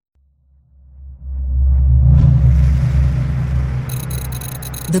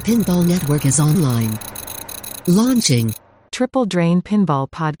The Pinball Network is online. Launching. Triple Drain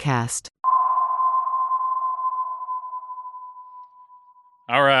Pinball Podcast.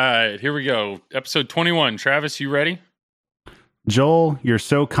 All right, here we go. Episode 21. Travis, you ready? Joel, you're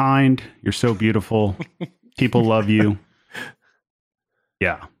so kind. You're so beautiful. People love you.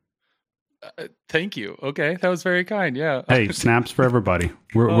 Yeah. Thank you. Okay, that was very kind. Yeah. Hey, snaps for everybody.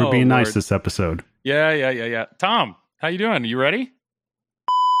 We're being nice this episode. Yeah. Tom, how you doing? You ready?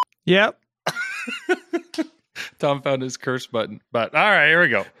 Yep. Tom found his curse button. But all right, here we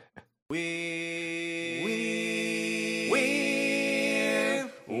go.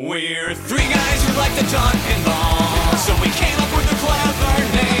 We're three guys who like to talk pinball, so we came up with a clever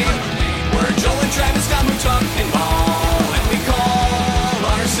name. We're Joel and Travis Tom who talk pinball, and we call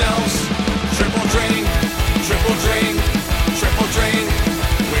ourselves Triple Drain, Triple Drain, Triple Drain.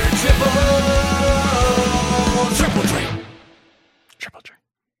 We're Triple Drain. Triple Drain.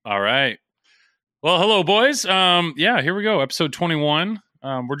 All right. Well, hello, boys. Yeah, here we go. Episode 21.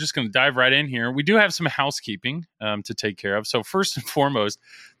 We're just going to dive right in here. We do have some housekeeping to take care of. So first and foremost,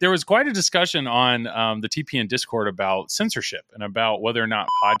 there was quite a discussion on the TPN Discord about censorship and about whether or not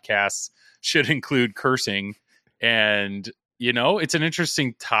podcasts should include cursing. And, you know, it's an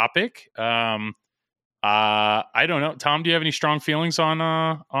interesting topic. I don't know. Tom, do you have any strong feelings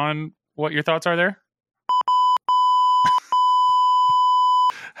on what your thoughts are there?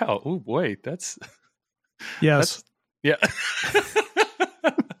 Oh boy, that's... Yes. Yeah.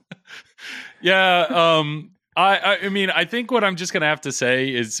 Yeah. I mean, I think what I'm just going to have to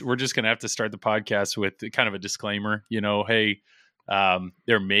say is we're just going to have to start the podcast with kind of a disclaimer. You know, hey,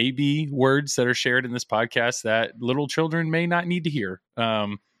 there may be words that are shared in this podcast that little children may not need to hear.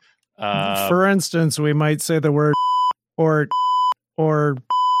 For instance, we might say the word or,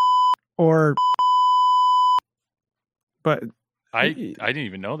 but I didn't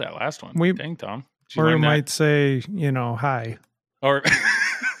even know that last one. Dang, Tom. Or we might say, you know, hi. Or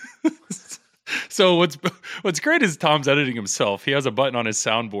so what's great is Tom's editing himself. He has a button on his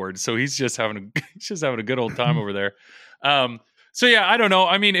soundboard, so he's just having a good old time over there. So yeah, I don't know.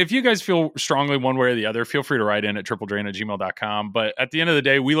 I mean, if you guys feel strongly one way or the other, feel free to write in at tripledrain@gmail.com. But at the end of the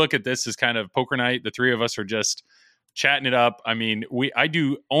day, we look at this as kind of poker night. The three of us are just chatting it up. I mean, I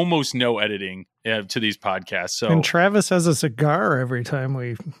do almost no editing to these podcasts. So and Travis has a cigar every time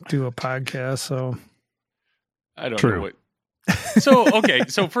we do a podcast. So I don't know what. So, okay.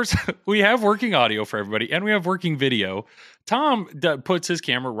 So first we have working audio for everybody and we have working video. Tom puts his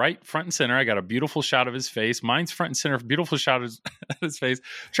camera right front and center. I got a beautiful shot of his face. Mine's front and center. Beautiful shot of his face.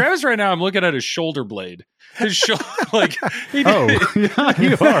 Travis right now, I'm looking at his shoulder blade. His shoulder, like, yeah,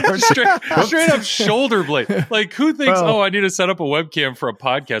 you are straight up shoulder blade. Like, who thinks, I need to set up a webcam for a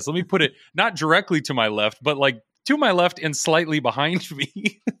podcast? Let me put it not directly to my left, but like to my left and slightly behind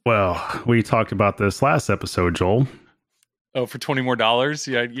me. Well, we talked about this last episode, Joel. Oh, for $20 more?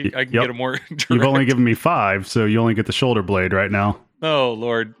 Yeah, I can get a more direct. You've only given me 5, so you only get the shoulder blade right now. Oh,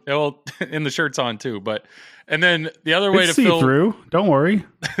 Lord. Well, and the shirt's on too, but and then the other way it's to see through. Don't worry.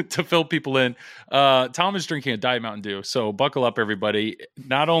 To fill people in, Tom is drinking a Diet Mountain Dew. So buckle up, everybody.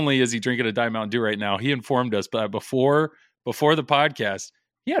 Not only is he drinking a Diet Mountain Dew right now, he informed us, but before the podcast,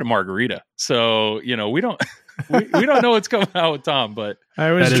 he had a margarita. So, you know, we don't know what's coming out with Tom, but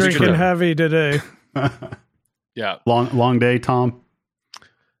I was drinking heavy today. Yeah. Long day, Tom.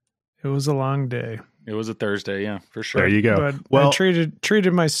 It was a long day. It was a Thursday, yeah, for sure. There you go. But well, I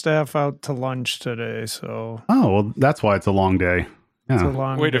treated my staff out to lunch today, so well, that's why it's a long day. Yeah. It's a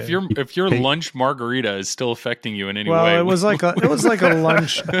long Wait, day. if your lunch margarita is still affecting you in any way. Well, it was like a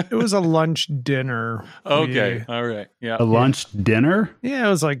lunch. It was a lunch dinner. Okay. All right. Yeah. A lunch dinner? Yeah, it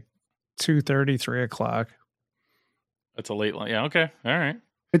was like 2:30, 3 o'clock. That's a late lunch. Yeah, okay. All right.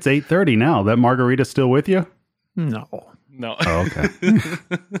 It's 8:30 now. That margarita's still with you? No. Oh, okay.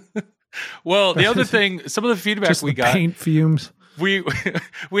 Well, the other thing, some of the feedback just we the got, paint fumes. We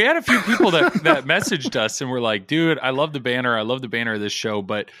had a few people that messaged us and were like, "Dude, I love the banner. I love the banner of this show,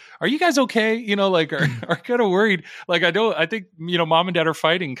 but are you guys okay? You know, like are kind of worried. Like I think you know, mom and dad are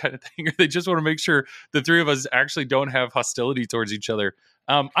fighting kind of thing. Or they just want to make sure the three of us actually don't have hostility towards each other.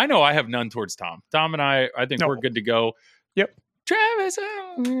 I know I have none towards Tom. Tom and I think we're good to go. Yep. Travis,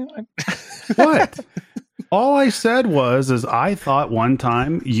 what? All I said is I thought one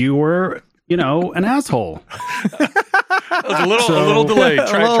time you were, you know, an asshole. That was a little delayed.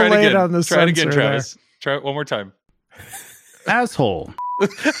 Try it again. On the try it again, sensor Travis. Try it one more time. Asshole.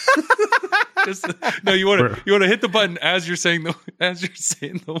 No, you want to hit the button as you're saying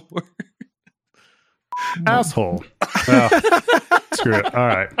the word. Asshole. Well, screw it. All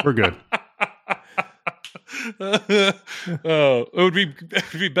right, we're good. Oh, it'd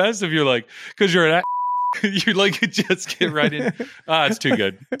be best if you're like, because you're an you like just get right in. It's too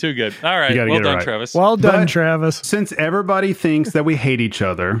good. Too good. All right. Well done, right. Travis. Well done, But Travis. Since everybody thinks that we hate each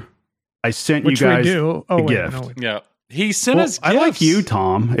other, I sent Which you guys we do. a Oh, wait, gift. no. Yeah. He sent Well, us gifts. I like you,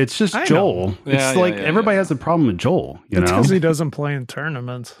 Tom. It's just I know. Joel. Yeah, It's yeah, like yeah, everybody yeah. has a problem with Joel. You It's know, because he doesn't play in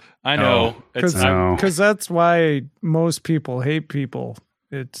tournaments. I know. It's, No. Because that's why most people hate people.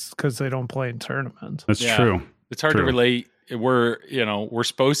 It's because they don't play in tournaments. that's Yeah. true. it's hard to True. relate. We're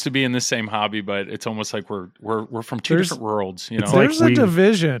supposed to be in the same hobby, but it's almost like we're from two There's- different worlds. You it's know, like There's a we-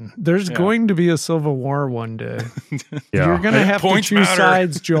 division. There's Yeah. going to be a civil war one day. Yeah, You're going to have to Points choose matter.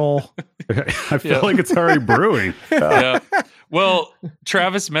 sides, Joel. I feel Yeah. like it's already brewing. yeah. Well,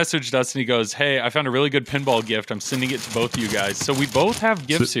 Travis messaged us and he goes, "Hey, I found a really good pinball gift. I'm sending it to both of you guys. So we both have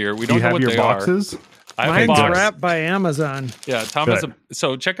gifts here. We Do don't you know have what your they boxes? are. I have a Mine's box. wrapped by Amazon. Yeah, Tom has a.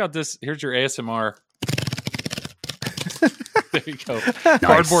 So check out this. Here's your ASMR. There you go.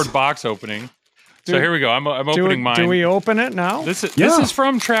 Cardboard box opening. So here we go. I'm opening mine. Do we open it now? This is Yeah.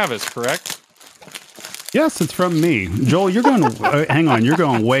 from Travis, correct? Yes, it's from me. Joel, you're going. Hang on, you're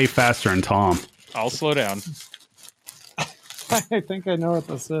going way faster than Tom. I'll slow down. I think I know what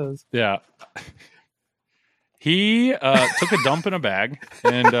this is. Yeah. He took a dump in a bag,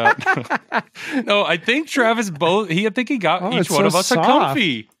 and no, I think Travis I think he got Oh, each it's one so of us soft. a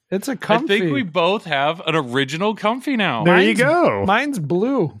comfy. It's a comfy. I think we both have an original comfy now. There you go. Mine's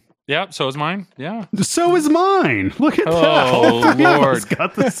blue. Yeah, so is mine. Yeah. So is mine. Look at that. Oh, All three of us Lord.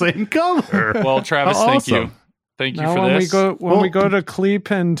 got the same color. Well, Travis, How thank you. awesome. Thank you Now for when this. we go to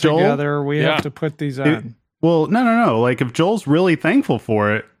Cleepin Joel? together, we Yeah. have to put these on. Well, no. Like if Joel's really thankful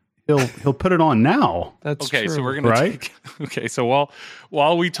for it, he'll put it on now. That's Okay, true. so we're gonna Right? take. Okay, so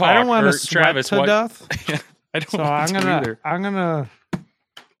while we talk, I don't want or to sweat Travis, to what- death. I don't So want I'm to either. gonna.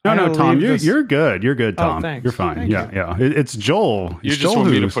 No, I'm no, gonna Tom, leave this- you're good. You're good, Oh, Tom. thanks. You're fine. Thank Yeah. It's Joel. You It's just Joel want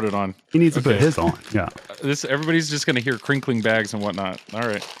me to who's- put it on. He needs to put Okay. his on. Yeah, This everybody's just gonna hear crinkling bags and whatnot. All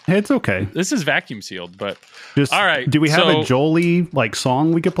right, Hey, it's okay. this is vacuum sealed, but Just All right, Do we have so- a Jolie like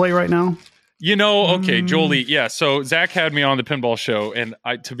song we could play right now? okay, Jolie. Yeah, so Zach had me on the pinball show, and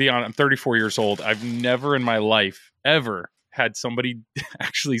to be honest, I'm 34 years old. I've never in my life ever had somebody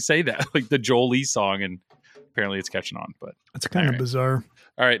actually say that, like the Jolie song, and apparently it's catching on. But It's kind of Alright. bizarre.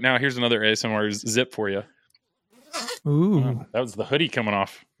 all right, now here's another ASMR zip for you. Ooh. That was the hoodie coming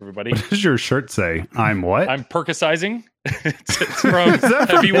off, everybody. What does your shirt say? I'm what? I'm percusizing. it's from Is that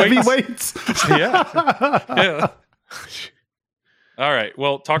from Heavyweights. Heavyweights? Yeah. All right.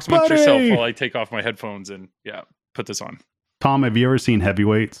 Well, talk amongst Buddy. yourself while I take off my headphones and put this on. Tom, have you ever seen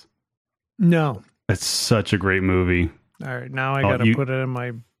Heavyweights? No. It's such a great movie. All right, now I Oh, got to you- put it in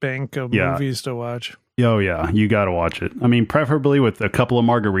my bank of Yeah. movies to watch. Oh yeah, you got to watch it. I mean, preferably with a couple of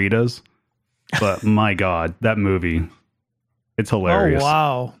margaritas. But my God, that movie, it's hilarious.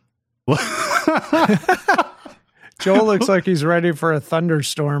 Oh wow. Joel looks like he's ready for a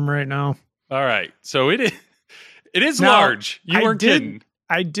thunderstorm right now. All right. So it is Now, large. You I weren't did- kidding.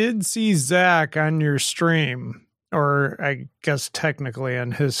 I did see Zach on your stream, or I guess technically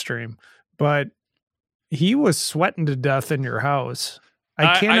on his stream, but he was sweating to death in your house.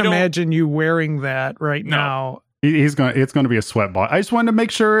 I I can't don't- imagine you wearing that right No. now. It's going to be a sweat ball. I just wanted to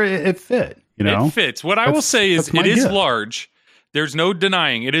make sure it fit. You know, It fits. What I will That's- say is that's my it is gift. large. There's no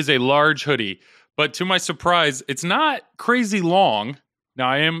denying it is a large hoodie. But to my surprise, it's not crazy long. Now,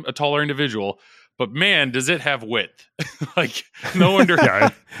 I am a taller individual, but man, does it have width. Like, no wonder. yeah,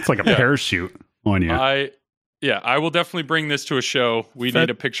 it's like a Yeah. parachute on you. I will definitely bring this to a show. We Fit- need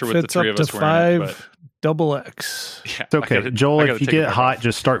a picture with the Fits three up of us to wearing it. 5 double X. But yeah, It's okay, Joel. If you get hot,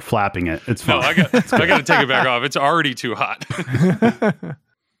 just start flapping it. It's no, fine. I got to take it back off. It's already too hot.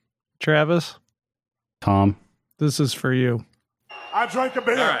 Travis, Tom, this is for you. I drank a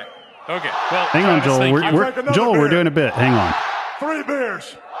beer. All right. Okay. Well, hang on, Travis, Joel. thank you. I'll drink another Joel, we're beer. doing a bit. Hang on. 3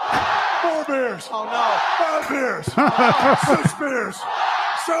 beers. 4 beers. Oh no. 5 beers. 6 beers.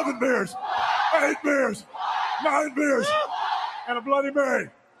 7 beers. 8 beers. 9 beers. And a Bloody Mary.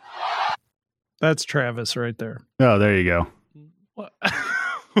 That's Travis right there. Oh, there you go. What?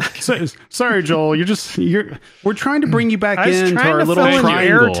 Sorry, Joel. We're trying to bring you back I was into trying our to little fill in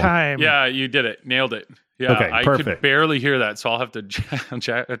triangle. airtime. Yeah, you did it. Nailed it. Yeah, Okay, I could perfect. barely hear that, so I'll have to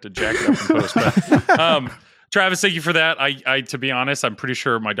have to jack it up in post. But, Travis, thank you for that. I to be honest, I'm pretty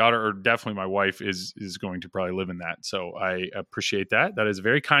sure my daughter, or definitely my wife, is going to probably live in that. So I appreciate that. That is a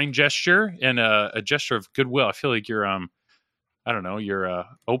very kind gesture and a gesture of goodwill. I feel like you're I don't know, you're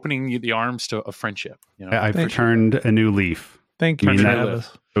opening the arms to a friendship. You know, I've Thank you. turned a new leaf. Thank you, I mean, that-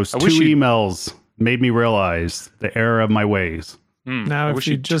 Travis. Those I 2 wish you- emails made me realize the error of my ways. Now, I if wish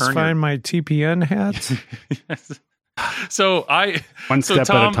you you'd just turn find my TPN hats, So One step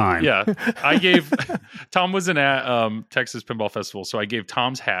Tom, at a time. Yeah, I gave Tom wasn't at Texas Pinball Festival, so I gave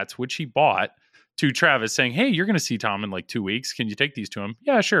Tom's hats, which he bought, to Travis, saying, "Hey, you're going to see Tom in like 2 weeks. Can you take these to him?"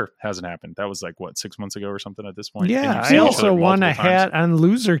 Yeah, sure. Hasn't happened. That was like what 6 months ago or something at this point. And yeah, you've I seen each also other won a multiple times. hat on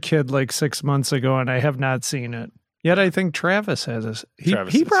Loser Kid like 6 months ago, and I have not seen it. Yet I think Travis has this.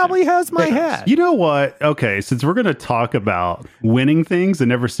 Travis He has, probably has my Travis. hat. You know what? Okay, since we're going to talk about winning things and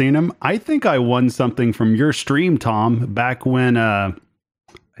never seen them, I think I won something from your stream, Tom, back when I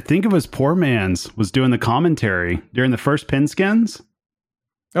think it was Poor Man's was doing the commentary during the first Pinskins.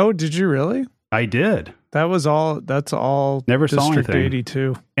 Oh, did you really? I did. That's all. Never saw District anything.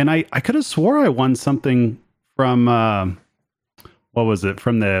 82. And I could have swore I won something from, what was it?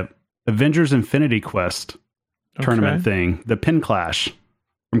 From the Avengers Infinity Quest tournament thing, the Pin Clash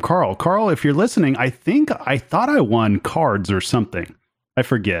from Carl. Carl, if you're listening, I thought I won cards or something. I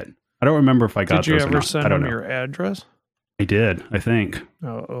forget. I don't remember if I got Did you those or ever not. I send don't him know. your address? I did, I think.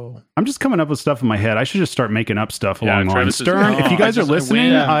 Oh. I'm just coming up with stuff in my head. I should just start making up stuff Yeah, along the line. Travis is- Stern, if you guys I are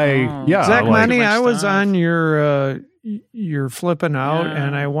listening, win. Zach like- Money, Too much I was stuff. on your flipping out, Yeah.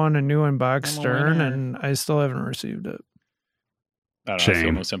 and I won a new unboxed I'm a Stern, winner. and I still haven't received it. I don't know, I feel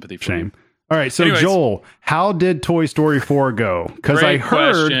Shame. no sympathy for Shame. you. All right, so Anyways. Joel, how did Toy Story 4 go? Because Great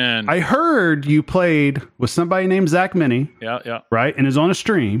question. I heard you played with somebody named Zach Mini, Yeah. right? And is on a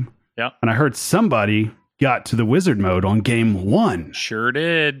stream. Yeah. And I heard somebody got to the wizard mode on game 1. Sure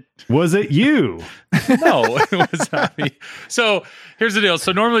did. Was it you? No, it was not me. So here's the deal.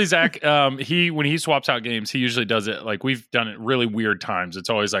 So normally Zach, when he swaps out games, he usually does it like we've done it really weird times. It's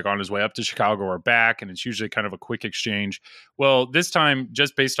always like on his way up to Chicago or back, and it's usually kind of a quick exchange. Well, this time,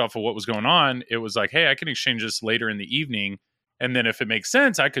 just based off of what was going on, it was like, hey, I can exchange this later in the evening. And then if it makes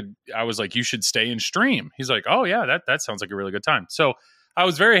sense, I was like, you should stay and stream. He's like, oh yeah, that sounds like a really good time. So I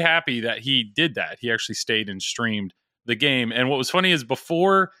was very happy that he did that. He actually stayed and streamed the game. And what was funny is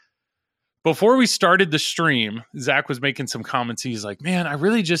before we started the stream, Zach was making some comments. He's like, man, I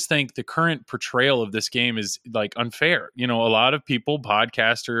really just think the current portrayal of this game is like unfair. You know, a lot of people,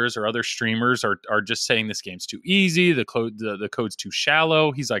 podcasters or other streamers are just saying this game's too easy. The code's too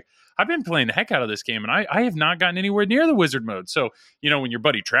shallow. He's like, I've been playing the heck out of this game and I have not gotten anywhere near the wizard mode. So, you know, when your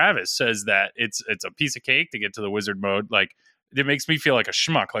buddy Travis says that it's a piece of cake to get to the wizard mode, like it makes me feel like a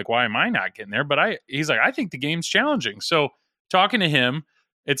schmuck. Like, why am I not getting there? But he's like, I think the game's challenging. So talking to him,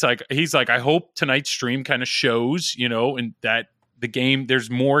 it's like, he's like, I hope tonight's stream kind of shows, you know, and that the game, there's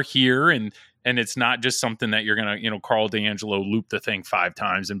more here and it's not just something that you're going to, you know, Carl D'Angelo loop the thing 5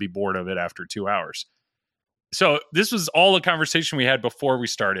 times and be bored of it after 2 hours. So this was all a conversation we had before we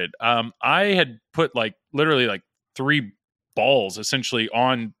started. I had put like literally like 3 balls essentially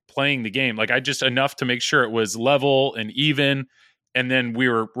on playing the game. Like I just enough to make sure it was level and even. And then we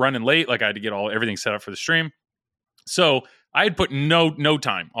were running late. Like I had to get everything set up for the stream. So I had put no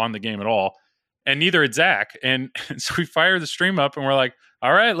time on the game at all. And neither had Zach. And so we fire the stream up and we're like,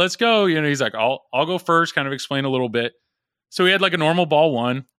 all right, let's go. You know, he's like, I'll go first, kind of explain a little bit. So we had like a normal ball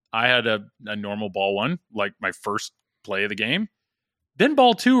 1. I had a normal ball 1, like my first play of the game. Then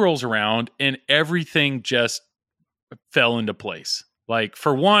ball 2 rolls around and everything just fell into place. Like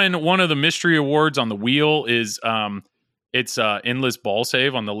for one of the mystery awards on the wheel is it's endless ball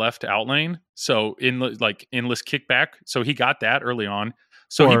save on the left out lane. So endless kickback. So he got that early on.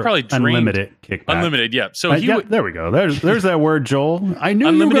 So he probably drained unlimited kickback. Unlimited, yeah. So there we go. There's that word, Joel. I knew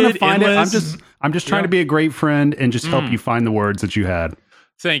you were going to find endless, it. I'm just trying to be a great friend and just help you find the words that you had.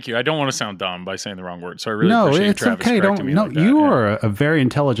 Thank you. I don't want to sound dumb by saying the wrong word, so I really no, appreciate it's Travis okay. correcting me like that. You Yeah. are a very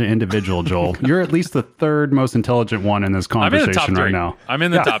intelligent individual, Joel. You're at least the 3rd most intelligent one in this I'm in the top conversation 3 right now. I'm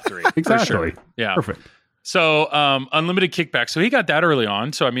in the top 3. Exactly. For sure. Yeah. Perfect. So unlimited kickback. So he got that early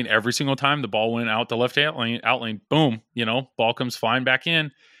on. So I mean, every single time the ball went out the left out lane, boom, you know, ball comes flying back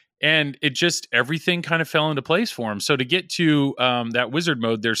in. And it just, everything kind of fell into place for him. So to get to that wizard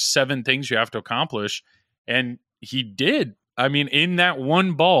mode, there's 7 things you have to accomplish. And he did. I mean, in that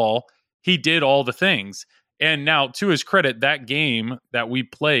one ball, he did all the things. And now, to his credit, that game that we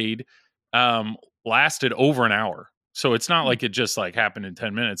played lasted over an hour. So it's not like it just like happened in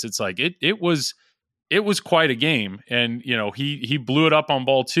 10 minutes. It's like it was quite a game. And you know, he blew it up on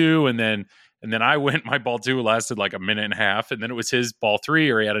ball 2, and then I went. My ball 2 lasted like a minute and a half, and then it was his ball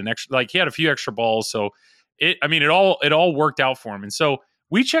 3, or he had he had a few extra balls. So it all worked out for him. And so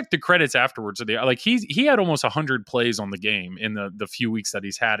we checked the credits afterwards. Like he had almost 100 plays on the game in the few weeks that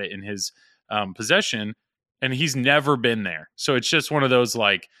he's had it in his possession, and he's never been there. So it's just one of those,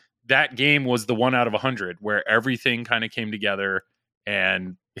 like, that game was the 1 out of 100 where everything kind of came together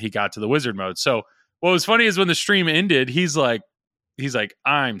and he got to the wizard mode. So what was funny is when the stream ended, he's like, he's like,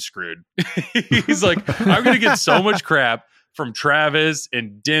 I'm screwed. He's like, I'm going to get so much crap from Travis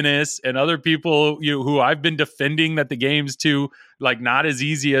and Dennis and other people who I've been defending that the game's too like not as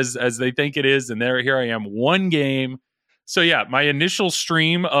easy as they think it is. And here I am, one game. So yeah, my initial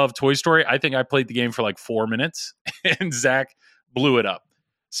stream of Toy Story, I think I played the game for like 4 minutes and Zach blew it up.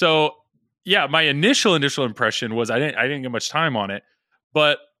 So yeah, my initial impression was I didn't get much time on it,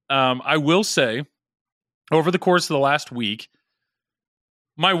 but I will say over the course of the last week,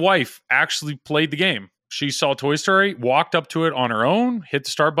 my wife actually played the game. She saw Toy Story, walked up to it on her own, hit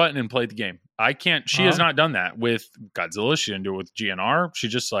the start button, and played the game. She has not done that with Godzilla. She didn't do it with GNR. She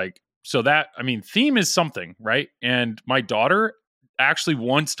just theme is something, right? And my daughter actually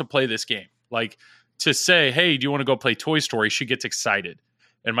wants to play this game. Like to say, hey, do you want to go play Toy Story? She gets excited.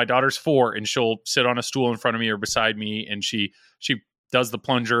 And my daughter's 4 and she'll sit on a stool in front of me or beside me. And she does the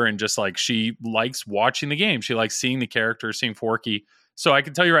plunger and just like, she likes watching the game. She likes seeing the characters, seeing Forky. So I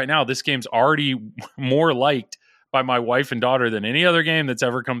can tell you right now, this game's already more liked by my wife and daughter than any other game that's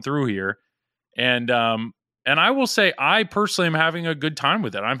ever come through here. And I will say, I personally am having a good time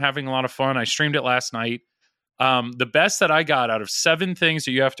with it. I'm having a lot of fun. I streamed it last night. The best that I got out of 7 things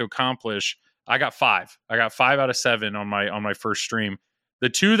that you have to accomplish, I got 5. I got 5 out of 7 on my first stream. The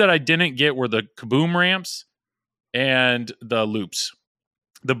 2 that I didn't get were the kaboom ramps and the loops,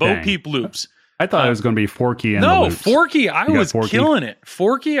 the Bo Peep loops. I thought it was going to be Forky and the loops. Forky, I was killing it.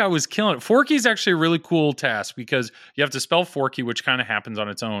 Forky's actually a really cool task because you have to spell Forky, which kind of happens on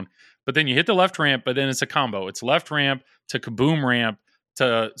its own. But then you hit the left ramp, but then it's a combo. It's left ramp to kaboom ramp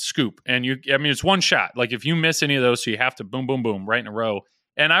to scoop. And it's one shot. Like if you miss any of those, so you have to boom, boom, boom right in a row.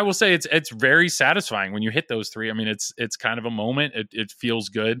 And I will say it's very satisfying when you hit those 3. I mean, it's kind of a moment. It feels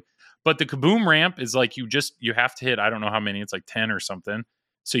good. But the kaboom ramp is like you have to hit, I don't know how many, it's like 10 or something.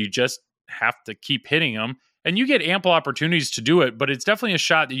 So you just have to keep hitting them. And you get ample opportunities to do it, but it's definitely a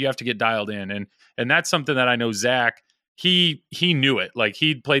shot that you have to get dialed in. And that's something that I know Zach, he knew it. Like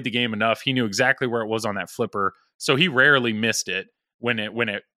he'd played the game enough. He knew exactly where it was on that flipper. So he rarely missed it when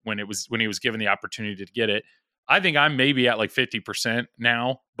he was given the opportunity to get it. I think I'm maybe at like 50%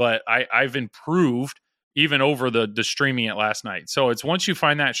 now, but I've improved even over the streaming it last night. So it's once you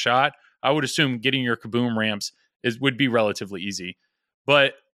find that shot, I would assume getting your kaboom ramps would be relatively easy.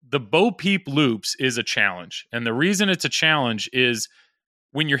 But the Bo Peep loops is a challenge. And the reason it's a challenge is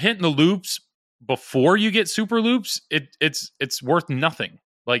when you're hitting the loops before you get super loops, it's worth nothing.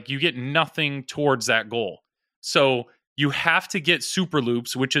 Like you get nothing towards that goal. So you have to get super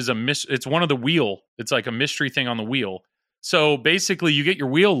loops, which is it's one of the wheel. It's like a mystery thing on the wheel. So basically you get your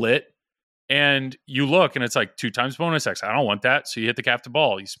wheel lit and you look and it's like 2 times bonus X. I don't want that. So you hit the captive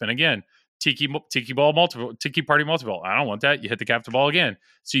ball, you spin again. Tiki party multiple. I don't want that. You hit the captive ball again.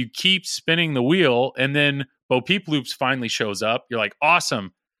 So you keep spinning the wheel and then Bo Peep loops finally shows up. You're like,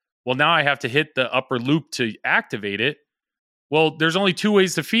 awesome. Well, now I have to hit the upper loop to activate it. Well, there's only 2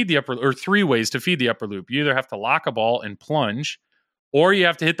 ways to feed the upper, or 3 ways to feed the upper loop. You either have to lock a ball and plunge, or you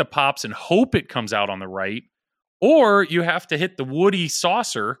have to hit the pops and hope it comes out on the right, or you have to hit the woody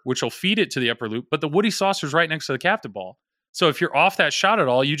saucer, which will feed it to the upper loop, but the woody saucer is right next to the captive ball. So if you're off that shot at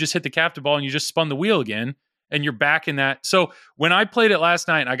all, you just hit the captive ball and you just spun the wheel again, and you're back in that. So when I played it last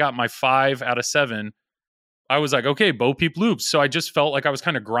night and I got my 5 out of 7, I was like, okay, Bo Peep loops. So I just felt like I was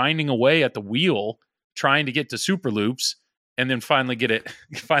kind of grinding away at the wheel, trying to get to super loops, and then finally get it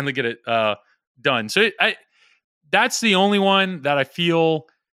done. So that's the only one that I feel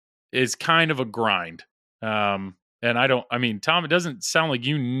is kind of a grind. And Tom, it doesn't sound like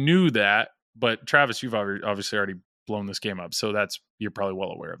you knew that, but Travis, you've obviously already blown this game up. So you're probably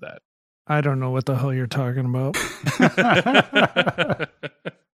well aware of that. I don't know what the hell you're talking about.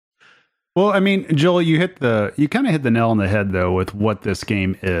 Well, I mean, Joel, you kind of hit the nail on the head though with what this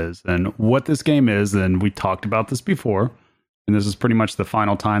game is. And what this game is, and we talked about this before, and this is pretty much the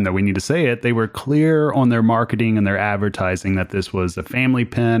final time that we need to say it. They were clear on their marketing and their advertising that this was a family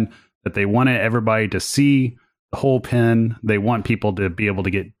pin, that they wanted everybody to see the whole pin. They want people to be able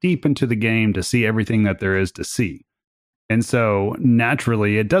to get deep into the game to see everything that there is to see. And so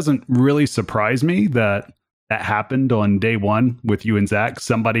naturally, it doesn't really surprise me that happened on day 1 with you and Zach,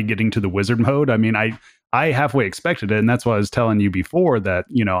 somebody getting to the wizard mode. I mean, I halfway expected it. And that's what I was telling you before that,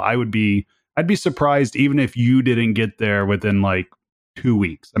 I'd be surprised even if you didn't get there within like 2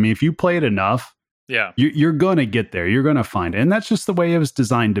 weeks. I mean, if you play it enough, yeah, you're going to get there. You're going to find it. And that's just the way it was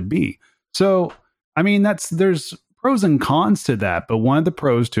designed to be. So, I mean, there's pros and cons to that. But one of the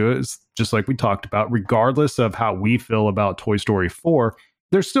pros to it is, just like we talked about, regardless of how we feel about Toy Story 4,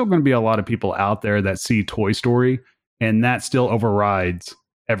 there's still going to be a lot of people out there that see Toy Story and that still overrides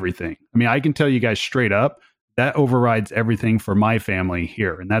everything. I mean, I can tell you guys straight up, that overrides everything for my family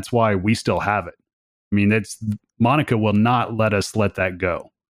here. And that's why we still have it. I mean, Monica will not let us let that go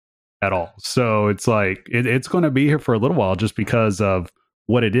at all. So it's like, it's going to be here for a little while just because of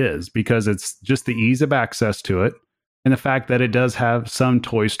what it is, because it's just the ease of access to it and the fact that it does have some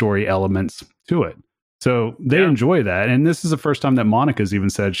Toy Story elements to it. So they enjoy that. And this is the first time that Monica's even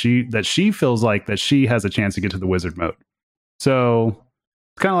said that she feels like that she has a chance to get to the wizard mode. So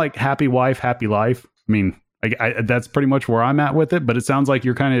it's kind of like happy wife, happy life. I mean, that's pretty much where I'm at with it, but it sounds like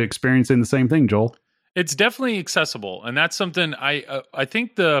you're kind of experiencing the same thing, Joel. It's definitely accessible. And that's something I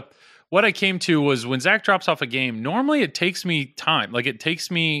think what I came to was when Zach drops off a game, normally it takes me time. Like it takes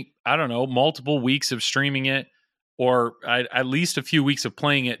me, I don't know, multiple weeks of streaming it, or at least a few weeks of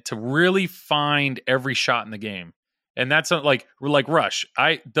playing it to really find every shot in the game. And that's like Rush.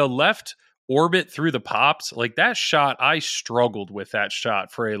 The left orbit through the pops, like that shot, I struggled with that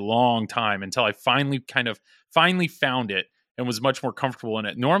shot for a long time until I finally found it and was much more comfortable in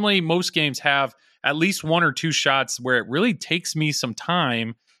it. Normally, most games have at least one or two shots where it really takes me some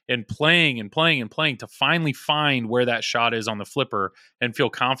time and playing to finally find where that shot is on the flipper and feel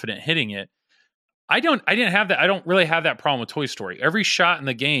confident hitting it. I didn't have that. I don't really have that problem with Toy Story. Every shot in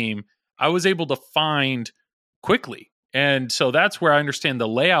the game, I was able to find quickly. And so that's where I understand the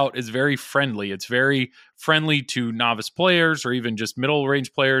layout is very friendly. It's very friendly to novice players or even just middle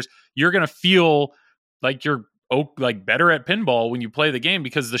range players. You're going to feel like you're better at pinball when you play the game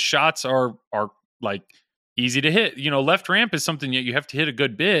because the shots are like easy to hit. Left ramp is something that you have to hit a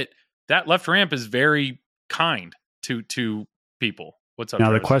good bit. That left ramp is very kind to people. What's up? Now,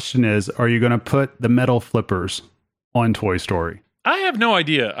 Travis? the question is, are you going to put the metal flippers on Toy Story? I have no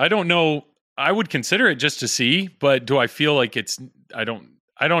idea. I don't know. I would consider it just to see, but do I feel like I don't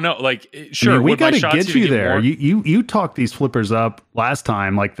know. Like, sure, I mean, we got to shots get even you there. more? You talked these flippers up last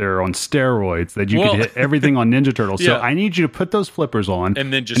time like they're on steroids, that you could hit everything on Ninja Turtles. Yeah. So I need you to put those flippers on.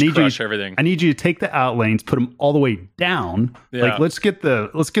 And then just crush everything. I need you to take the out lanes, put them all the way down. Yeah. Like, let's get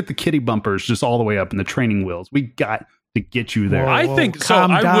the kitty bumpers just all the way up and the training wheels. We got to get you there. I think so.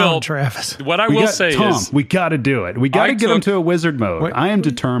 Calm I down, will, Travis. What I will say Tom, is, we got to do it. We got to get them to a wizard mode. Wait. I am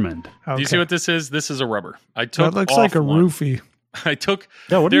determined. Okay. do you see what this is? This is a rubber. I took. That looks off like a one. roofie. I took.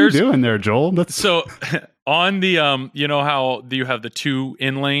 Yeah, what are you doing there, Joel? That's So on the you know how you have the two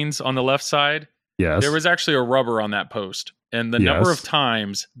in lanes on the left side? yes. There was actually a rubber on that post. And the number of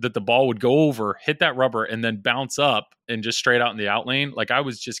times that the ball would go over, hit that rubber, and then bounce up and just straight out in the out lane, like I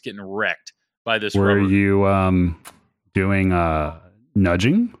was just getting wrecked by this Were rubber. you doing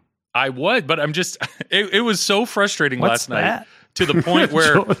nudging? I would, but I'm just it was so frustrating What's last night that? to the point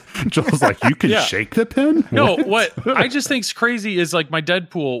where Joel's like, you can Yeah. shake the pin? no, what I just think's crazy is like my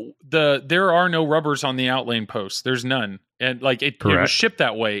Deadpool, there are no rubbers on the out lane posts. There's none. And like it was shipped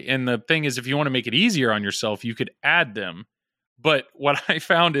that way. And the thing is, if you want to make it easier on yourself, you could add them. But what I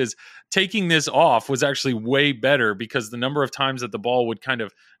found is taking this off was actually way better because the number of times that the ball would kind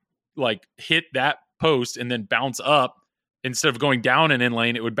of like hit that post and then bounce up instead of going down an in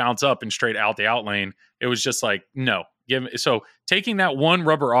lane, it would bounce up and straight out the out lane. It was just like, no, so taking that one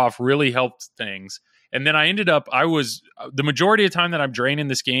rubber off really helped things. And then I ended up, the majority of the time that I'm draining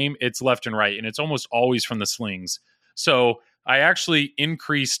this game, it's left and right, and it's almost always from the slings. So I actually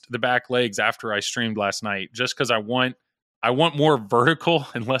increased the back legs after I streamed last night just because I want more vertical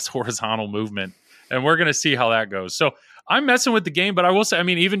and less horizontal movement. And we're going to see how that goes. So I'm messing with the game, but I will say, I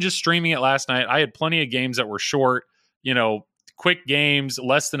mean, even just streaming it last night, I had plenty of games that were short, quick games,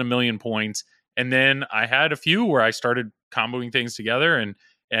 less than 1 million points. And then I had a few where I started comboing things together,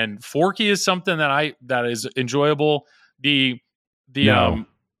 and Forky is something that is enjoyable. I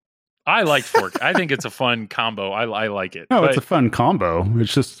like Forky. I think it's a fun combo. I like it. No, it's a fun combo.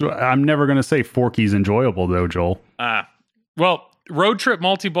 It's just, I'm never going to say Forky's enjoyable though, Joel. Well, Road Trip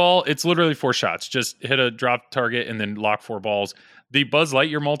multi-ball, it's literally 4 shots. Just hit a drop target and then lock 4 balls. The Buzz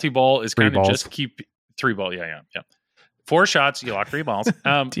Lightyear multi-ball is kind of just keep 3 ball. Yeah. 4 shots, you lock 3 balls.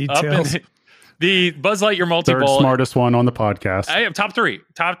 Details. The Buzz Lightyear multi-ball. Third smartest one on the podcast. I am top three.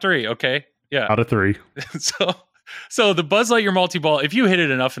 Okay. Yeah. Out of 3. So the Buzz Lightyear multi-ball, if you hit it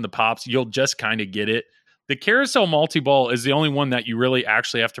enough in the pops, you'll just kind of get it. The carousel multi-ball is the only one that you really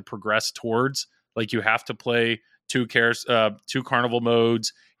actually have to progress towards. Like you have to play 2 carnival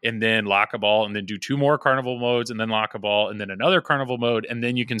modes and then lock a ball and then do 2 more carnival modes and then lock a ball and then another carnival mode. And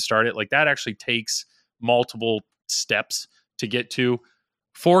then you can start it. Like that actually takes multiple steps to get to.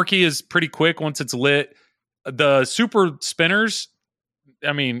 Forky is pretty quick once it's lit. The super spinners,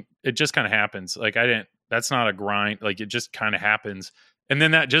 I mean, it just kind of happens. Like that's not a grind. Like it just kind of happens. And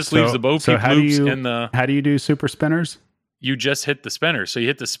then that just leaves the Bo Peep loops in the... How do you do super spinners? You just hit the spinner. So you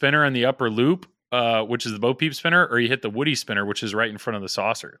hit the spinner in the upper loop which is the Bo Peep spinner, or you hit the Woody spinner, which is right in front of the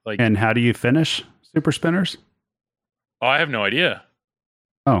saucer. Like, And how do you finish super spinners? oh, I have no idea.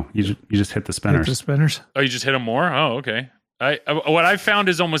 Oh, you just hit the Hit spinners. the spinners. Oh, you just hit them more? Oh, okay. What I found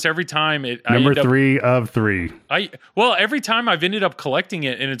is almost every time Number 3 of 3. every time I've ended up collecting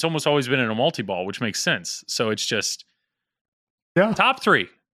it, and it's almost always been in a multi-ball, which makes sense. So it's just top 3.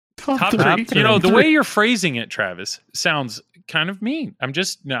 Top 3. You know, the way you're phrasing it, Travis, sounds kind of mean. I'm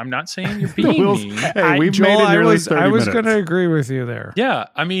not saying you're being mean. Hey, we've Joel, made it nearly 30 I was minutes. going to agree with you there. Yeah,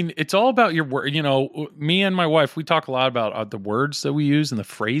 I mean, it's all about your word. You know, me and my wife, we talk a lot about the words that we use and the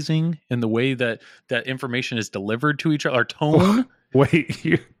phrasing and the way that information is delivered to each other. Our tone, Wait,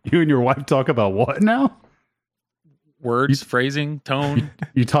 you and your wife talk about what now? words, phrasing, tone.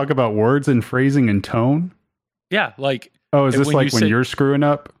 You talk about words and phrasing and tone? Yeah, like Oh, is this when like you when say- you're screwing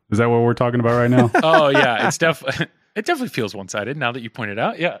up? Is that what we're talking about right now? oh yeah, it's it definitely feels one-sided now that you point it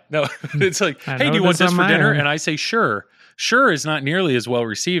out. Yeah, no, it's like, I hey, do you want noticed this on for my dinner? end. And I say sure. Sure is not nearly as well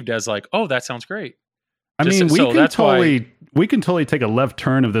received as like, oh, that sounds great. I Just mean, so we can totally take a left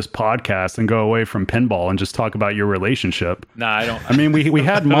turn of this podcast and go away from pinball and just talk about your relationship. Nah, I don't. I mean, we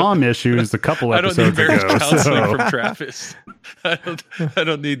had mom issues a couple I don't need episodes marriage ago. counseling So. from Travis. I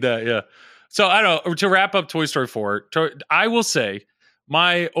don't need that. Yeah. So I don't know. To wrap up Toy Story 4, I will say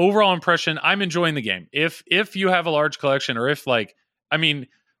my overall impression, I'm enjoying the game. If you have a large collection, or if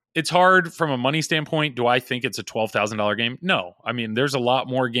it's hard from a money standpoint. Do I think it's a $12,000 game? No. I mean, there's a lot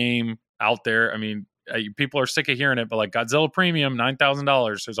more game out there. I mean, people are sick of hearing it, but like Godzilla Premium,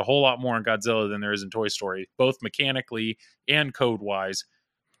 $9,000. There's a whole lot more in Godzilla than there is in Toy Story, both mechanically and code wise.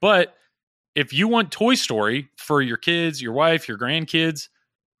 But if you want Toy Story for your kids, your wife, your grandkids,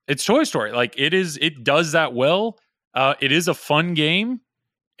 it's Toy Story. Like it does that well. It is a fun game.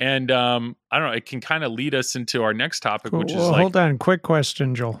 And I don't know, it can kind of lead us into our next topic, which is like, hold on. Quick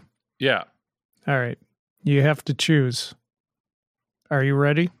question, Joel. yeah, All right. You have to choose. Are you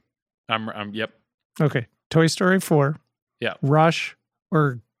ready? yep. Okay. Toy Story 4. Yeah. Rush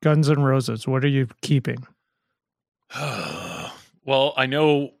or Guns N' Roses? What are you keeping? Well, I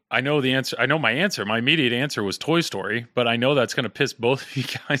know the answer. I know my answer. My immediate answer was Toy Story, but I know that's going to piss both of you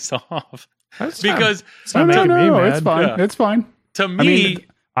guys off because It's not making me mad. It's fine. Yeah. It's fine. to me, I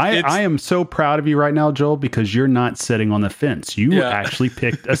mean, it's- I am so proud of you right now, Joel, because you're not sitting on the fence. You Yeah. actually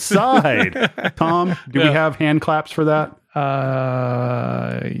picked a side. Tom, do we Yeah. have hand claps for that?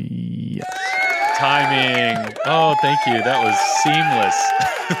 Yeah. timing. Oh, thank you. That was seamless.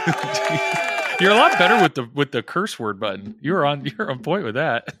 You're a lot better with the curse word button. You're on point with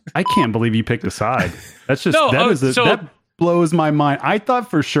that. I can't believe you picked a side. That's just No, that blows my mind. I thought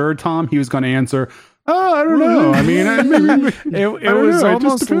for sure, Tom, he was going to answer, oh, I don't know. I mean, It don't was know. It just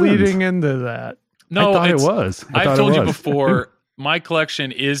almost depends. leading into that. No, I thought it it's- was. I've told you before, my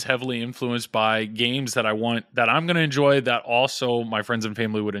collection is heavily influenced by games that I want, that I'm going to enjoy, that also my friends and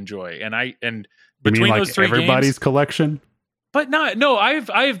family would enjoy. And You between mean like those three everybody's games, collection? but no, I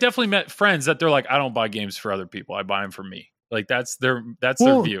have definitely met friends that they're like, I don't buy games for other people. I buy them for me. Like that's their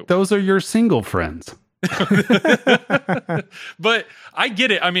view. Those are your single friends. But I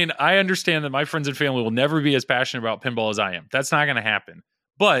get it. I mean, I understand that my friends and family will never be as passionate about pinball as I am. That's not going to happen.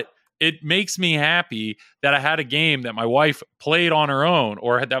 But it makes me happy that I had a game that my wife played on her own,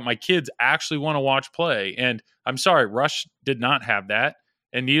 or that my kids actually want to watch play. And I'm sorry, Rush did not have that,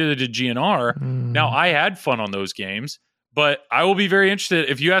 and neither did GNR. Now, I had fun on those games, but I will be very interested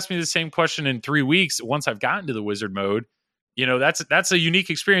if you ask me the same question in 3 weeks once I've gotten to the wizard mode. You know, that's a unique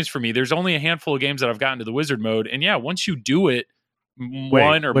experience for me. There's only a handful of games that I've gotten to the wizard mode, and yeah, once you do it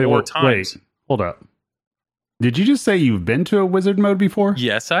one or more times. Wait, hold up. Did you just say you've been to a wizard mode before?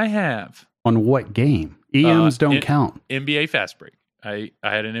 Yes, I have. On what game? EMs don't count. NBA Fast Break. I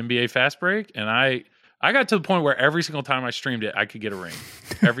had an NBA Fast Break, and I got to the point where every single time I streamed it, I could get a ring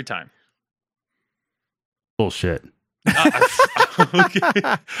every time. Bullshit. Okay.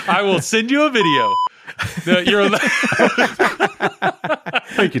 I will send you a video.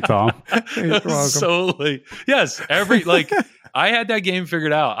 Thank you, Tom. You're welcome. So yes, I had that game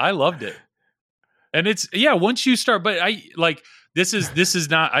figured out. I loved it. And it's once you start, but this is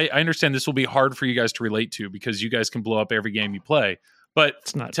not, I understand this will be hard for you guys to relate to because you guys can blow up every game you play. But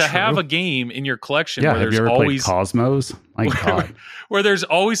It's not to true. have a game in your collection Yeah, where have there's you ever always played Cosmos? My God. where there's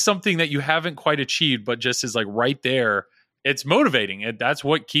always something that you haven't quite achieved, but just is like right there, it's motivating. That's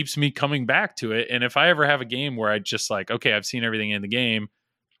what keeps me coming back to it. And if I ever have a game where I just like, okay, I've seen everything in the game,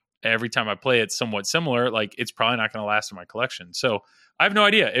 every time I play it's somewhat similar, like it's probably not going to last in my collection. So I have no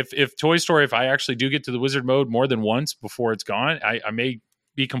idea if Toy Story, if I actually do get to the wizard mode more than once before it's gone, I may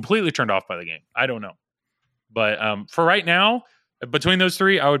be completely turned off by the game. I don't know. But for right now, between those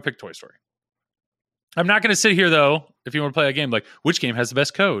three, I would pick Toy Story. I'm not going to sit here, though, if you want to play a game, like, which game has the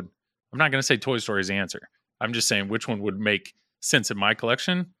best code? I'm not going to say Toy Story is the answer. I'm just saying which one would make sense in my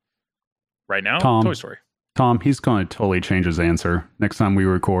collection right now. Toy Story. Tom, he's going to totally change his answer next time we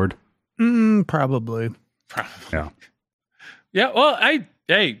record. Probably. Yeah. Yeah, well,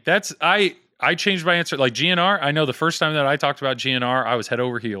 I changed my answer. Like GNR, I know the first time that I talked about GNR, I was head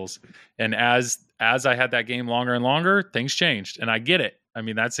over heels. And as I had that game longer and longer, things changed. And I get it. I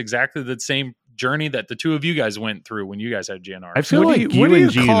mean, that's exactly the same journey that the two of you guys went through when you guys had GNR. I feel like what do you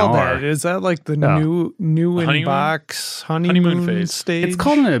GNR, call that? Is that like the new in box honeymoon phase stage? It's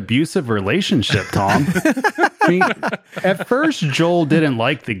called an abusive relationship, Tom. I mean, at first Joel didn't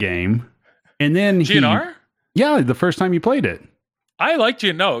like the game, and then GNR? Yeah, the first time you played it. I liked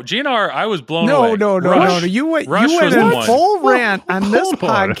you. No, GNR, I was blown away. No. You went in a full rant on this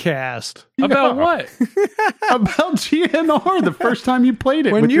podcast. About what? About GNR the first time you played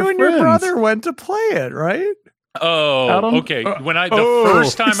it. When with you and your friends. brother went to play it, right? Oh, Adam? okay. When the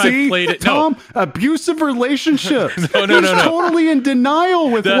first time I played it, Tom, abusive relationship. No. He's totally in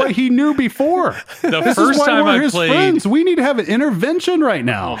denial with what he knew before. The This first is why time we're I his played, friends. We need to have an intervention right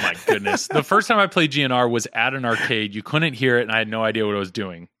now. oh my goodness, the first time I played GNR was at an arcade. You couldn't hear it, and I had no idea what I was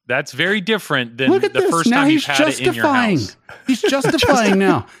doing. That's very different than Look at the this. first Now time he's you've had it in your justifying. house. He's justifying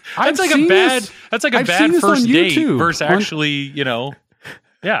now. That's like I've a bad. seen That's like a I've seen bad this first on date YouTube. versus actually,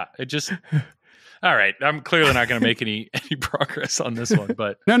 yeah. It just. All right, I'm clearly not going to make any progress on this one,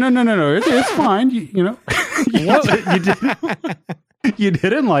 but No. It's fine. You know, you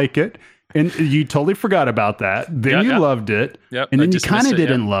didn't like it, and you totally forgot about that. Then you loved it, Yep, and I then you dismissed kind of it,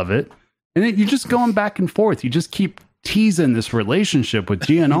 didn't love it, and then you're just going back and forth. You just keep teasing this relationship with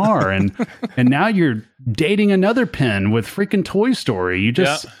GNR, and now you're dating another pin with freaking Toy Story. You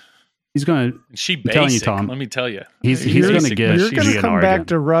just. Yeah. He's going to. she I'm telling you, basic. Tom. Let me tell you, He's You're going to basic, get. but You're she's- going to come GNR back again.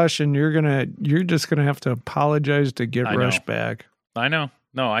 to Rush, and you're just going to have to apologize to get I Rush know. back. I know.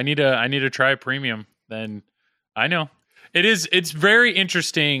 No, I need to try a premium. Then I know it's very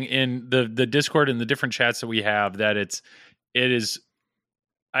interesting in the Discord and the different chats that we have that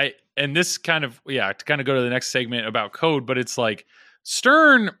and this kind of to kind of go to the next segment about code, but it's like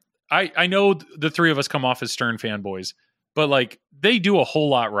Stern. I know the three of us come off as Stern fanboys, but like they do a whole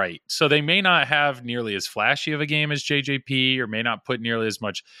lot right. So they may not have nearly as flashy of a game as JJP, or may not put nearly as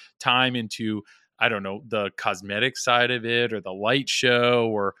much time into, I don't know, the cosmetic side of it or the light show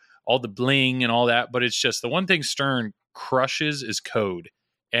or all the bling and all that. But it's just the one thing Stern crushes is code.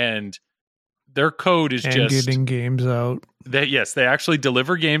 And their code is And just getting games out. they actually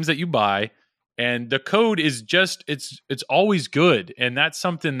deliver games that you buy. And the code is just, it's always good. And that's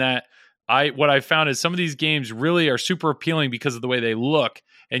something that what I found is some of these games really are super appealing because of the way they look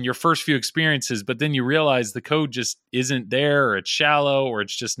and your first few experiences, but then you realize the code just isn't there, or it's shallow, or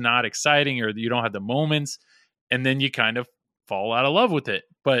it's just not exciting, or you don't have the moments, and then you kind of fall out of love with it.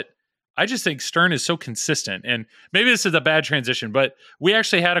 But I just think Stern is so consistent, and maybe this is a bad transition, but we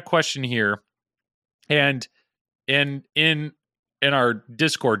actually had a question here, and in our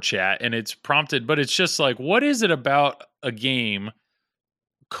Discord chat, and it's prompted, but it's just like, what is it about a game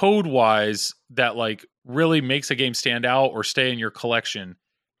code wise that like really makes a game stand out or stay in your collection?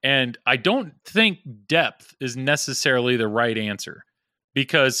 And I don't think depth is necessarily the right answer,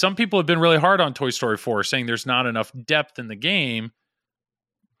 because some people have been really hard on Toy Story 4 saying there's not enough depth in the game,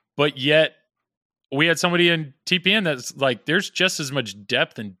 but yet we had somebody in TPN that's like, there's just as much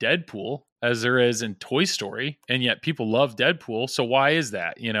depth in Deadpool as there is in Toy Story, and yet people love Deadpool. So why is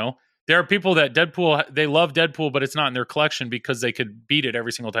that? There are people that they love Deadpool, but it's not in their collection because they could beat it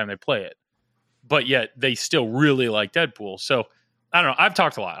every single time they play it. But yet they still really like Deadpool. So I don't know. I've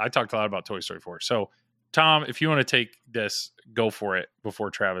talked a lot. I talked a lot about Toy Story 4. So Tom, if you want to take this, go for it before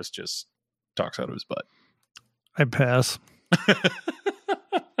Travis just talks out of his butt. I pass.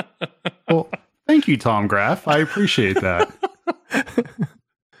 Well, thank you, Tom Graff. I appreciate that.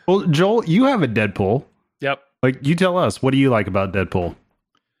 Well, Joel, you have a Deadpool. Yep. Like, you tell us, what do you like about Deadpool?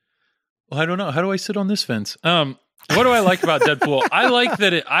 Well, I don't know. How do I sit on this fence? What do I like about Deadpool? I like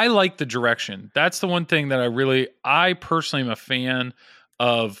that I like the direction. That's the one thing that I personally am a fan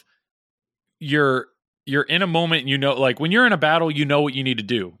of. You're in a moment, like when you're in a battle, you know what you need to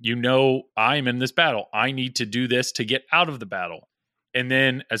do. I'm in this battle. I need to do this to get out of the battle. And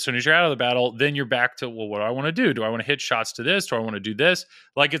then as soon as you're out of the battle, then you're back to, well, what do I want to do? Do I want to hit shots to this? Do I want to do this?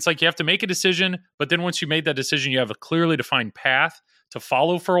 Like, it's like you have to make a decision, but then once you made that decision, you have a clearly defined path to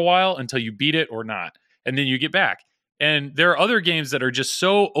follow for a while until you beat it or not. And then you get back. And there are other games that are just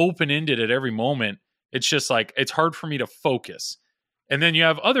so open-ended at every moment. It's just like, it's hard for me to focus. And then you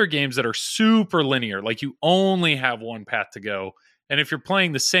have other games that are super linear. Like, you only have one path to go. And if you're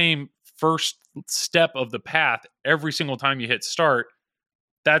playing the same first step of the path every single time you hit start,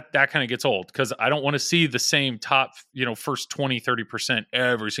 that kind of gets old, because I don't want to see the same top, first 20-30%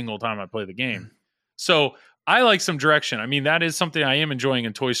 every single time I play the game. So I like some direction. I mean, that is something I am enjoying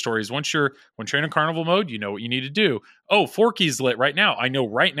in Toy Story. Is once you're in carnival mode, you know what you need to do. Oh, Forky's lit right now. I know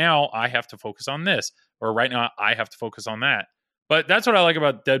right now I have to focus on this, or right now I have to focus on that. But that's what I like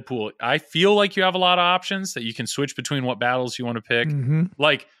about Deadpool. I feel like you have a lot of options that you can switch between what battles you want to pick. Mm-hmm.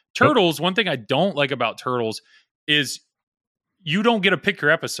 Like Turtles, one thing I don't like about Turtles is you don't get to pick your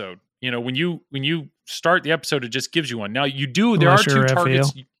episode. When you start the episode, it just gives you one. Now you do. There Unless are you're two Raphael.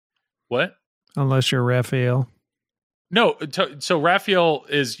 targets. What? Unless you're Raphael. No, so Raphael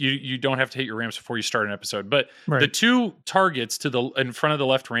is you don't have to hit your ramps before you start an episode, but Right. the two targets in front of the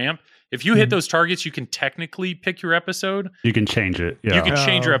left ramp, if you hit those targets, you can technically pick your episode. You can change it. Yeah. You can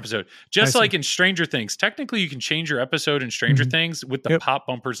change your Oh, episode, just I like see. in Stranger Things. Technically, you can change your episode in Stranger Mhm. Things with the Yep. pop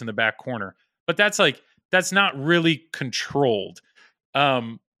bumpers in the back corner, but that's not really controlled,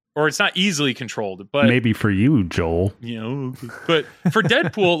 or it's not easily controlled. But Maybe for you, Joel. but for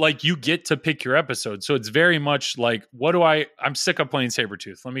Deadpool, like, you get to pick your episode. So it's very much like, I'm sick of playing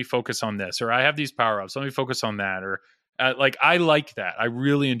Sabretooth. Let me focus on this. Or I have these power-ups. Let me focus on that. Or I like that. I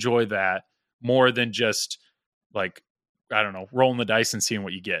really enjoy that more than just like, I don't know, rolling the dice and seeing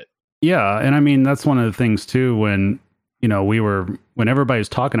what you get. Yeah, and I mean that's one of the things too when when everybody was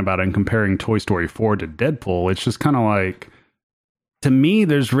talking about it and comparing Toy Story 4 to Deadpool, it's just kind of like, to me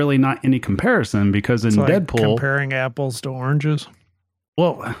there's really not any comparison, because in It's like Deadpool, comparing apples to oranges.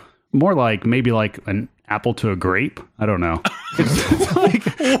 well, more like maybe like an apple to a grape. I don't know. It's like,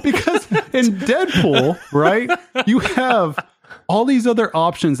 because in Deadpool, right, you have all these other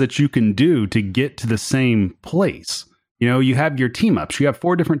options that you can do to get to the same place. You have your team ups. You have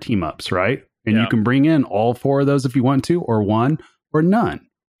 4 different team ups, right? And Yeah. you can bring in all 4 of those if you want to, or one or none.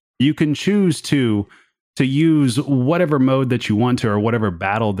 You can choose to use whatever mode that you want to, or whatever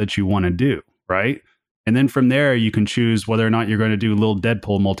battle that you want to do, right? And then from there, you can choose whether or not you're going to do little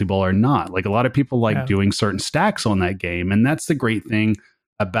Deadpool multi-ball or not. Like, a lot of people like doing certain stacks on that game. And that's the great thing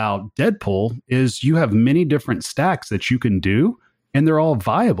about Deadpool, is you have many different stacks that you can do, and they're all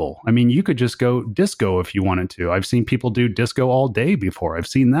viable. I mean, you could just go disco if you wanted to. I've seen people do disco all day before. I've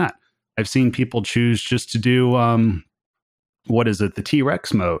seen that. I've seen people choose just to do, the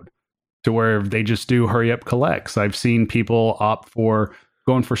T-Rex mode, to where they just do hurry up collects. I've seen people opt for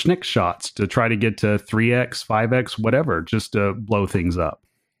going for snick shots to try to get to 3x, 5x, whatever, just to blow things up.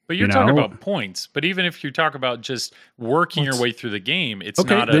 But you're talking about points. But even if you talk about just working your way through the game, it's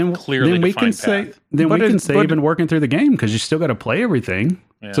not a clearly defined path. We can say even working through the game, because you still got to play everything.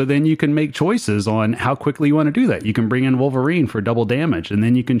 Yeah. So then you can make choices on how quickly you want to do that. You can bring in Wolverine for double damage, and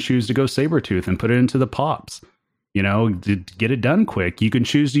then you can choose to go Sabretooth and put it into the pops. To get it done quick. You can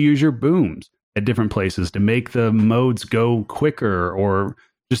choose to use your booms at different places to make the modes go quicker, or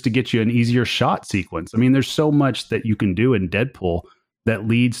just to get you an easier shot sequence. I mean, there's so much that you can do in Deadpool that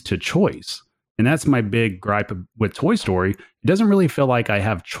leads to choice. And that's my big gripe with Toy Story. It doesn't really feel like I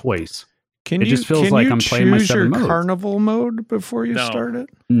have choice. Can It you just feels can like you I'm playing my choose 7 your modes. carnival mode before you No. start it?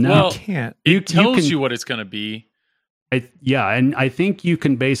 No. Well, You can't. It tells can- you what it's going to be. And I think you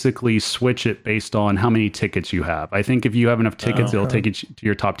can basically switch it based on how many tickets you have. I think if you have enough tickets, it'll take it to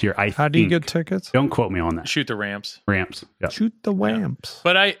your top tier. How do you get tickets? Don't quote me on that. Shoot the ramps. Ramps. Yeah. Shoot the wamps.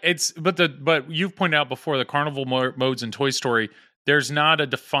 But you've pointed out before, the carnival modes in Toy Story, there's not a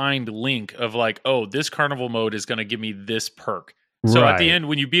defined link of like, oh, this carnival mode is going to give me this perk. So at the Right. end,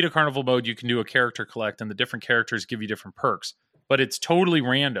 when you beat a carnival mode, you can do a character collect, and the different characters give you different perks, but it's totally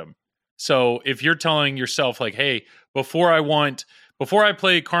random. So if you're telling yourself like, hey, before I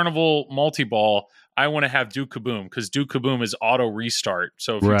play carnival multi-ball, I want to have Duke Kaboom, because Duke Kaboom is auto restart.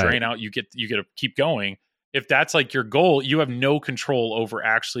 So if you Right. drain out, you get to keep going. If that's like your goal, you have no control over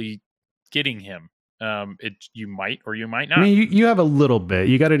actually getting him. You might or you might not. I mean, you have a little bit.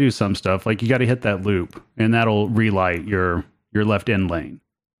 You got to do some stuff. Like, you got to hit that loop, and that'll relight your left end lane.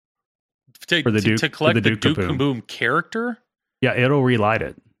 to collect the Duke Kaboom character. Yeah, it'll relight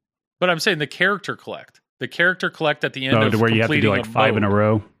it. But I'm saying the character collect at the end Oh, of to where you have to do completing like 5 in a mode.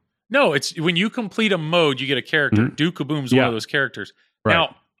 row. No, it's when you complete a mode, you get a character. Mhm. Duke Kaboom's one Yeah. of those characters. Right.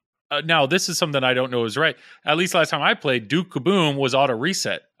 Now this is something I don't know is right. At least last time I played, Duke Kaboom was auto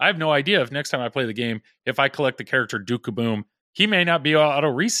reset. I have no idea if next time I play the game, if I collect the character Duke Kaboom, he may not be auto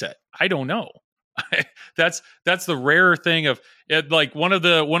reset. I don't know. That's the rare thing of it. Like one of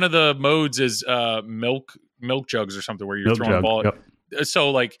the modes is milk jugs or something, where you're Milk throwing a jug, ball. yep. So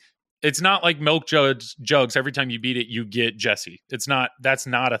like, it's not like milk jugs. Every time you beat it, you get Jesse. That's not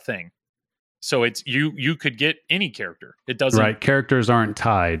a thing. So it's you could get any character. It doesn't. Right. Characters aren't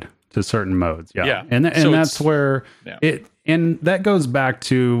tied to certain modes. Yeah. Yeah. And So that's it's- where yeah. and that goes back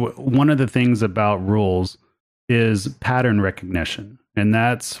to one of the things about rules is pattern recognition. And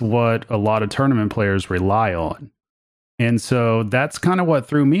that's what a lot of tournament players rely on. And so that's kind of what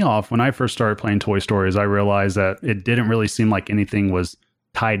threw me off when I first started playing Toy Story, is I realized that it didn't really seem like anything was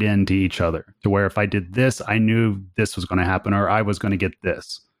tied into each other, to where if I did this, I knew this was going to happen, or I was going to get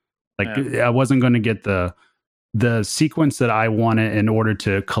this. Like I wasn't going to get the sequence that I wanted in order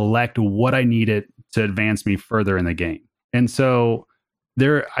to collect what I needed to advance me further in the game. And so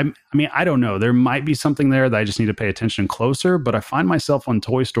I mean, I don't know. There might be something there that I just need to pay attention closer, but I find myself on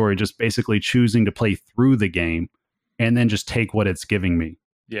Toy Story just basically choosing to play through the game and then just take what it's giving me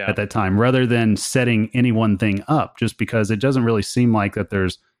at that time, rather than setting any one thing up, just because it doesn't really seem like that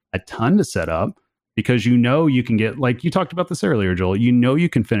there's a ton to set up, because you can get, like you talked about this earlier, Joel, you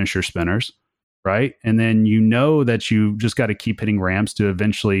can finish your spinners, right? And then that you just got to keep hitting ramps to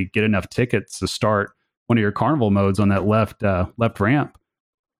eventually get enough tickets to start one of your carnival modes on that left ramp.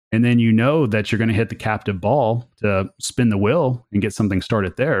 And then that you're going to hit the captive ball to spin the wheel and get something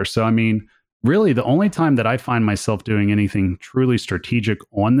started there. So, I mean, really the only time that I find myself doing anything truly strategic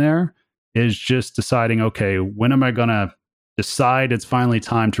on there is just deciding, okay, when am I going to decide it's finally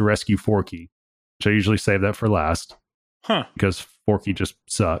time to rescue Forky? Which I usually save that for last. Because Forky just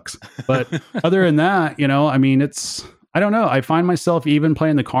sucks. But other than that, I mean, I don't know. I find myself even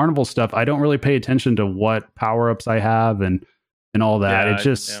playing the carnival stuff, I don't really pay attention to what power-ups I have and all that.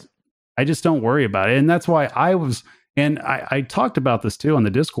 I just don't worry about it. And that's why I talked about this too on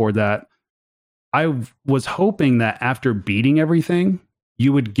the Discord, that I was hoping that after beating everything,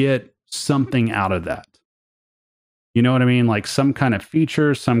 you would get something out of that. You know what I mean? Like some kind of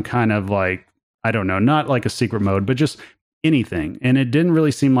feature, some kind of like, I don't know, not like a secret mode, but just anything. And it didn't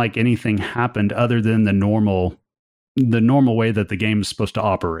really seem like anything happened other than the normal way that the game is supposed to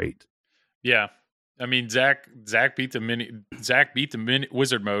operate. Yeah. I mean, Zach beat the mini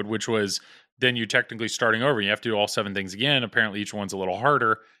wizard mode, which was then you technically starting over. You have to do all 7 things again. Apparently each one's a little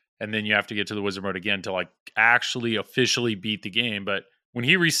harder. And then you have to get to the wizard mode again to like actually officially beat the game. But when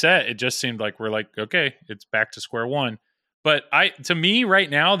he reset, it just seemed like we're like, okay, it's back to square one. But to me right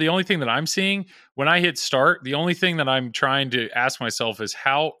now, the only thing that I'm seeing when I hit start, the only thing that I'm trying to ask myself is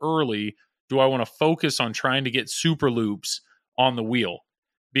how early do I want to focus on trying to get super loops on the wheel?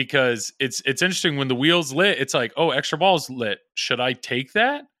 Because it's interesting when the wheel's lit, it's like, oh, extra ball's lit. Should I take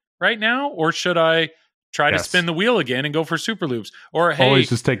that right now? Or should I try to spin the wheel again and go for super loops? Or hey, always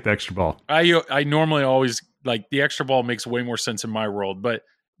just take the extra ball. I normally always like the extra ball makes way more sense in my world, but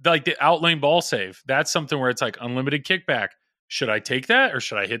like the outlane ball save, that's something where it's like unlimited kickback. Should I take that or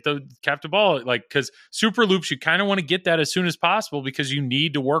should I hit the captive ball? Like, because super loops, you kind of want to get that as soon as possible because you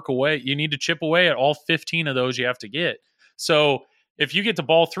need to work away. You need to chip away at all 15 of those you have to get. So if you get to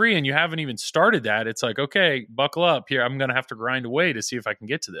ball 3 and you haven't even started that, it's like, okay, buckle up here. I'm going to have to grind away to see if I can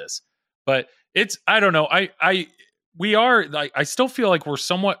get to this. But I don't know. We are like, I still feel like we're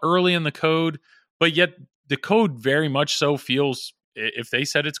somewhat early in the code, but yet the code very much so feels, if they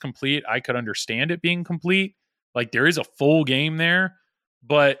said it's complete, I could understand it being complete. Like there is a full game there,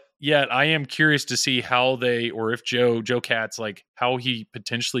 but yet I am curious to see how or if Joe Katz, like how he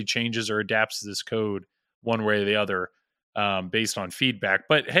potentially changes or adapts to this code one way or the other, based on feedback.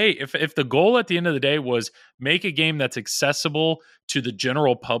 But hey, if the goal at the end of the day was make a game that's accessible to the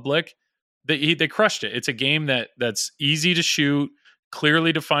general public, they crushed it. It's a game that's easy to shoot,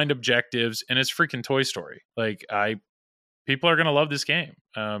 clearly defined objectives, and it's freaking Toy Story. Like people are going to love this game.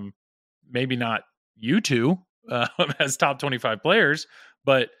 Maybe not you two as top 25 players,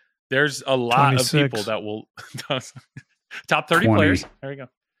 but there's a lot 26. of people that will top 30 20. players. There you go.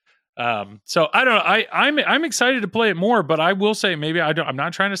 So I don't know. I'm excited to play it more, but I will say maybe I'm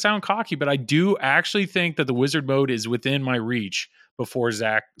not trying to sound cocky, but I do actually think that the wizard mode is within my reach before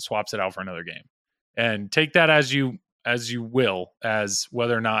Zach swaps it out for another game. And take that as you will, as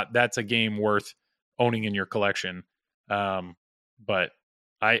whether or not that's a game worth owning in your collection. But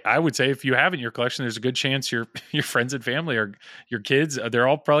I would say if you have it in your collection, there's a good chance your friends and family or your kids, they're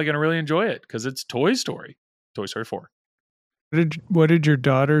all probably going to really enjoy it because it's Toy Story 4. What did your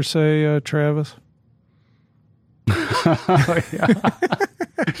daughter say, Travis?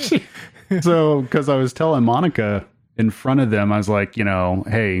 So, because I was telling Monica in front of them, I was like,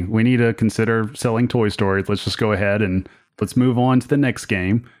 hey, we need to consider selling Toy Story. Let's just go ahead and let's move on to the next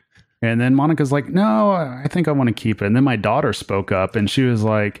game. And then Monica's like, no, I think I want to keep it. And then my daughter spoke up and she was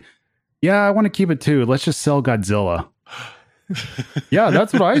like, yeah, I want to keep it too. Let's just sell Godzilla. Yeah,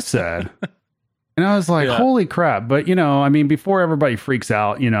 that's what I said. And I was like, holy crap. But, I mean, before everybody freaks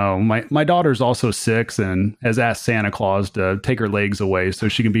out, my daughter's also 6 and has asked Santa Claus to take her legs away so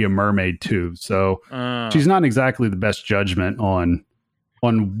she can be a mermaid too. So she's not exactly the best judgment on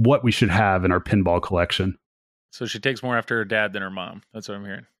what we should have in our pinball collection. So she takes more after her dad than her mom. That's what I'm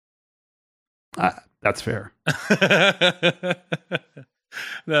hearing. That's fair.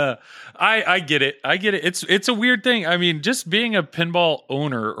 I get it. It's a weird thing. I mean, just being a pinball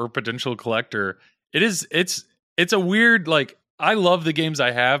owner or potential collector, it's a weird, like, I love the games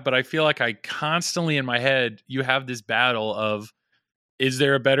I have, but I feel like I constantly in my head, you have this battle of, is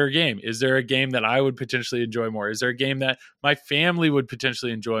there a better game? Is there a game that I would potentially enjoy more? Is there a game that my family would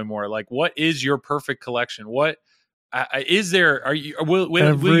potentially enjoy more? Like, what is your perfect collection? What is there? Will you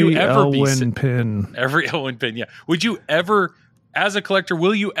ever Elwyn pin? Every Elwyn pin, yeah. Would you ever, as a collector,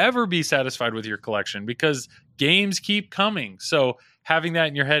 will you ever be satisfied with your collection? Because games keep coming. So having that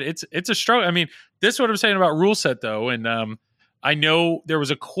in your head, it's a struggle. I mean, this is what I'm saying about rule set, though. And I know there was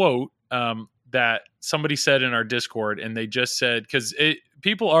a quote that somebody said in our Discord, and they just said, because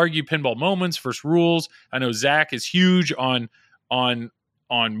people argue pinball moments versus rules. I know Zach is huge on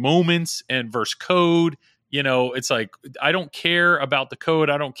moments and versus code. It's like, I don't care about the code.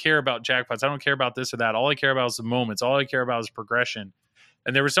 I don't care about jackpots. I don't care about this or that. All I care about is the moments. All I care about is progression.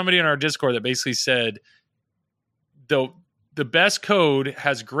 And there was somebody in our Discord that basically said, the best code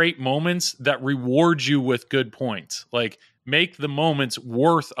has great moments that reward you with good points. Like, make the moments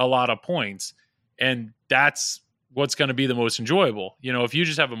worth a lot of points. And that's what's going to be the most enjoyable. If you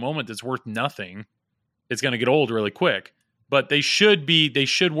just have a moment that's worth nothing, it's going to get old really quick. But they should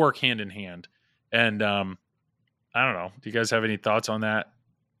work hand in hand. And I don't know. Do you guys have any thoughts on that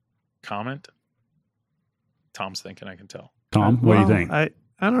comment? Tom's thinking, I can tell. Tom, what do you think? I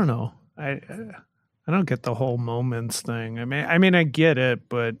don't know. I don't get the whole moments thing. I mean, I get it,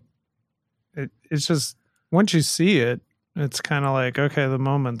 but it's just, once you see it, it's kind of like, okay, the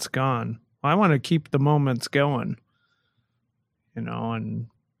moment's gone. I want to keep the moments going, and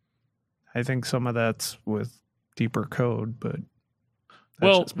I think some of that's with deeper code, but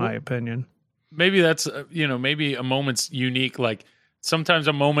that's just my opinion. Maybe that's, maybe a moment's unique. Like, sometimes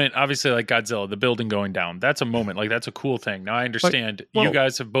a moment, obviously, like Godzilla, the building going down, that's a moment. Like, that's a cool thing. Now, I understand you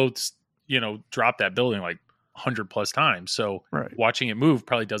guys have both, dropped that building like 100 plus times. So watching it move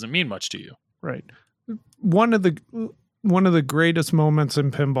probably doesn't mean much to you. Right. One of the greatest moments in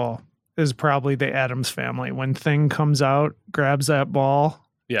pinball is probably the Addams Family. When Thing comes out, grabs that ball,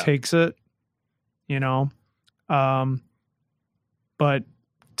 takes it, but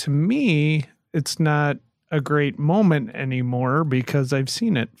to me, it's not a great moment anymore because I've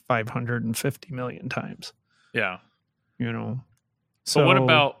seen it 550 million times. Yeah. So what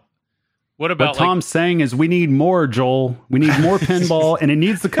about what Tom's saying is we need more, Joel. We need more pinball and it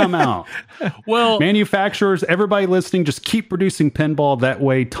needs to come out. Well, manufacturers, everybody listening, just keep producing pinball. That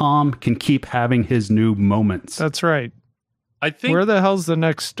way Tom can keep having his new moments. That's right. I think, where the hell's the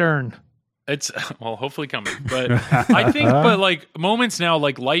next Stern? It's, hopefully coming, but I think, but like moments now,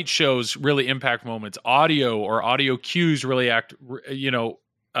 like light shows really impact moments. Audio or audio cues really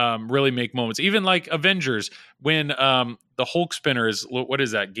really make moments. Even like Avengers, when the Hulk spinner is, what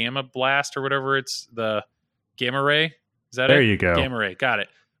is that? Gamma blast or whatever. It's the gamma ray. Is that there it? You go. Gamma ray. Got it.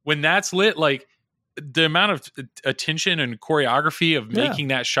 When that's lit, like the amount of attention and choreography of making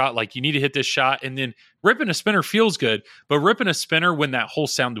that shot, like you need to hit this shot, and then ripping a spinner feels good, but ripping a spinner when that whole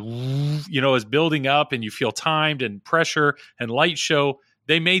sound, is building up and you feel timed and pressure and light show,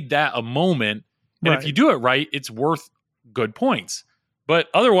 they made that a moment. And if you do it right, it's worth good points. But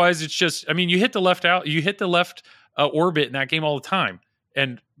otherwise, it's just, you hit the left orbit in that game all the time.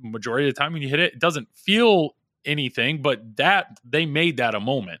 And majority of the time when you hit it, it doesn't feel anything, but that they made that a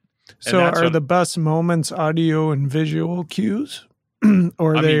moment. So are the best moments audio and visual cues?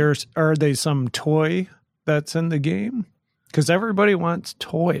 Or are they some toy that's in the game? Because everybody wants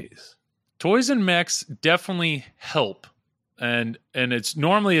toys. Toys and mechs definitely help. And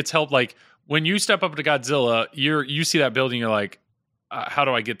it's helped, like when you step up to Godzilla, you see that building, you're like, how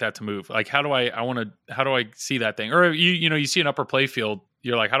do I get that to move? Like, how do I see that thing? Or you see an upper play field,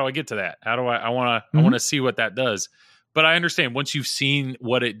 you're like, how do I get to that? How do I want to see what that does? But I understand once you've seen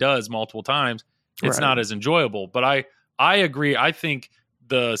what it does multiple times, it's not as enjoyable. But I agree. I think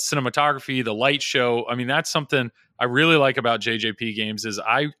the cinematography, the light show, that's something I really like about JJP games is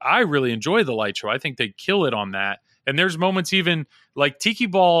I really enjoy the light show. I think they kill it on that. And there's moments even like Tiki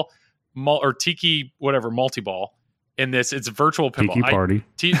Ball or Tiki whatever multi-ball in this. It's virtual pinball. Tiki Party.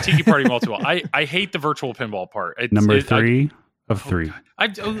 Tiki Party multi-ball. I hate the virtual pinball part. Number 3. of 3.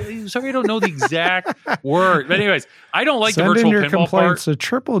 Sorry, I don't know the exact word. But anyways, I don't like Send the virtual in your pinball complaints part. to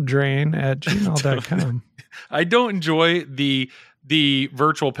tripledrain@gmail.com. I don't enjoy the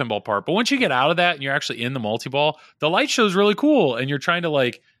virtual pinball part. But once you get out of that and you're actually in the multi-ball, the light show is really cool. And you're trying to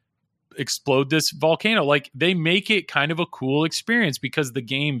like explode this volcano. Like they make it kind of a cool experience because the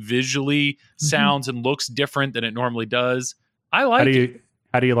game visually sounds and looks different than it normally does. I like it.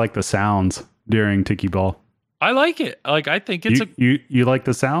 How do you like the sounds during Tiki Ball? I like it. Like I think it's you like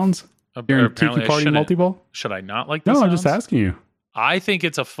the sounds during Tiki Party Multi-Ball? Should I not like the No, sounds? I'm just asking you. I think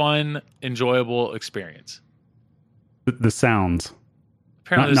it's a fun, enjoyable experience. The sounds.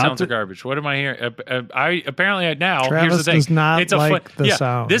 Apparently, the not sounds are garbage. What am I hearing? Now. Travis here's the thing. does not It's a like the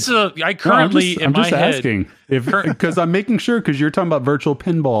sound. This is I currently I'm in just my head. asking because I'm making sure because you're talking about virtual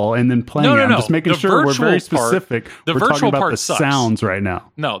pinball and then playing. No. I'm just making The sure we're very virtual part- specific. the we're virtual talking about part the sucks. sounds right now.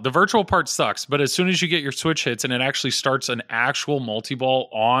 No, the virtual part sucks. But as soon as you get your switch hits and it actually starts an actual multi-ball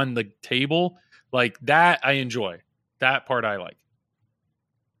on the table, like that, I enjoy. That part I like.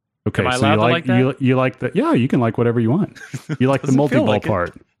 Okay, Am I so you allowed to like like that? you like the you can like whatever you want. You like the Doesn't feel multi-ball like it.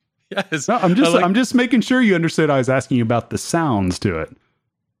 part. Yes. No, I'm just making sure you understood. I was asking you about the sounds to it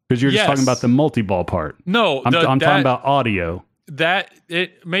because you're just talking about the multi-ball part. No, I'm talking about audio.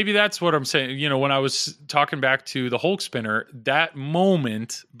 Maybe that's what I'm saying. You know, when I was talking back to the Hulk spinner, that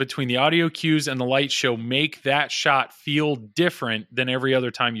moment between the audio cues and the light show make that shot feel different than every other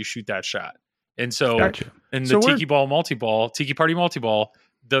time you shoot that shot. And so Gotcha. in the Tiki Party multi-ball,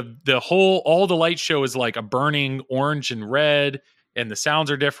 all the light show is like a burning orange and red, and the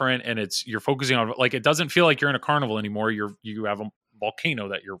sounds are different, and you're focusing on, like, it doesn't feel like you're in a carnival anymore. You have a volcano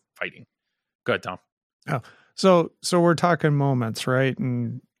that you're fighting. Go ahead, Tom. Oh, so we're talking moments, right?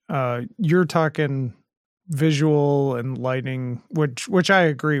 And you're talking visual and lighting, which I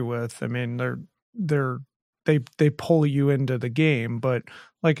agree with. I mean, they pull you into the game, but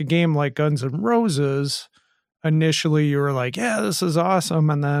like a game like Guns N' Roses, initially you were like, yeah, this is awesome,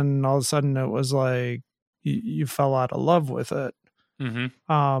 and then all of a sudden it was like you fell out of love with it.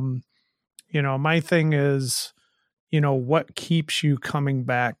 Mm-hmm. My thing is, what keeps you coming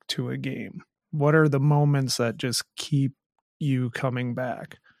back to a game? What are the moments that just keep you coming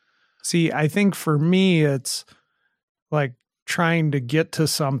back? See, I think for me, it's like trying to get to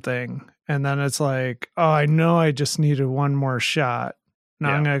something, and then it's like, oh, I know I just needed one more shot.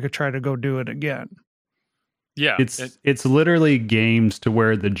 Now I'm going to try to go do it again. Yeah. It's literally games to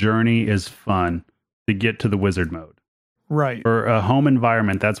where the journey is fun to get to the wizard mode. Right. Or a home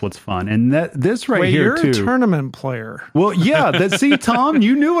environment, that's what's fun. And this right here, you're too. a tournament player. Well, yeah. See, Tom,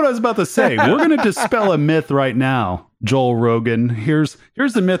 you knew what I was about to say. We're going to dispel a myth right now, Joel Rogan. Here's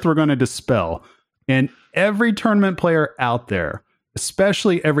the myth we're going to dispel. And every tournament player out there,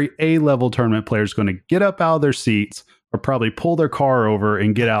 especially every A-level tournament player, is going to get up out of their seats or probably pull their car over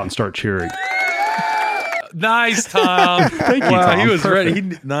and get out and start cheering. Nice, Tom. Thank you, Wow, Tom. he was Perfect.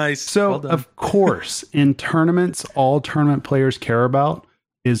 ready. Nice. So, Well done. of course, in tournaments, all tournament players care about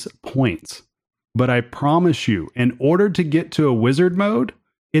is points. But I promise you, in order to get to a wizard mode,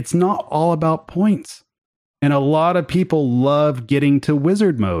 it's not all about points. And a lot of people love getting to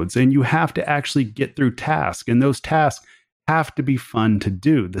wizard modes, and you have to actually get through tasks. And those tasks have to be fun to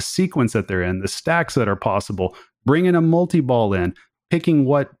do. The sequence that they're in, the stacks that are possible, bringing a multi-ball in, picking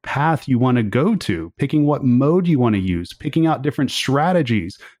what path you want to go to, picking what mode you want to use, picking out different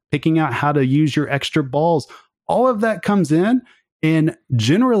strategies, picking out how to use your extra balls. All of that comes in, and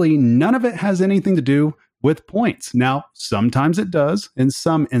generally none of it has anything to do with points. Now, sometimes it does in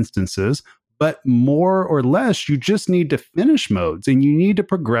some instances, but more or less, you just need to finish modes and you need to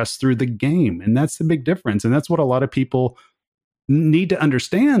progress through the game. And that's the big difference. And that's what a lot of people need to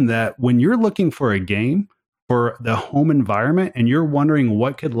understand, that when you're looking for a game for the home environment and you're wondering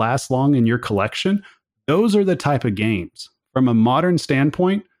what could last long in your collection, those are the type of games from a modern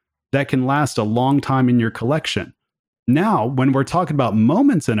standpoint that can last a long time in your collection. Now, when we're talking about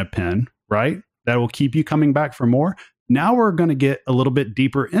moments in a pin, right, that will keep you coming back for more, now we're going to get a little bit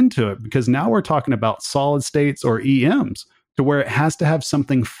deeper into it, because now we're talking about solid states or EMs, to where it has to have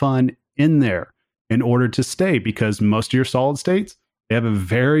something fun in there in order to stay, because most of your solid states, they have a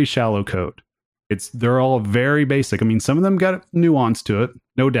very shallow code. They're all very basic. I mean, some of them got nuance to it,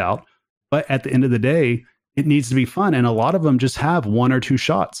 no doubt, but at the end of the day, it needs to be fun. And a lot of them just have one or two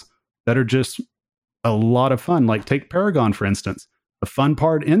shots that are just a lot of fun. Like take Paragon, for instance. The fun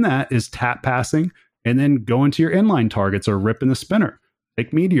part in that is tap passing and then going to your inline targets or ripping the spinner.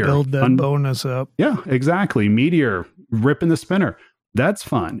 Take Meteor. Build that bonus up. Yeah, exactly. Meteor, ripping the spinner. That's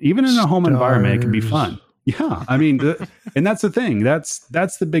fun. Even in a home environment, it can be fun. Yeah, I mean, and that's the thing. That's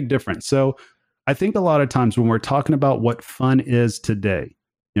the big difference. So I think a lot of times when we're talking about what fun is today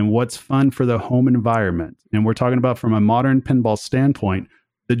and what's fun for the home environment, and we're talking about from a modern pinball standpoint,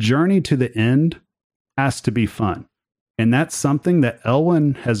 the journey to the end has to be fun. And that's something that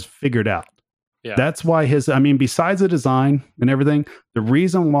Elwin has figured out. Yeah. That's why besides the design and everything, the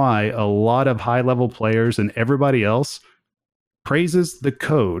reason why a lot of high level players and everybody else praises the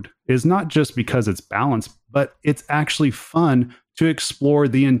code is not just because it's balanced, but it's actually fun to explore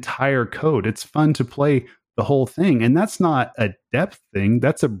the entire code. It's fun to play the whole thing. And that's not a depth thing,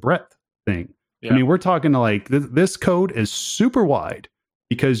 that's a breadth thing. Yeah. I mean, we're talking like this code is super wide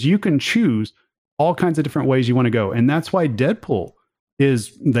because you can choose all kinds of different ways you want to go. And that's why Deadpool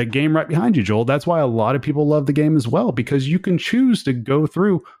is that game right behind you, Joel. That's why a lot of people love the game as well, because you can choose to go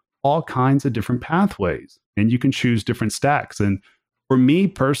through all kinds of different pathways and you can choose different stacks. And for me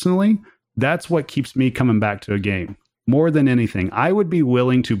personally, that's what keeps me coming back to a game more than anything. I would be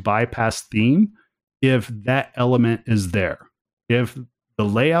willing to bypass theme if that element is there. If the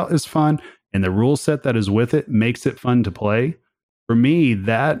layout is fun and the rule set that is with it makes it fun to play, for me,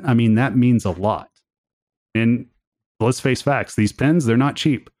 that means a lot. And let's face facts, these pins, they're not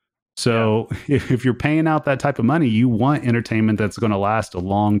cheap. So if you're paying out that type of money, you want entertainment that's going to last a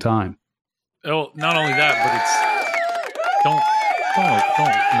long time. Oh, not only that, but it's don't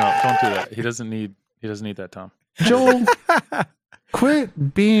do that. He doesn't need that, Tom. Joel,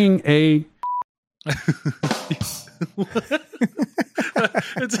 quit being a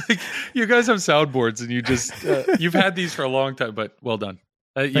It's like you guys have soundboards and you just you've had these for a long time, but well done.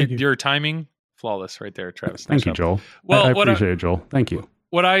 Your timing flawless right there, Travis. Thank you, Joel. Well, I appreciate it, Joel. Thank you.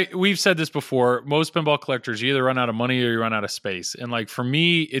 We've said this before, most pinball collectors, you either run out of money or you run out of space. And like for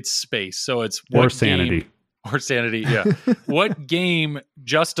me, it's space. So it's or sanity. Yeah. What game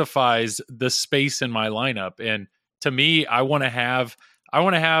justifies the space in my lineup? And to me, I want to have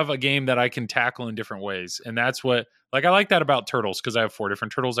a game that I can tackle in different ways. And that's what, like, I like that about Turtles because I have 4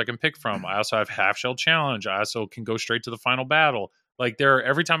 different Turtles I can pick from. I also have Half Shell Challenge. I also can go straight to the final battle. Like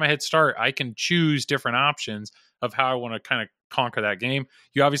every time I hit start, I can choose different options of how I want to kind of conquer that game.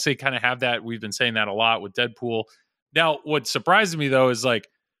 You obviously kind of have that. We've been saying that a lot with Deadpool. Now, what surprises me though is like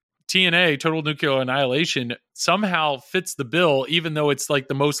TNA, Total Nuclear Annihilation, somehow fits the bill, even though it's like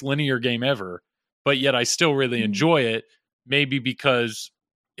the most linear game ever. But yet I still really enjoy it. Maybe because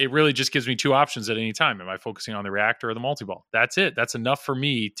it really just gives me 2 options at any time. Am I focusing on the reactor or the multi-ball? That's it. That's enough for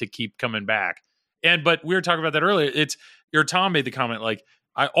me to keep coming back. But we were talking about that earlier. Tom made the comment, like,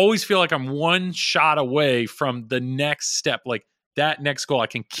 I always feel like I'm one shot away from the next step, like that next goal. I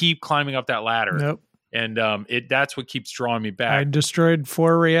can keep climbing up that ladder. Yep. And that's what keeps drawing me back. I destroyed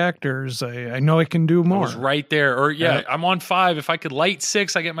 4 reactors. I know I can do more. I was right there. Or I'm on 5. If I could light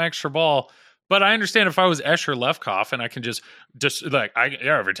 6, I get my extra ball. But I understand if I was Escher Lefkoff and I can just like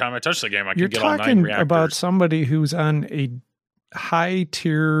every time I touch the game, I can get all 9 reactors. You're talking about somebody who's on a high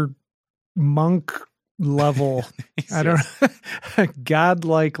tier monk level. I don't a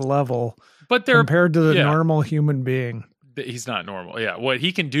godlike level. But compared to the normal human being. He's not normal. Yeah. What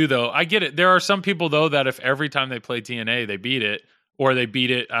he can do though, I get it. There are some people though that if every time they play TNA they beat it, or they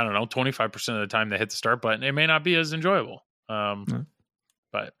beat it, I don't know, 25% of the time they hit the start button, it may not be as enjoyable.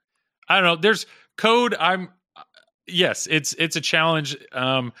 But I don't know. There's code. Yes, it's a challenge.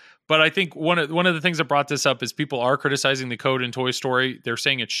 But I think one of the things that brought this up is people are criticizing the code in Toy Story. They're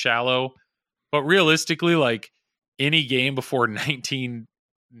saying it's shallow, but realistically, like any game before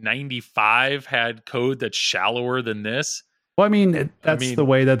 1995 had code that's shallower than this. Well, I mean, that's the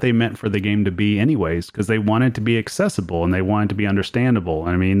way that they meant for the game to be anyways, because they want it to be accessible and they want it to be understandable.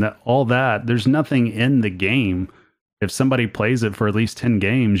 I mean, there's nothing in the game. If somebody plays it for at least 10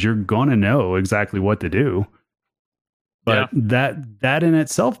 games, you're going to know exactly what to do. But that in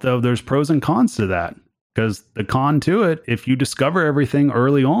itself, though, there's pros and cons to that. Because the con to it, if you discover everything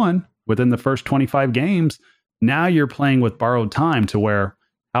early on within the first 25 games, now you're playing with borrowed time to where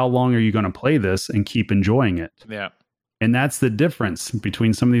how long are you going to play this and keep enjoying it? Yeah. And that's the difference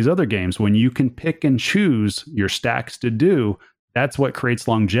between some of these other games. When you can pick and choose your stacks to do, that's what creates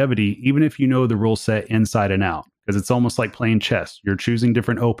longevity, even if you know the rule set inside and out. Because it's almost like playing chess. You're choosing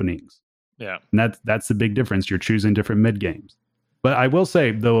different openings. Yeah. And that's the big difference. You're choosing different mid games. But I will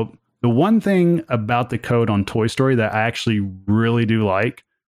say, though, the one thing about the code on Toy Story that I actually really do like,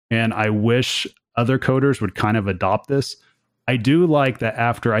 and I wish other coders would kind of adopt this, I do like that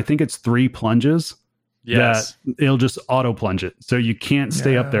after, I think it's 3 plunges, that it'll just auto plunge it. So you can't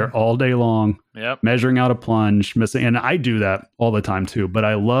stay up there all day long, measuring out a plunge, missing. And I do that all the time too. But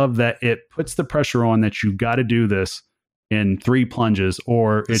I love that it puts the pressure on that you got to do this in 3 plunges,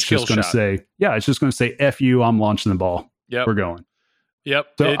 or it's just going to say, it's just going to say, F you, I'm launching the ball. Yep. We're going. Yep.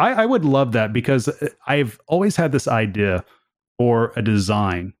 So I would love that, because I've always had this idea for a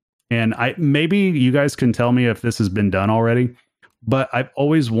design, and maybe you guys can tell me if this has been done already, but I've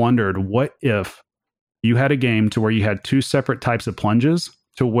always wondered, what if you had a game to where you had two separate types of plunges,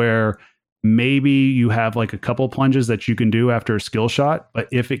 to where maybe you have like a couple plunges that you can do after a skill shot, but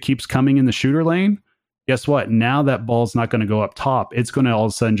if it keeps coming in the shooter lane, guess what? Now that ball's not going to go up top. It's going to all of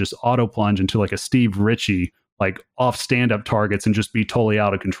a sudden just auto plunge into like a Steve Ritchie, like off stand-up targets, and just be totally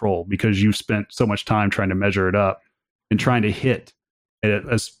out of control because you've spent so much time trying to measure it up and trying to hit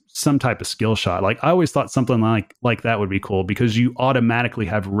some type of skill shot. Like, I always thought something like that would be cool, because you automatically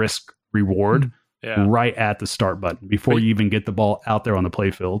have risk reward right at the start button before you even get the ball out there on the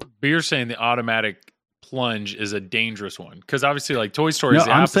playfield. But you're saying the automatic plunge is a dangerous one, because obviously, like, Toy Story is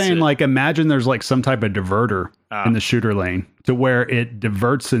the I'm opposite. saying, like, imagine there's like some type of diverter in the shooter lane, to where it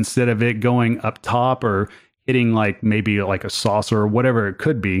diverts instead of it going up top or hitting like maybe like a saucer or whatever it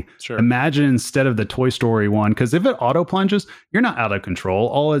could be. Sure. Imagine instead of the Toy Story one, because if it auto plunges, you're not out of control.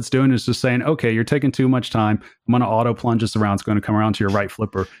 All it's doing is just saying, okay, you're taking too much time. I'm going to auto plunge this around. It's going to come around to your right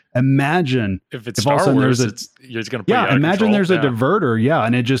flipper. Imagine if it's Star Wars, it's going to put you out imagine of there's control. a diverter,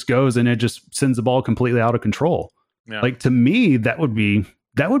 and it just goes and it just sends the ball completely out of control. Yeah. Like, to me, that would be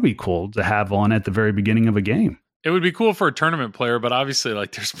cool to have on at the very beginning of a game. It would be cool for a tournament player, but obviously,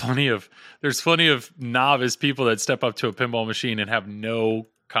 like, there's plenty of novice people that step up to a pinball machine and have no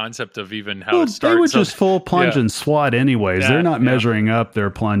concept of even how to start. They would just full plunge and swat anyways. They're not measuring up their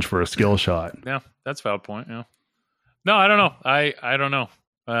plunge for a skill shot. Yeah, that's a valid point. Yeah. No, I don't know. I don't know.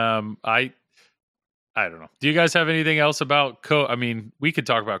 I don't know. Do you guys have anything else about code? I mean, we could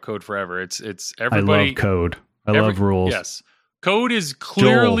talk about code forever. It's everybody. I love code. I love rules. Yes, code is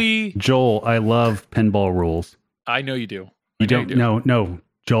clearly Joel. I love pinball rules. I know you do. You don't. No,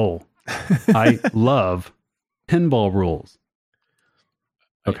 Joel. I love pinball rules.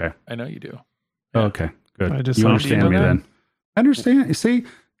 Okay. I know you do. Yeah. Okay, good. I just You thought understand you me did. then. I understand. You see,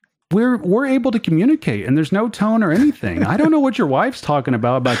 we're able to communicate, and there's no tone or anything. I don't know what your wife's talking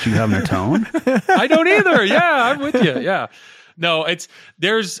about you having a tone. I don't either. Yeah, I'm with you. Yeah. No,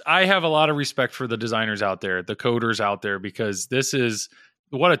 I have a lot of respect for the designers out there, the coders out there, because this is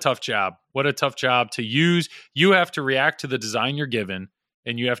what a tough job. What a tough job to use. You have to react to the design you're given,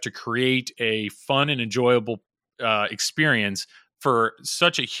 and you have to create a fun and enjoyable experience for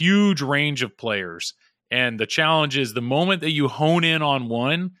such a huge range of players. And the challenge is, the moment that you hone in on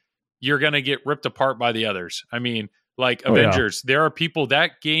one, you're going to get ripped apart by the others. I mean, like Avengers, there are people,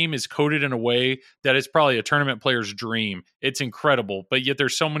 that game is coded in a way that it's probably a tournament player's dream. It's incredible. But yet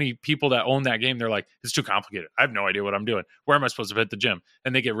there's so many people that own that game. They're like, it's too complicated. I have no idea what I'm doing. Where am I supposed to hit the gym?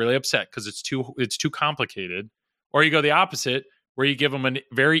 And they get really upset because it's too complicated. Or you go the opposite, where you give them a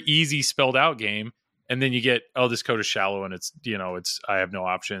very easy spelled out game, and then you get, oh, this code is shallow, and it's I have no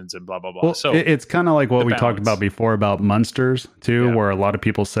options, and blah blah blah. Well, so it's kind of like what we balance. talked about before about Munsters too, where a lot of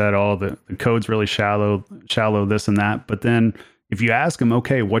people said, oh, the code's really shallow, this and that. But then if you ask them,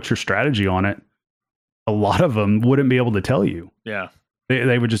 okay, what's your strategy on it? A lot of them wouldn't be able to tell you. Yeah.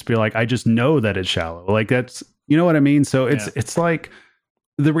 They would just be like, I just know that it's shallow. Like, that's, you know what I mean? So it's like,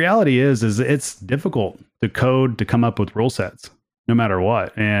 the reality is it's difficult to code, to come up with rule sets no matter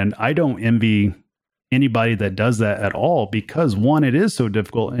what. And I don't envy anybody that does that at all, because one, it is so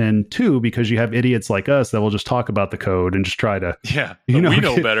difficult, and two, because you have idiots like us that will just talk about the code and just try to, we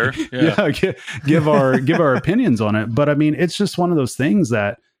know better. Give our opinions on it. But I mean, it's just one of those things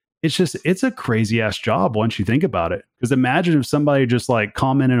that it's a crazy ass job once you think about it. Because imagine if somebody just like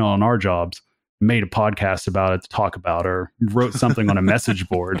commented on our jobs, made a podcast about it to talk about, or wrote something on a message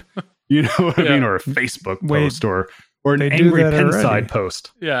board, you know what I mean, or a Facebook post, or an angry Pinside post.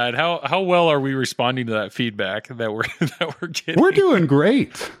 Yeah, and how well are we responding to that feedback that we're getting? We're doing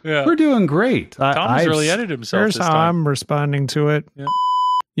great. Yeah, we're doing great. Tom's really edited himself. Here's this how time. I'm responding to it. Yeah.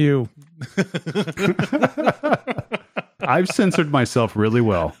 You. I've censored myself really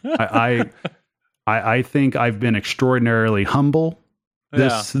well. I think I've been extraordinarily humble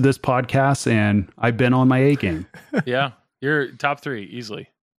this podcast, and I've been on my A game. Yeah, you're top 3 easily.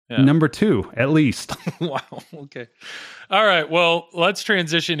 Yeah. Number 2, at least. Wow. Okay. All right. Well, let's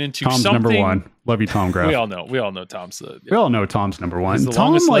transition into Tom's something. number 1. Love you, Tom Graff. We all know Tom's We all know Tom's number 1. He's the Tom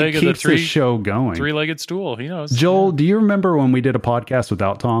longest like leg of the keeps the show going. 3-legged stool. He knows. Joel, do you remember when we did a podcast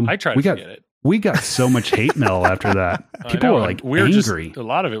without Tom? I tried to forget it. We got so much hate mail after that. People were like angry. A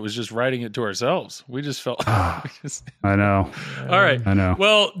lot of it was just writing it to ourselves. We just felt. I know. All right. I know.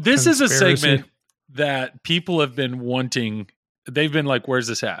 Well, this is a Conspiracy. segment that people have been wanting. They've been like, where's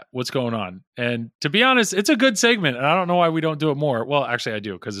this at? What's going on? And to be honest, it's a good segment, and I don't know why we don't do it more. Well, actually, I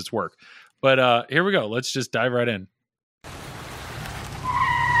do, because it's work. But here we go. Let's just dive right in.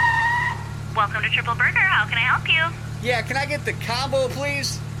 Triple Burger. How can I help you? Yeah, can I get the combo,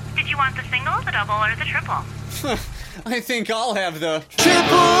 please? Did you want the single, the double, or the triple? I think I'll have the Triple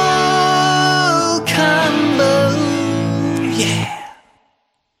combo. Yeah.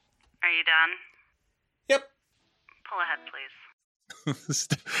 Are you done? Yep. Pull ahead, please.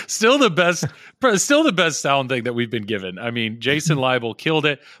 Still the best sound thing that we've been given. I mean, Jason Leibel killed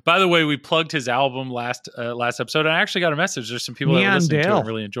it. By the way, we plugged his album last episode, and I actually got a message. There's some people that were listening to it and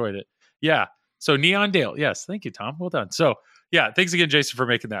really enjoyed it. Yeah. So Neon Dale, yes, thank you, Tom. Well done. So yeah, thanks again, Jason, for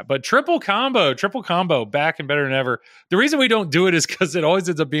making that. But triple combo, back and better than ever. The reason we don't do it is because it always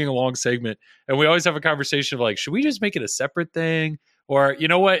ends up being a long segment, and we always have a conversation of like, should we just make it a separate thing? Or you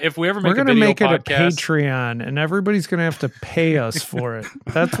know what? If we ever make We're going to make podcast, it a Patreon, and everybody's going to have to pay us for it.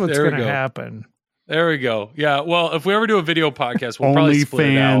 That's what's going to happen. There we go. Yeah. Well, if we ever do a video podcast, we'll probably split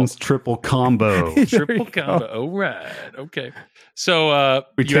it out. OnlyFans triple combo. Triple combo. All right. Okay. So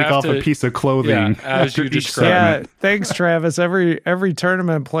we take off a piece of clothing as you described. Yeah. Thanks, Travis. Every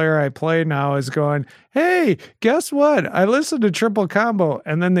tournament player I play now is going, hey, guess what? I listened to Triple Combo,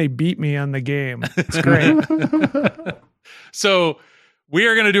 and then they beat me on the game. It's great. So we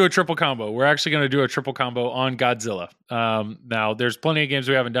are going to do a triple combo. We're actually going to do a triple combo on Godzilla. Now, there's plenty of games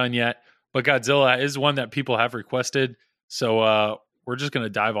we haven't done yet, but Godzilla is one that people have requested. So we're just going to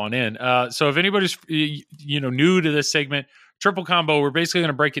dive on in. So if anybody's new to this segment, triple combo, we're basically going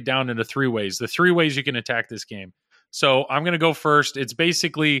to break it down into 3 ways. The 3 ways you can attack this game. So I'm going to go first. It's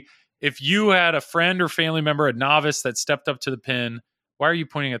basically if you had a friend or family member, a novice that stepped up to the pin. Why are you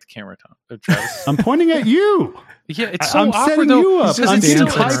pointing at the camera, Tom? Travis? I'm pointing at you. Yeah, it's so I'm awkward, setting though. you up. I'm getting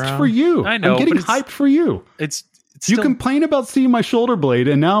hyped around. for you. I know, I'm getting but hyped for you. It's you still, complain about seeing my shoulder blade,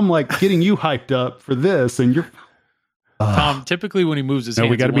 and now I'm like getting you hyped up for this, and you're Tom. Typically, when he moves his hands,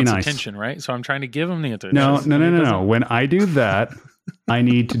 we gotta he be wants nice. attention, right? So I'm trying to give him the attention. No. When I do that, I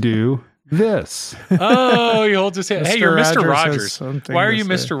need to do this. Oh, he holds his hand. Hey, you're Mr. Rogers. Why are you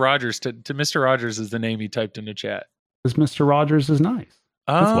to say. Mr. Rogers? To Mr. Rogers is the name he typed in the chat. Because Mr. Rogers is nice.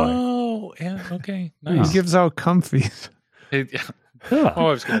 That's why. Oh, yeah. Okay, He nice. gives out comfies. Yeah. Oh, I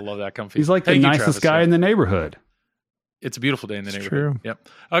was gonna love that comfy. He's like the Thank you, nicest Travis, guy yeah. in the neighborhood. It's a beautiful day in the It's neighborhood. true. Yep.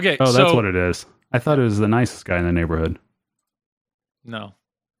 Okay. Oh, so, that's what it is. I thought it was the nicest guy in the neighborhood. No,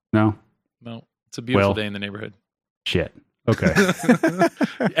 No? it's a beautiful Well. day in the neighborhood. Shit. Okay.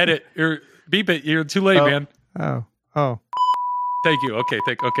 Edit. Beep it. You're too late, man. Oh. Thank you. Okay.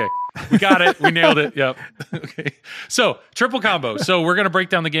 We got it. We nailed it. Yep. Okay. So triple combo. So we're going to break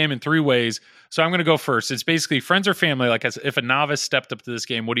down the game in 3 ways. So I'm going to go first. It's basically friends or family. Like if a novice stepped up to this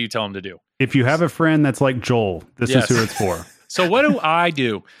game, what do you tell them to do? If you have a friend that's like Joel, this Yes. is who it's for. So what do I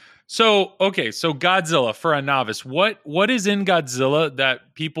do? So, okay. So Godzilla for a novice, what is in Godzilla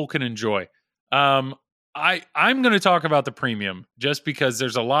that people can enjoy? I'm going to talk about the premium just because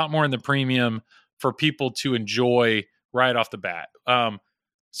there's a lot more in the premium for people to enjoy right off the bat.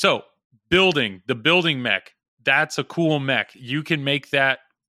 So the building mech, that's a cool mech. You can make that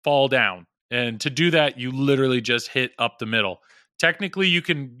fall down. And to do that, you literally just hit up the middle. Technically, you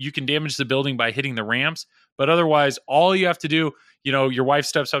can damage the building by hitting the ramps, but otherwise, all you have to do, your wife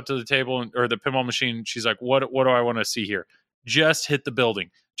steps up to the table or the pinball machine. She's like, what do I want to see here? Just hit the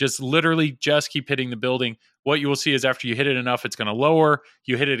building. Just literally just keep hitting the building. What you will see is after you hit it enough, it's going to lower.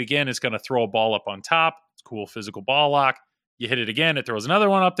 You hit it again, it's going to throw a ball up on top. It's cool physical ball lock. You hit it again, it throws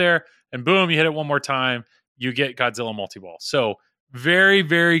another one up there, and boom, you hit it one more time. You get Godzilla multi-ball. So very,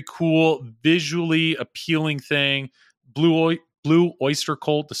 very cool, visually appealing thing. Blue Oyster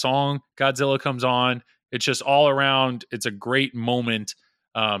Cult, the song Godzilla comes on. It's just all around. It's a great moment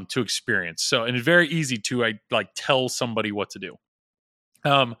to experience. So, and it's very easy to tell somebody what to do.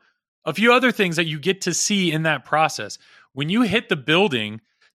 A few other things that you get to see in that process. When you hit the building,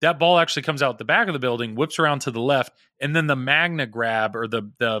 that ball actually comes out the back of the building, whips around to the left, and then the Magna Grab or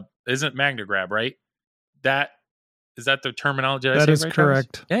the isn't Magna Grab, right? Is that the terminology? That is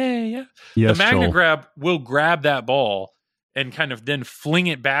correct. Yeah. Yes, The Magna Joel. Grab will grab that ball and kind of then fling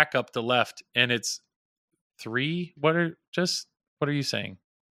it back up the left, and it's 3. What are you saying?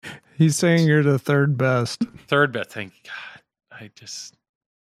 He's saying you're the third best. Third bet. Thank God.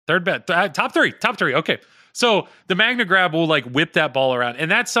 Third bet. Top three. Okay. So the Magna Grab will whip that ball around. And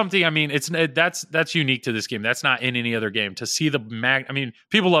that's something, that's unique to this game. That's not in any other game. To see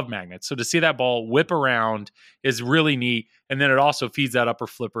people love magnets. So to see that ball whip around is really neat. And then it also feeds that upper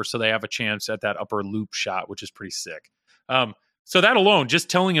flipper. So they have a chance at that upper loop shot, which is pretty sick. So that alone, just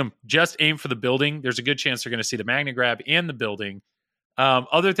telling them, just aim for the building. There's a good chance they're going to see the Magna Grab and the building.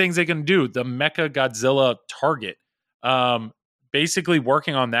 Other things they can do, the Mecha Godzilla target. Basically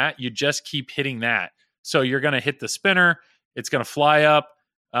working on that, you just keep hitting that. So you're going to hit the spinner. It's going to fly up.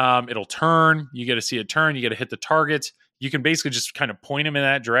 It'll turn. You get to see it turn. You get to hit the targets. You can basically just kind of point him in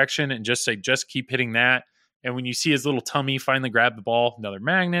that direction and just say, just keep hitting that. And when you see his little tummy finally grab the ball, another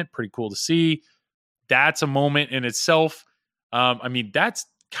magnet, pretty cool to see. That's a moment in itself. I mean, that's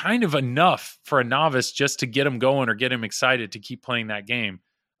kind of enough for a novice just to get him going or get him excited to keep playing that game.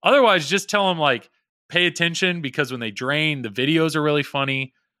 Otherwise, just tell him, like, pay attention, because when they drain, the videos are really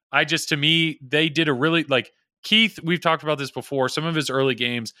funny. To me, they did a really, like, Keith, we've talked about this before. Some of his early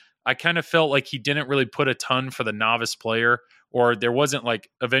games, I kind of felt like he didn't really put a ton for the novice player, or there wasn't, like,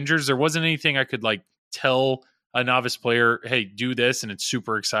 Avengers, there wasn't anything I could, like, tell a novice player, hey, do this, and it's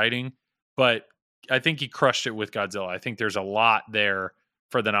super exciting. But I think he crushed it with Godzilla. I think there's a lot there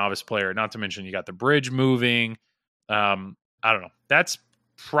for the novice player, not to mention you got the bridge moving. I don't know. That's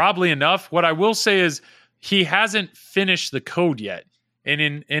probably enough. What I will say is he hasn't finished the code yet. And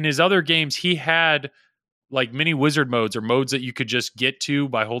in his other games, he had like mini wizard modes, or modes that you could just get to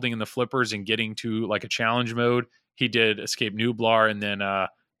by holding in the flippers and getting to like a challenge mode. He did Escape Nublar, and then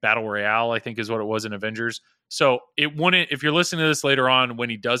Battle Royale, I think is what it was in Avengers. So it wouldn't, if you're listening to this later on, when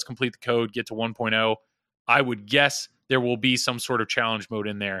he does complete the code, get to 1.0, I would guess there will be some sort of challenge mode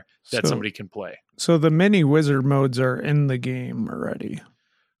in there that somebody can play. So the mini wizard modes are in the game already.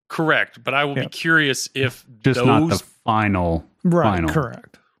 Correct. But I will be curious if just those, not the final. Right. Final.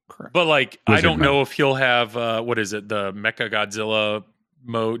 Correct. But like, Wizard I don't mode. know if he'll have, what is it? The Mecha Godzilla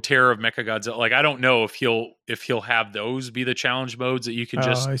mode, Terror of Mecha Godzilla. Like, I don't know if he'll have those be the challenge modes that you can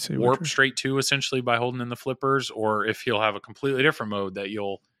just warp straight to essentially by holding in the flippers, or if he'll have a completely different mode that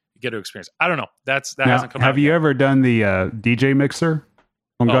you'll get to experience. I don't know. That hasn't come out. Have you ever done the DJ mixer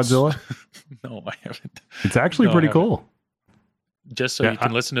on Godzilla? No, I haven't. It's actually pretty cool. Just so you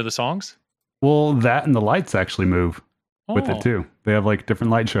can listen to the songs? Well, that and the lights actually move with it too. They have like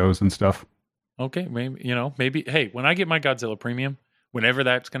different light shows and stuff. Okay, maybe. Hey, when I get my Godzilla Premium, whenever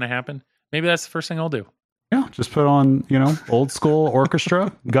that's going to happen, maybe that's the first thing I'll do. Yeah, just put on, old school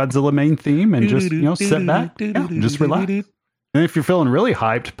orchestra, Godzilla main theme, and just, sit back, just relax. And if you're feeling really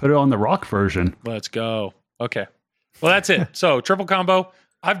hyped, put it on the rock version. Let's go. Okay. Well, that's it. So, triple combo.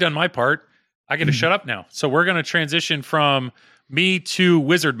 I've done my part. I get to shut up now. So, we're going to transition from me to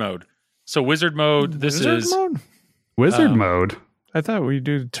wizard mode. So, wizard mode, Wizard mode? I thought we'd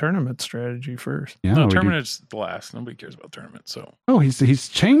do tournament strategy first. Yeah, no, tournament's the last. Nobody cares about tournament. So, he's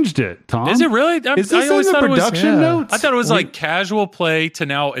changed it, Tom. Is it really? Is this in the production notes? I thought it was like casual play to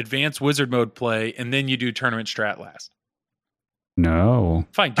now advanced wizard mode play, and then you do tournament strat last. No.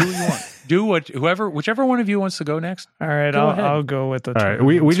 Fine, do what you want. Whichever one of you wants to go next. All right, I'll go with the. All right,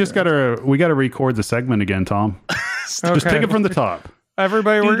 we just gotta record the segment again, Tom. Just take it from the top.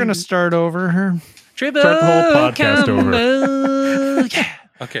 Everybody, we're gonna start over here. Start the whole podcast over. Yeah.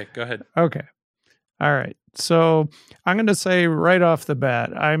 Okay, go ahead. Okay. All right. So I'm going to say right off the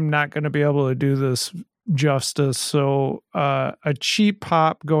bat, I'm not going to be able to do this justice. So a cheap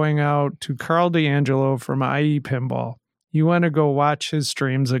pop going out to Carl D'Angelo from IE Pinball. You want to go watch his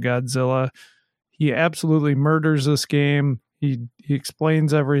streams of Godzilla. He absolutely murders this game. He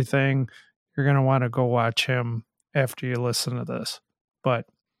explains everything. You're going to want to go watch him after you listen to this. But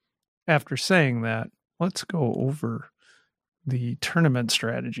after saying that, let's go over the tournament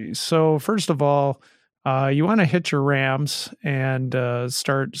strategies. So first of all, you want to hit your rams and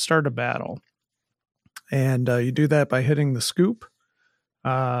start a battle. And you do that by hitting the scoop.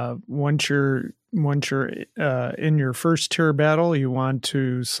 Once you're in your first tier battle, you want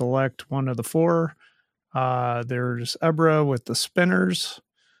to select one of the four. There's Ebra with the spinners.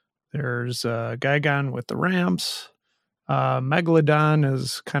 There's Gigon with the ramps. Megalodon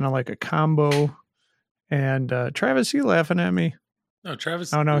is kind of like a combo. And Travis, you laughing at me? No,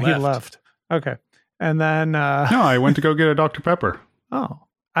 Travis. Oh no, he left. Okay, and then no, I went to go get a Dr. Pepper. Oh,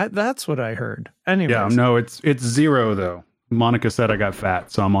 that's what I heard. Anyway, yeah, no, it's 0 though. Monica said I got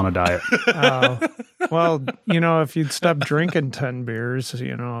fat, so I'm on a diet. Well, if you'd stop drinking 10 bears, Is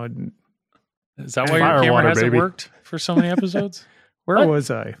that why your camera hasn't worked for so many episodes? Where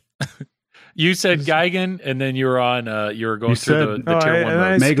was I? You said Gigan, and then you were on. You were going through the tier 1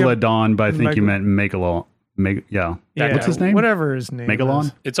 mode. Megalodon, but I think you meant Megalon. Yeah. What's his name? Whatever his name Megalon?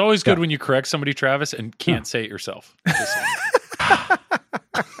 is. It's always good when you correct somebody, Travis, and can't say it yourself.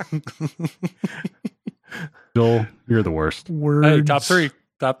 Joel, you're the worst. Words. Hey, top three.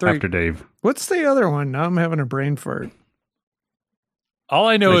 After Dave. What's the other one? Now I'm having a brain fart. All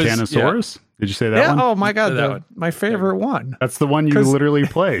I know is Titanosaurus? Yeah. Did you say that one? Oh my God, my favorite one. That's the one you literally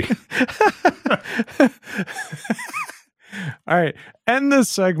play. All right, end this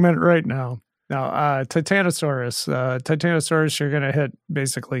segment right now. Now, Titanosaurus. Titanosaurus, you're going to hit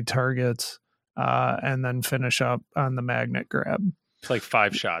basically targets and then finish up on the magnet grab. It's like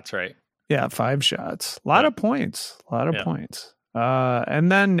 5 shots, right? Yeah, 5 shots. A lot of points. A lot of Yeah. points.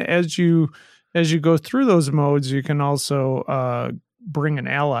 And then as you go through those modes, you can also bring an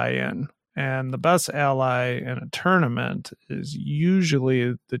ally in. And the best ally in a tournament is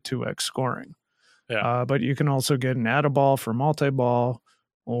usually the 2x scoring. Yeah. But you can also get an add-a-ball for multi-ball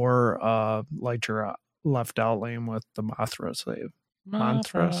or light your left out lane with the Mothra save.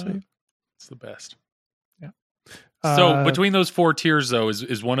 Mantra save. It's the best. Yeah. So between those 4 tiers, though,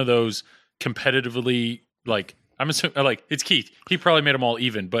 is one of those competitively, like, I'm assuming, like, it's Keith. He probably made them all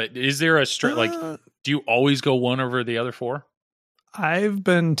even, but is there a straight, like, do you always go one over the other 4? I've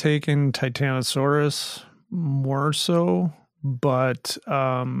been taking Titanosaurus more so, but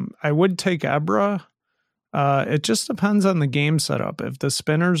I would take Ebra. It just depends on the game setup. If the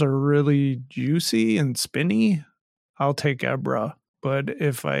spinners are really juicy and spinny, I'll take Ebra. But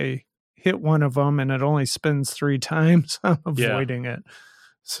if I hit one of them and it only spins 3 times, I'm avoiding it.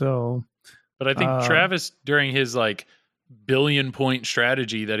 So, but I think Travis, during his like billion-point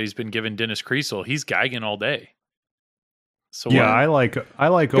strategy that he's been given Dennis Kreisel, he's Geigen all day. So yeah, I like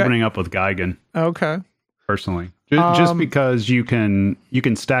opening up with Geigen. Okay. Personally, just because you can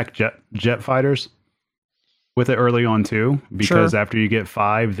stack jet fighters with it early on too. Because after you get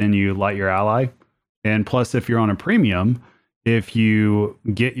 5, then you light your ally, and plus if you're on a premium, if you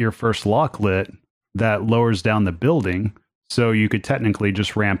get your first lock lit, that lowers down the building, so you could technically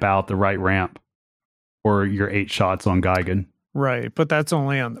just ramp out the right ramp for your 8 shots on Geigen. Right, but that's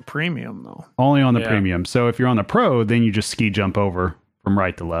only on the premium, though. Only on the premium. So if you're on the pro, then you just ski jump over from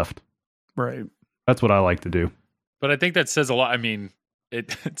right to left. Right. That's what I like to do. But I think that says a lot. I mean,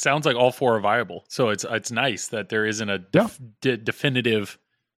 it sounds like all 4 are viable. So it's nice that there isn't a definitive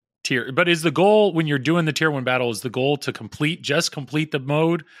tier. But is the goal, when you're doing the tier 1 battle, is the goal to complete the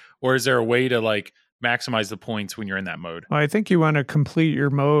mode? Or is there a way to like maximize the points when you're in that mode? Well, I think you want to complete your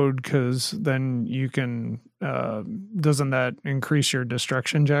mode, because then you can... doesn't that increase your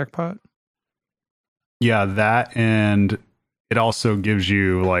destruction jackpot? Yeah, that, and it also gives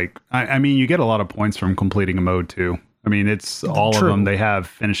you like, I mean, you get a lot of points from completing a mode too. I mean, it's all of them. They have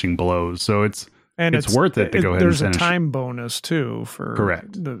finishing blows, so it's worth it to go ahead and finish. There's a time bonus too for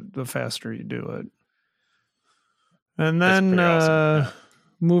correct the faster you do it. And then awesome.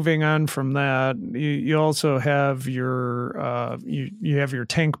 Moving on from that, you also have your you have your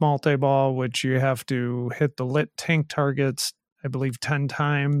tank multi-ball, which you have to hit the lit tank targets, I believe 10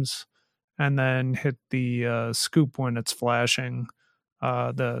 times, and then hit the scoop when it's flashing.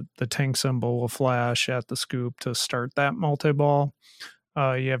 The tank symbol will flash at the scoop to start that multi-ball.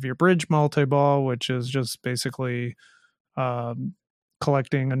 You have your bridge multi-ball, which is just basically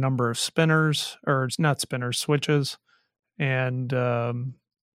collecting a number of spinners, or it's not spinners, switches, and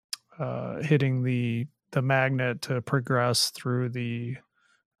hitting the magnet to progress through the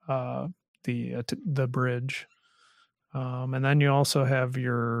bridge. And then you also have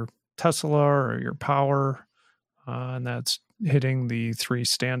your Tesla or your power, and that's hitting the 3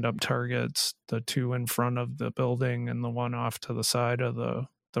 stand-up targets, the 2 in front of the building and the 1 off to the side of the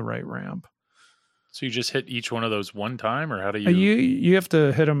right ramp. So you just hit each one of those one time, or how do you? You have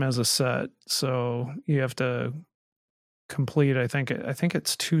to hit them as a set. So you have to complete, I think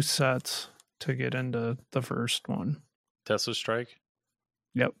it's 2 sets to get into the first one. Tesla strike.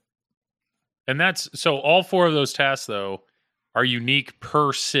 Yep. And that's so all 4 of those tasks though are unique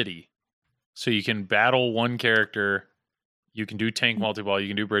per city. So you can battle one character, you can do tank multi-ball, you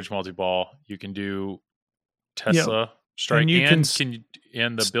can do bridge multi-ball, you can do Tesla strike, and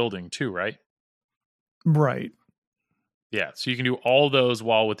the building too, right? Right. Yeah. So you can do all those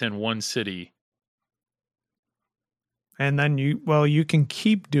while within one city. And then you can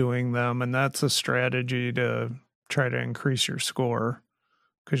keep doing them, and that's a strategy to try to increase your score,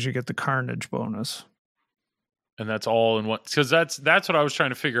 because you get the carnage bonus. And that's all in one, because that's what I was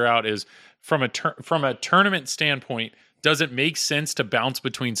trying to figure out is from a tournament standpoint, does it make sense to bounce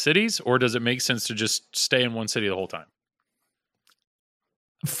between cities, or does it make sense to just stay in one city the whole time?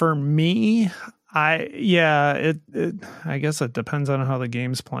 For me, I guess it depends on how the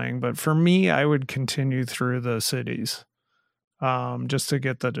game's playing, but for me, I would continue through the cities, just to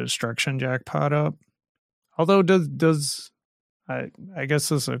get the destruction jackpot up. Although I guess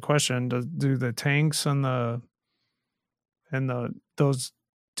this is a question, do the tanks and those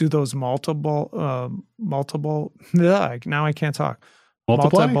multiple now I can't talk.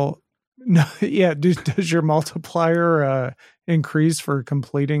 Multiple. No, yeah. Does your multiplier increase for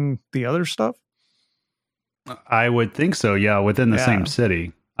completing the other stuff? I would think so. Yeah, within the same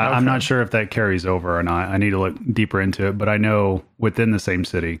city. Okay. I'm not sure if that carries over or not. I need to look deeper into it, but I know within the same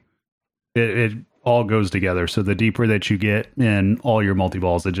city, it all goes together. So the deeper that you get in all your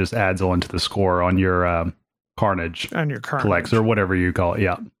multi-balls, it just adds on to the score on your Carnage. On your Carnage. Collects, or whatever you call it.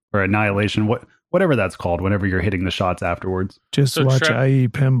 Yeah. Or Annihilation, whatever that's called, whenever you're hitting the shots afterwards. Just So watch IE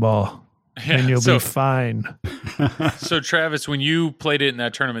Pinball, and you'll be fine. So Travis, when you played it in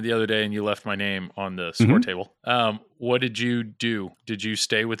that tournament the other day and you left my name on the score table, what did you do? Did you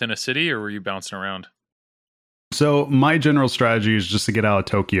stay within a city or were you bouncing around? So my general strategy is just to get out of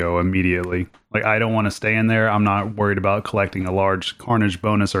Tokyo immediately. Like, I don't want to stay in there. I'm not worried about collecting a large Carnage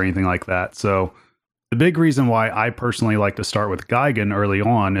bonus or anything like that. So the big reason why I personally like to start with Gigan early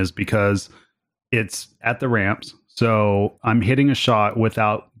on is because it's at the ramps. So I'm hitting a shot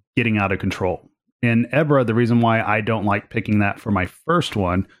without getting out of control. In Ebra, the reason why I don't like picking that for my first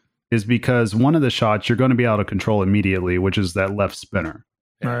one is because one of the shots you're going to be out of control immediately, which is that left spinner.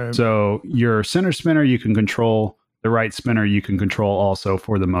 Right. So your center spinner you can control, the right spinner you can control also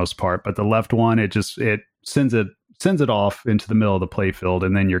for the most part, but the left one it sends it off into the middle of the play field,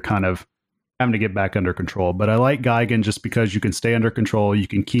 and then you're kind of having to get back under control. But I like Gigan just because you can stay under control, you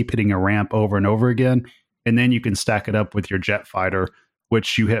can keep hitting a ramp over and over again, and then you can stack it up with your jet fighter,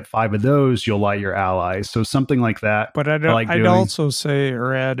 which you hit 5 of those, you'll light your allies. So something like that. But I'd also say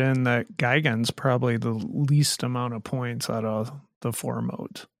or add in that Gigan's probably the least amount of points out of the 4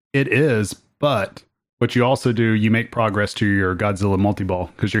 modes. It is, but what you also do, you make progress to your Godzilla multi-ball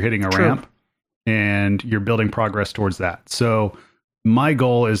because you're hitting a ramp and you're building progress towards that. So my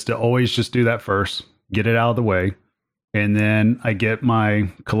goal is to always just do that first, get it out of the way, and then I get my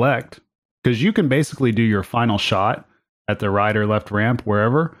collect, because you can basically do your final shot at the right or left ramp,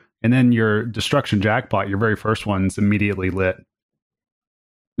 wherever, and then your destruction jackpot, your very first one's immediately lit.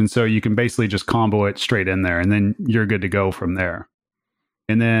 And so you can basically just combo it straight in there, and then you're good to go from there.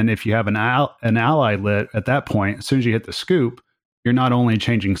 And then if you have an ally lit at that point, as soon as you hit the scoop, you're not only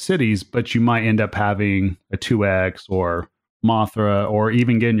changing cities, but you might end up having a 2X or Mothra, or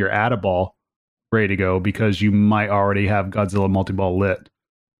even getting your Add-a-Ball ready to go, because you might already have Godzilla multi-ball lit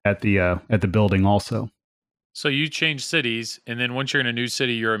at the building also. So you change cities, and then once you're in a new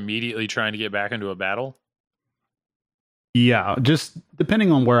city, you're immediately trying to get back into a battle? Yeah, just depending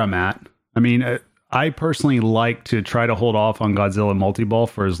on where I'm at. I mean, I personally like to try to hold off on Godzilla multi-ball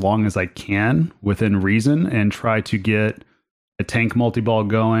for as long as I can within reason, and try to get a tank multi-ball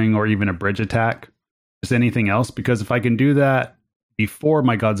going, or even a bridge attack, just anything else. Because if I can do that before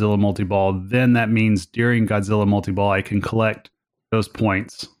my Godzilla multi-ball, then that means during Godzilla multi-ball, I can collect those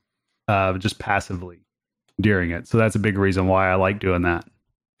points just passively during it. So that's a big reason why I like doing that.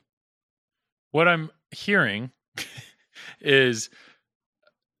 What I'm hearing is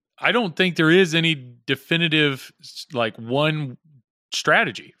I don't think there is any definitive like one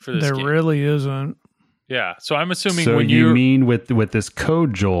strategy for this game. There really isn't. Yeah. So I'm assuming so when you mean with this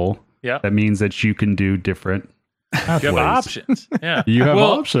code, Joel, that means that you can do different pathways. You have options. Yeah. You have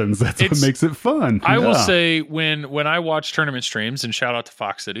options. That's what makes it fun. I will say when I watch tournament streams, and shout out to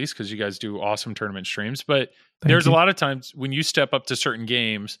Fox Cities because you guys do awesome tournament streams, but there's a lot of times when you step up to certain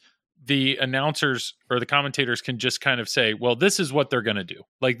games, the announcers or the commentators can just kind of say, well, this is what they're going to do.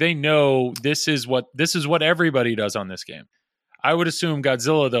 Like they know this is what everybody does on this game. I would assume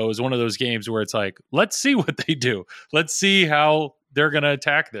Godzilla, though, is one of those games where it's like, let's see what they do. Let's see how they're going to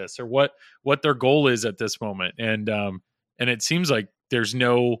attack this, or what their goal is at this moment. And it seems like there's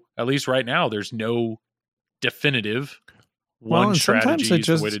no, at least right now, there's no definitive one strategy is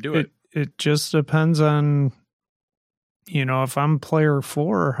the way to do it. It just depends on, if I'm player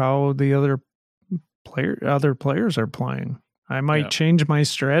 4, how the other players are playing. I might change my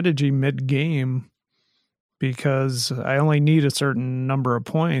strategy mid-game because I only need a certain number of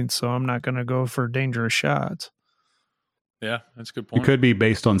points, so I'm not going to go for dangerous shots. Yeah, that's a good point. It could be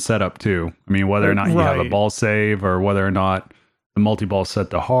based on setup too. I mean, whether or not you have a ball save, or whether or not the multi-ball set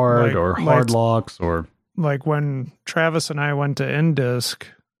to hard, or hard locks, or like when Travis and I went to Indisc,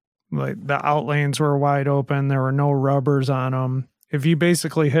 like the outlanes were wide open. There were no rubbers on them. If you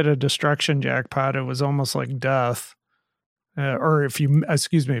basically hit a destruction jackpot, it was almost like death. Or if you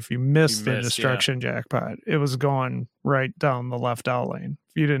missed the destruction jackpot, it was going right down the left outlane.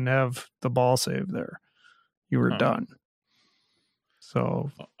 If you didn't have the ball save there, you were done.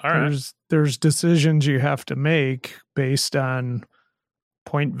 So there's decisions you have to make based on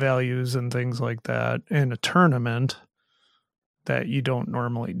point values and things like that in a tournament that you don't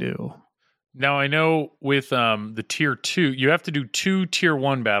normally do. Now, I know with the tier 2, you have to do 2 tier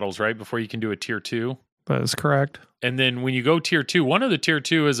 1 battles, right, before you can do a tier 2? That is correct. And then when you go tier 2, one of the tier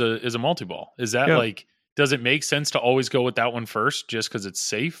 2 is a multi-ball. Is that like, does it make sense to always go with that one first just because it's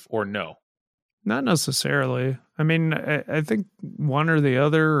safe, or no? Not necessarily. I mean, I think one or the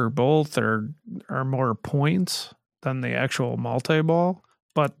other or both are are more points than the actual multi-ball,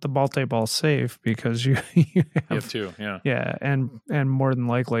 but the multi-ball's safe because you have two. Yeah. Yeah, and more than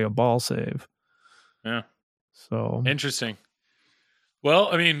likely a ball save. Yeah. So interesting. Well,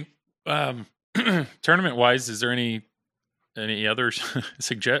 I mean, tournament wise, is there any other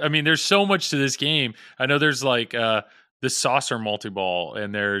suggest? I mean, there's so much to this game. I know there's like the saucer multi-ball,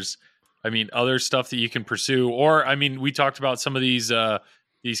 and there's, I mean, other stuff that you can pursue. Or, I mean, we talked about some of these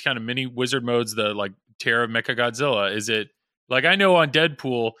kind of mini wizard modes, the like Terra Mechagodzilla. Is it like, I know on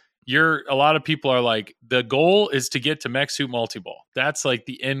Deadpool, a lot of people are like, the goal is to get to Mech Suit Multi-Ball. That's like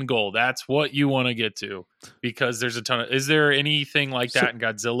the end goal. That's what you want to get to, because there's a ton of, is there anything like that in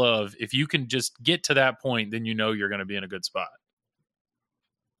Godzilla of, if you can just get to that point, then you know you're going to be in a good spot?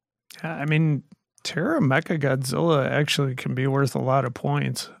 I mean, Terra Mechagodzilla actually can be worth a lot of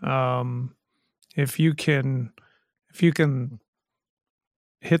points. If you can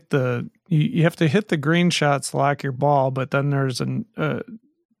hit you have to hit the green shots to lock your ball, but then there's an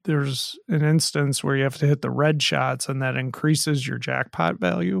instance where you have to hit the red shots, and that increases your jackpot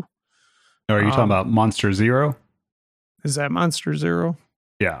value. Or are you talking about Monster Zero? Is that Monster Zero?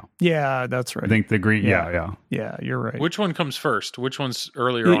 Yeah, that's right. I think the green. Yeah. You're right. Which one comes first? Which one's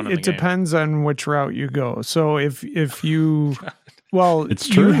earlier on in the game? It depends on which route you go. So if you, well, it's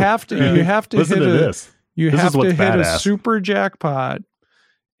true. You have to Listen hit to this. You this have to hit badass. a super jackpot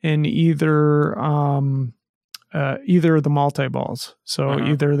in either the multi-balls. So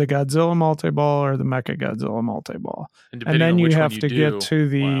either the Godzilla multi-ball or the Mechagodzilla multi-ball. And then you have to get to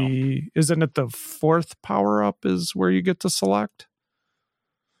the, isn't it the fourth power-up is where you get to select?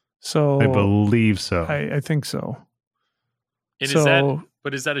 So I believe so. I think so. And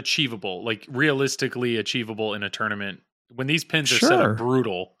is that achievable? Like realistically achievable in a tournament? When these pins are set up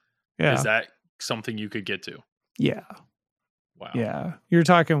brutal, is that something you could get to? Yeah. Wow. Yeah. You're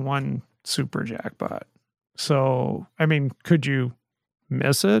talking one super jackpot. So, I mean, could you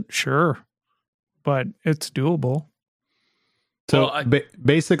miss it? Sure. But it's doable. So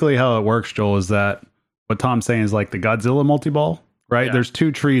basically how it works, Joel, is that what Tom's saying is like the Godzilla multi-ball, right? Yeah. There's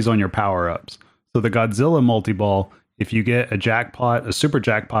two trees on your power-ups. So the Godzilla multi-ball, if you get a super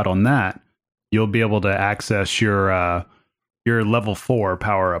jackpot on that, you'll be able to access your level 4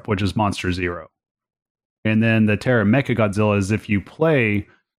 power-up, which is Monster Zero. And then the Terra Mechagodzilla is if you play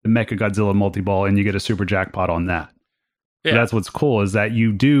the Mechagodzilla multi-ball and you get a super jackpot on that. Yeah. So that's what's cool is that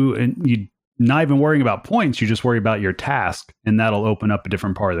you do, and you not even worrying about points, you just worry about your task, and that'll open up a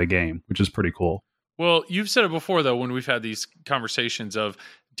different part of the game, which is pretty cool. Well, you've said it before, though, when we've had these conversations of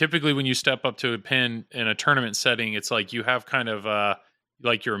typically when you step up to a pin in a tournament setting, it's like you have kind of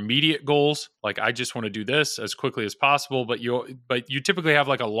like your immediate goals. Like, I just want to do this as quickly as possible, but you typically have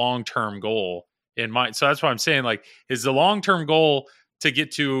like a long-term goal in mind. So that's why I'm saying, like, is the long-term goal to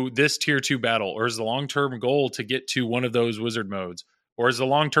get to this tier 2 battle, or is the long-term goal to get to one of those wizard modes, or is the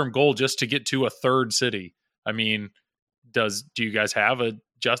long-term goal just to get to a third city? I mean, do you guys have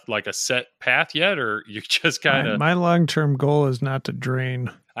just like a set path yet, or you just kind of... My long-term goal is not to drain.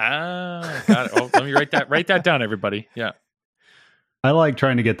 Got it. Oh, let me write that down, everybody. Yeah. I like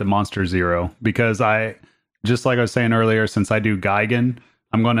trying to get the Monster Zero because just like I was saying earlier, since I do Gigan,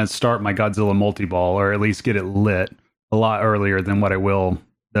 I'm going to start my Godzilla multi-ball, or at least get it lit a lot earlier than what I will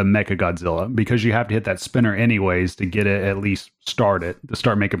the Mechagodzilla, because you have to hit that spinner anyways to get it, at least to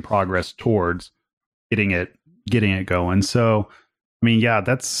start making progress towards getting it going. So, I mean, yeah,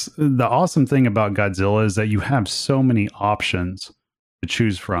 that's the awesome thing about Godzilla is that you have so many options to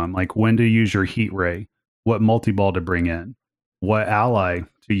choose from, like when to use your heat ray, what multi-ball to bring in, what ally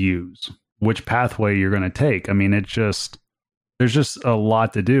to use, which pathway you're going to take. I mean, there's just a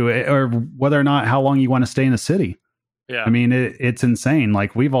lot to do, or whether or not how long you want to stay in a city. Yeah. I mean, it's insane.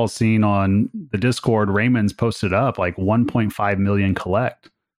 Like we've all seen on the Discord, Raymond's posted up like 1.5 million collect,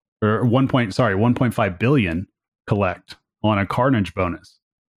 or 1.5 billion collect on a Carnage bonus.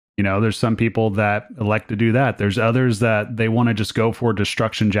 You know, there's some people that elect to do that. There's others that they want to just go for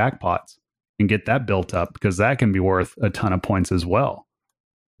destruction jackpots and get that built up, because that can be worth a ton of points as well.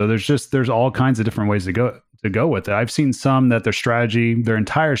 So there's all kinds of different ways to go with it. I've seen some that their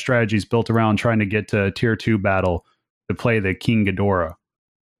entire strategy is built around trying to get to a tier 2 battle to play the King Ghidorah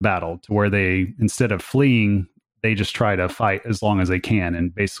battle, to where they, instead of fleeing, they just try to fight as long as they can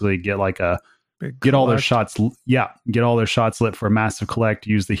and basically get like get all their shots lit for a massive collect,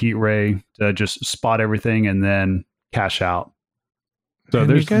 use the heat ray to just spot everything and then cash out. So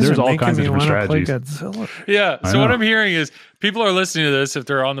Man, you guys there's are all making kinds of me different wanna play strategies. Godzilla. Yeah. I So what know. I'm hearing is people are listening to this if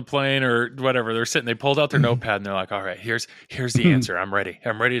they're on the plane or whatever. They're sitting, they pulled out their notepad and they're like, all right, here's the answer. I'm ready.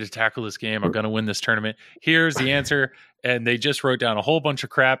 I'm ready to tackle this game. I'm going to win this tournament. Here's the answer. And they just wrote down a whole bunch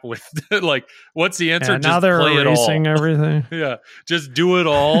of crap with like, what's the answer? Yeah, Just now they're play it all. erasing everything. Yeah. Just do it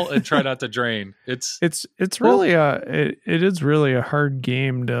all and try not to drain. It's Really it is really a hard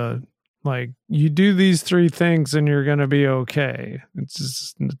game to like. You do these 3 things and you're gonna be okay.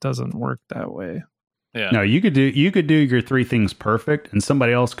 It doesn't work that way. yeah. No, you could do your 3 things perfect, and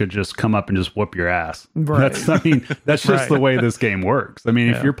somebody else could just come up and just whoop your ass. Right. That's just Right. the way this game works. I mean,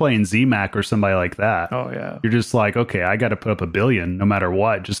 if Yeah. you're playing ZMAC or somebody like that, Oh yeah. you're just like, okay, I got to put up 1 billion no matter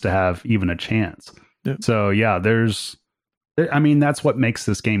what just to have even a chance. Yep. So yeah, that's what makes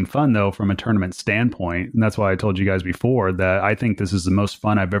this game fun though from a tournament standpoint. And that's why I told you guys before that I think this is the most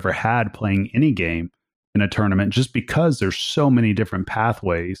fun I've ever had playing any game in a tournament, just because there's so many different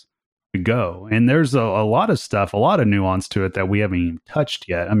pathways to go. And there's a lot of stuff, a lot of nuance to it that we haven't even touched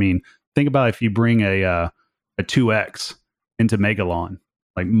yet. I mean, think about if you bring a 2X into Megalon.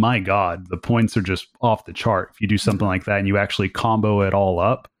 Like, my God, the points are just off the chart. If you do something like that and you actually combo it all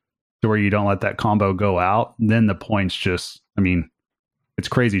up to where you don't let that combo go out, then the points just, I mean, it's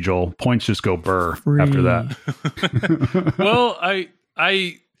crazy, Joel. Points just go burr after that. Well, I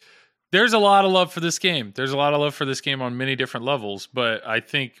there's a lot of love for this game. There's a lot of love for this game on many different levels, but I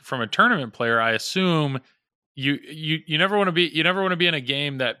think from a tournament player, I assume you never want to be in a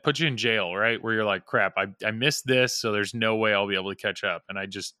game that puts you in jail, right? Where you're like, crap, I missed this, so there's no way I'll be able to catch up. And I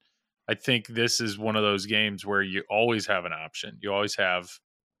think this is one of those games where you always have an option.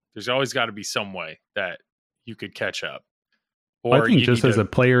 There's always got to be some way that you could catch up. I think just as a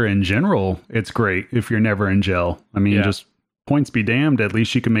player in general, it's great if you're never in jail. I mean, just points be damned. At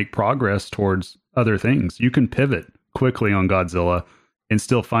least you can make progress towards other things. You can pivot quickly on Godzilla and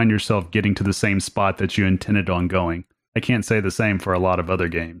still find yourself getting to the same spot that you intended on going. I can't say the same for a lot of other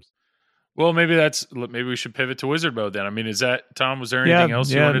games. Well, maybe we should pivot to wizard mode then. I mean, is that, Tom, was there anything else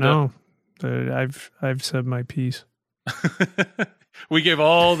you wanted to? I've said my piece. We gave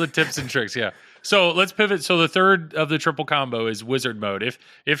all the tips and tricks. Yeah. So let's pivot. So the third of the triple combo is wizard mode.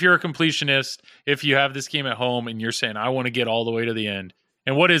 If you're a completionist, if you have this game at home and you're saying, I want to get all the way to the end.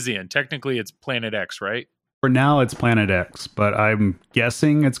 And what is the end? Technically, it's Planet X, right? For now, it's Planet X, but I'm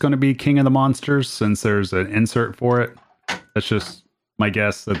guessing it's going to be King of the Monsters since there's an insert for it. That's just my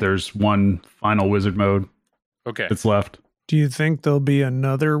guess, that there's one final wizard mode that's left. Do you think there'll be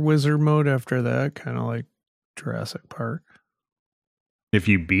another wizard mode after that? Kind of like Jurassic Park? If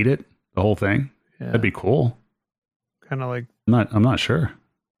you beat it, the whole thing, that'd be cool. Kind of like... I'm not sure.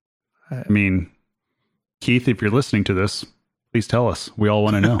 I mean, Keith, if you're listening to this, please tell us. We all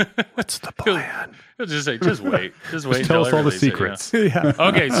want to know. What's the plan? He'll just say, just wait. Just wait. Tell us all the secrets. Yeah.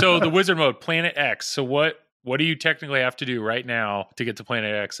 Okay, so the wizard mode, Planet X. So what do you technically have to do right now to get to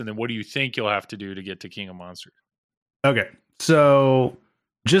Planet X? And then what do you think you'll have to do to get to King of Monsters? Okay, so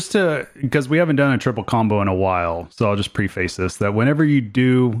because we haven't done a triple combo in a while, so I'll just preface this, that whenever you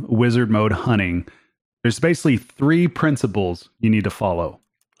do wizard mode hunting, there's basically 3 principles you need to follow.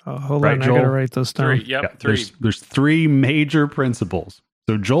 Hold right, on, Joel? I gotta write this down. 3, yep, 3. There's 3 major principles.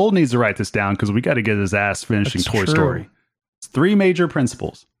 So Joel needs to write this down because we got to get his ass finishing Toy Story. It's 3 major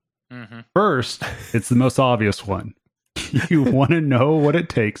principles. Mm-hmm. First, it's the most obvious one. You want to know what it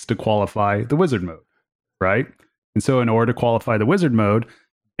takes to qualify the wizard mode, right? And so in order to qualify the wizard mode,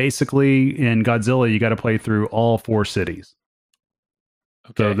 basically in Godzilla, you got to play through all 4 cities.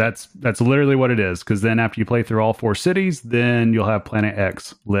 Okay. So that's literally what it is. Because then after you play through all 4 cities, then you'll have Planet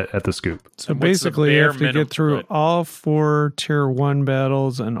X lit at the scoop. So basically, you have to get through all 4 tier 1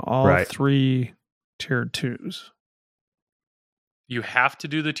 battles and all 3 tier 2s. You have to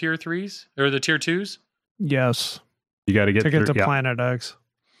do the tier 3s or the tier 2s? Yes. You got to get to Planet X.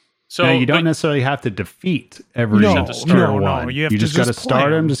 So now, you don't necessarily have to defeat every one. You just got to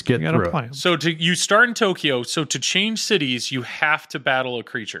start them, just get through it. So you start in Tokyo. So to change cities, you have to battle a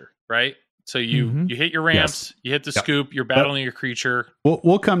creature, right? So you hit your ramps, you hit the scoop, you're battling your creature.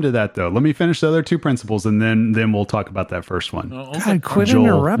 We'll come to that though. Let me finish the other 2 principles, and then we'll talk about that first one. God, quit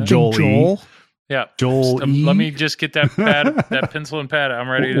interrupting, Joel. Yeah, Joel. Let me just get that pad, that pencil and pad. I'm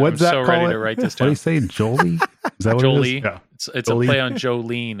ready. I'm so ready to write this down. What do you say, Jolie? Is that what Jolie? it is? Yeah. It's a play on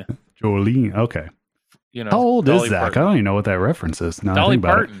Jolene. Jolene. Okay. You know, how old Dolly is Zach? Parton. I don't even know what that reference is. Now Dolly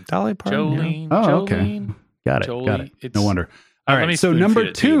Parton. Dolly Parton. Jolene. Oh, Jolene. okay. Got it. Jolie. Got it. No wonder. All right. So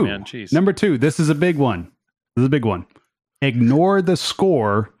number 2. Number 2. This is a big one. Ignore the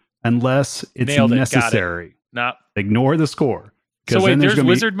score unless it's necessary. Ignore the score. So wait, there's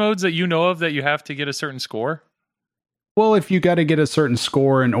wizard modes that you know of that you have to get a certain score? Well, if you got to get a certain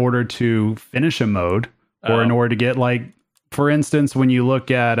score in order to finish a mode, or in order to get, like, for instance, when you look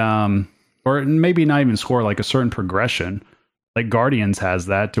at, or maybe not even score, like a certain progression, like Guardians has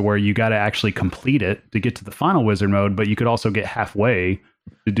that to where you got to actually complete it to get to the final wizard mode, but you could also get halfway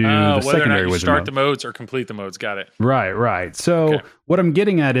to do the secondary wizard start mode. the modes or complete the modes. Got it. Right. So what I'm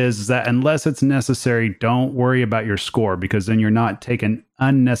getting at is that unless it's necessary, don't worry about your score, because then you're not taking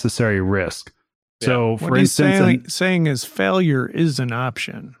unnecessary risk. Yeah. So, What for he's instance, saying is failure is an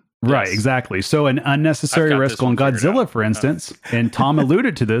option. right, Yes. exactly. So an unnecessary I've got risk this one on figured Godzilla, out. for instance, and Tom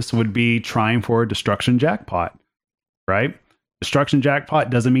alluded to this, would be trying for a destruction jackpot, right? Destruction jackpot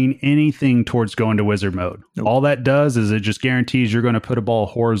doesn't mean anything towards going to wizard mode. Nope. All that does is it just guarantees you're going to put a ball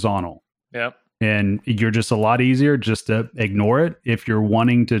horizontal. Yep. And you're just a lot easier just to ignore it if you're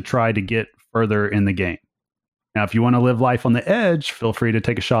wanting to try to get further in the game. Now, if you want to live life on the edge, feel free to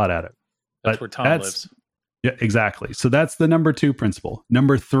take a shot at it. That's But where Tom lives. Yeah, exactly. So that's the number 2 principle.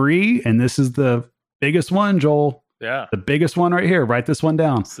 Number 3, and this is the biggest one, Joel, Yeah. the biggest one right here. Write this one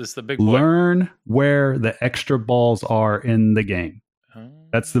down. This is the big boy. Learn where the extra balls are in the game.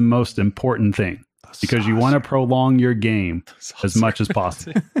 That's the most important thing, because you want to prolong your game as much as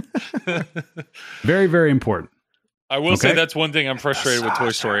possible. Very, very important. I will say Okay. that's one thing I'm frustrated with Toy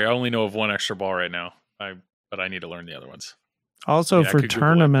Story. I only know of one extra ball right now. But I need to learn the other ones. Also, Yeah, I for could Google it, but-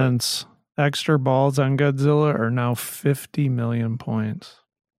 tournaments, extra balls on Godzilla are now 50 million points.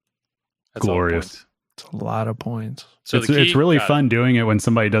 That's all the Glorious. points. It's a lot of points. So it's, the key, it's really got it. fun doing it when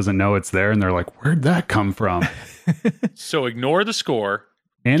somebody doesn't know it's there and they're like, where'd that come from? So ignore the score.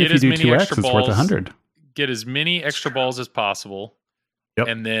 And Get if as you do many 2x, extra it's worth balls. 100. Get as many extra balls as possible. Yep.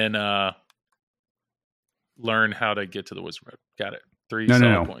 And then learn how to get to the wizard mode. Got it. 3 No,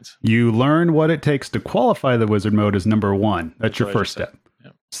 solid no. points. You learn what it takes to qualify the wizard mode is number 1. That's your what I first just said. step.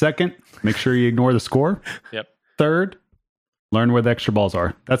 Yep. Second, make sure you ignore the score. Yep. Third, learn where the extra balls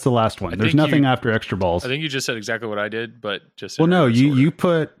are. That's the last one. I There's think nothing you- after extra balls. I think you just said exactly what I did, but just Well, in no, reverse order. you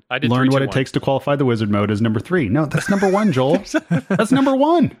put I did learn 3, what 2, it 1. takes to qualify the wizard mode as number 3. No, that's number 1, Joel. That's number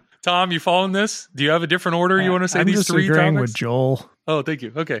 1. Tom, you following this? Do you have a different order you want to say I'm these just 3 agreeing topics? with Joel. Oh, thank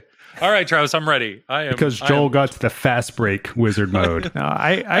you. Okay. All right, Travis, I'm ready. I am Because I Joel am- got to the fast break wizard mode. No,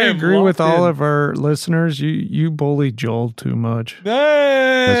 I am agree with locked all in. of our listeners. You bully Joel too much.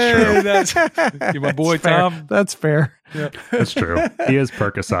 Hey, That's That's, you're my boy, That's fair. Tom. That's fair. That's true. He is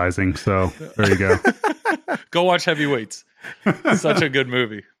percusizing, so there you go. Go watch Heavyweights. Such a good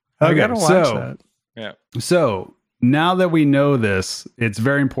movie. I gotta watch so, that. Yeah. So now that we know this, it's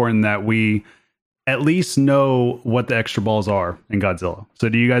very important that we at least know what the extra balls are in Godzilla. So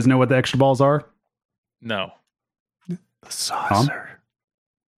do you guys know what the extra balls are? No. The saucer.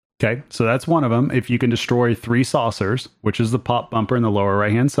 Okay, so that's one of them. If you can destroy 3 saucers, which is the pop bumper in the lower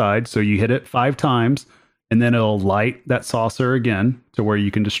right-hand side, so you hit it 5 times, and then it'll light that saucer again to where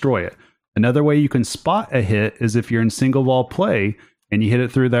you can destroy it. Another way you can spot a hit is if you're in single ball play and you hit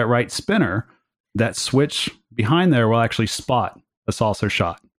it through that right spinner, that switch behind there will actually spot a saucer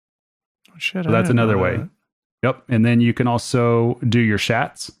shot. Oh, shit, So I that's didn't know another way. that. Yep, and then you can also do your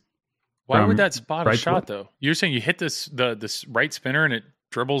shats. Why From would that spot a right to shot left. though? You're saying you hit this right spinner and it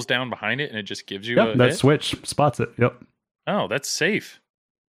dribbles down behind it and it just gives you Yep, a that hit? switch spots it. Yep. Oh, that's safe.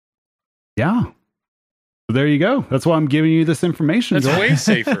 Yeah. So there you go. That's why I'm giving you this information. That's Joel. way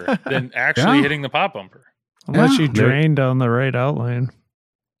safer than actually Yeah. hitting the pop bumper. Unless Yeah, you there- drain down the right outline.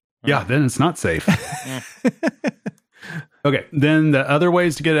 Yeah, then it's not safe. Okay, then the other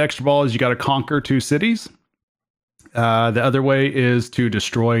ways to get an extra ball is you got to conquer 2 cities. The other way is to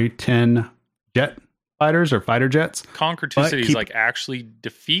destroy 10 jet fighters or fighter jets. Conquer 2 But cities, keep- like actually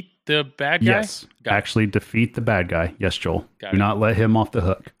defeat the bad guy? Yes, Got it. actually defeat the bad guy. Yes, Joel. Got Do it. not let him off the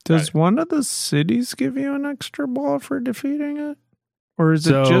hook. Does it. one of the cities give you an extra ball for defeating it? Or is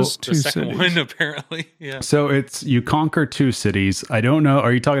So, it just The 2 second cities? one, apparently. Yeah. So it's you conquer 2 cities. I don't know.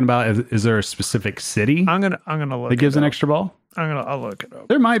 Are you talking about is there a specific city I'm gonna look that gives it an up. extra ball? I'll look it up.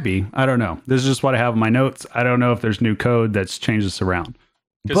 There might be. I don't know. This is just what I have in my notes. I don't know if there's new code that's changed this around.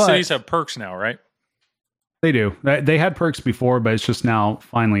 Because cities have perks now, right? They do. They had perks before, but it's just now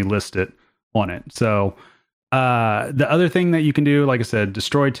finally listed on it. So the other thing that you can do, like I said,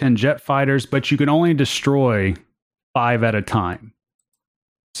 destroy 10 jet fighters, but you can only destroy 5 at a time.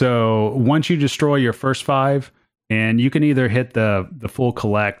 So once you destroy your first 5, and you can either hit the full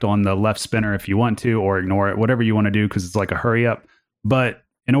collect on the left spinner if you want to, or ignore it, whatever you want to do, because it's like a hurry up. But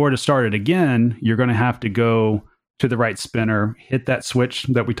in order to start it again, you're going to have to go to the right spinner, hit that switch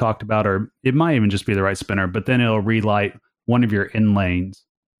that we talked about, or it might even just be the right spinner, but then it'll relight one of your in lanes.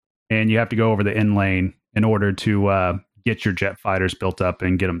 And you have to go over the in lane in order to get your jet fighters built up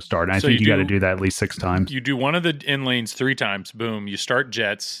and get them started. I So think you you got to do- do that at least 6 times. You do one of the in lanes 3 times. Boom. You start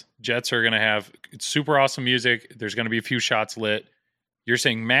jets. Jets are going to have super awesome music. There's going to be a few shots lit. You're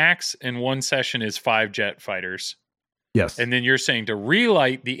saying max in one session is 5 jet fighters. Yes. And then you're saying to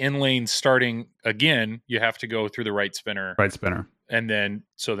relight the in lane starting again, you have to go through the right spinner. Right spinner. And then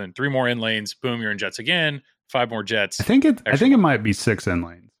 3 more in lanes. Boom. You're in jets again. 5 more jets. I think it might be 6 in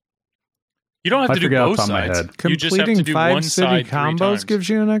lanes. You don't have I to do forget off both the top of my sides. head. You just have to Completing do 5 one city side 3 combos times. gives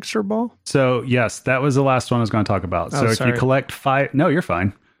you an extra ball? So, yes, that was the last one I was going to talk about. So, Oh, if sorry. you collect 5, no, you're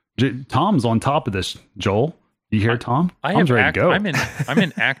fine. Tom's on top of this, Joel. You hear Tom? Tom's ready to go. I'm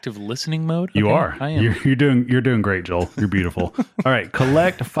in active listening mode. You Okay, are. I am. You're doing great, Joel. You're beautiful. All right,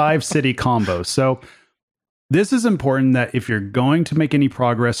 collect 5 city combos. So this is important that if you're going to make any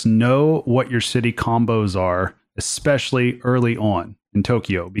progress, know what your city combos are, especially early on in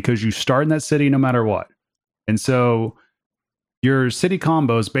Tokyo, because you start in that city no matter what. And so your city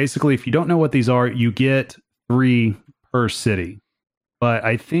combos, basically, if you don't know what these are, you get 3 per city. But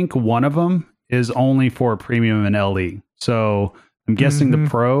I think one of them is only for premium and LE. So I'm guessing the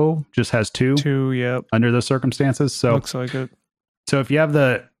pro just has 2 Yep. under those circumstances. So Looks like it. so if you have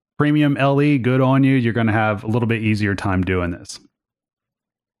the premium LE, good on you. You're going to have a little bit easier time doing this.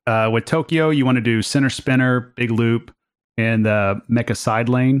 With Tokyo, you want to do center spinner, big loop, and the mecha side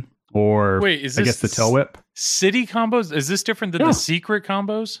lane, or Wait, is I this guess the tail whip. city combos? Is this different than Yeah. the secret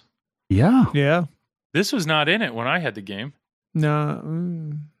combos? Yeah. Yeah. This was not in it when I had the game. No.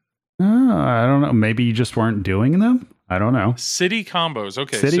 I don't know. Maybe you just weren't doing them. I don't know. City combos.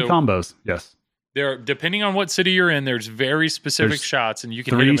 Okay. City so combos. Yes. there, depending on what city you're in, there's very specific There's shots, and you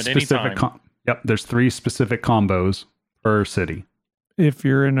can hit 3 them at any specific. time. Yep. There's 3 specific combos per city. If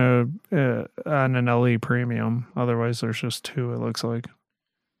you're in on an LE premium, otherwise there's just 2. It looks like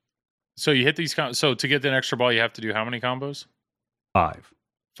So you hit these. So to get that extra ball, you have to do how many combos? 5.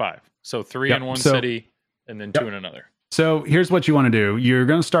 5. So 3 Yep, in one so- city, and then 2 Yep. in another. So here's what you want to do. You're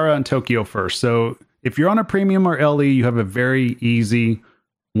going to start out in Tokyo first. So if you're on a premium or LE, you have a very easy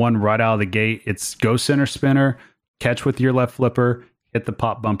one right out of the gate. It's go center spinner, catch with your left flipper, hit the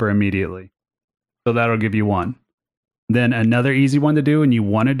pop bumper immediately. So that'll give you 1. Then another easy one to do, and you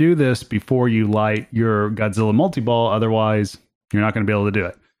want to do this before you light your Godzilla multi-ball. Otherwise, you're not going to be able to do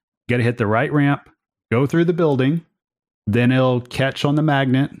it. You got to hit the right ramp, go through the building, then it'll catch on the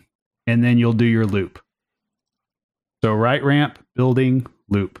magnet, and then you'll do your loop. So right ramp, building,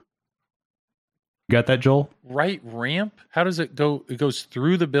 loop. Got that, Joel? Right ramp? How does it go? It goes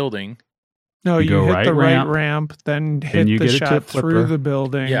through the building. no, You you go hit right the right ramp, ramp, then hit you the get a shot tip through flipper. the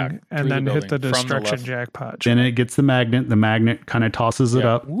building, Yeah, through and the then hit the building, from the destruction left. jackpot. Then it gets the magnet. The magnet kind of tosses it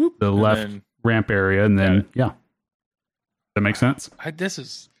Yeah. up Whoop, the and left then- ramp area, and then, Got it. yeah. That makes sense?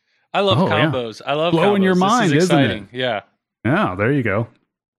 I love Oh, yeah. combos. I love Blowing combos. your This mind, is isn't it? exciting. Yeah. Yeah, there you go.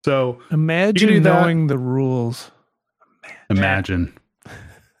 So Imagine do that. knowing the rules. imagine.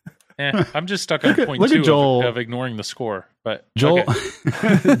 I'm just stuck on Look at- point look at 2 Joel. of ignoring the score. But Joel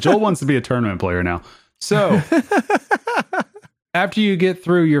okay. Joel wants to be a tournament player now. So after you get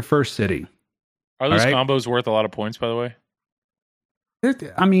through your first city, Are those all right. combos worth a lot of points, by the way?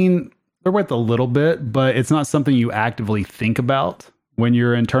 I mean, they're worth a little bit, but it's not something you actively think about when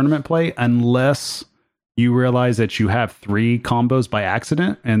you're in tournament play unless you realize that you have 3 combos by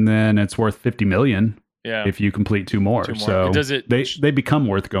accident, and then it's worth 50 million Yeah. if you complete 2 more. 2 more. So Does it- they become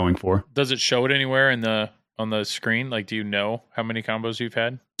worth going for. Does it show it anywhere on the screen? Like, do you know how many combos you've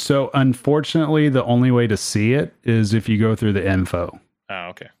had? So unfortunately, the only way to see it is if you go through the info Oh,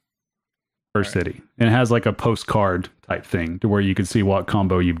 okay. per All right. city. And it has like a postcard type thing to where you can see what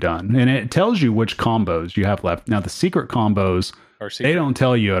combo you've done. And it tells you which combos you have left. Now the secret combos, Or they don't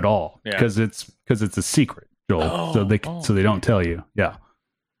tell you at all Yeah. because it's a secret, Joel. Oh, so they okay. don't tell you. Yeah.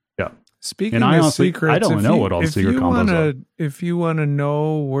 Speaking And I of honestly- secrets, I don't if know you- what all the if secret you combos wanna, are. If you want to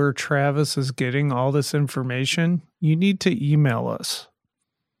know where Travis is getting all this information, you need to email us.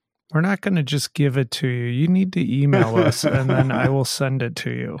 We're not going to just give it to you. You need to email us, and then I will send it to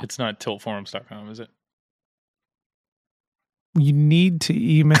you. It's not tiltforums.com, is it? You need to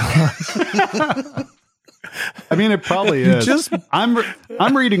email us. I mean, it probably You is. just- I'm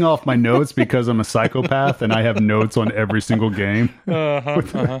reading off my notes because I'm a psychopath and I have notes on every single game.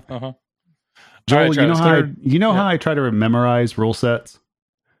 Uh-huh. Joel, All right, Travis, how I try to memorize rule sets?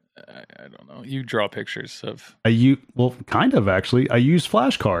 I don't know. You draw pictures of. Kind of actually. I use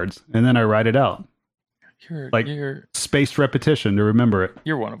flashcards and then I write it out. Like- You're Spaced repetition to remember it.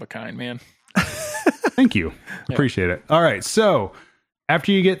 you're one of a kind, man. Thank you. Yeah. Appreciate it. All right. So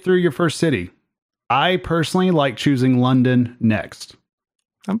after you get through your first city, I personally like choosing London next.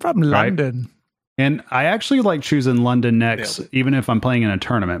 I'm from Right. London. And I actually like choosing London next, even if I'm playing in a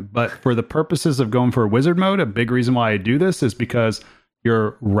tournament. But for the purposes of going for wizard mode, a big reason why I do this is because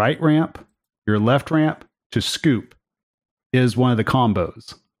your right ramp, your left ramp to scoop is one of the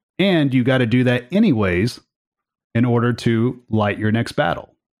combos. And you got to do that anyways in order to light your next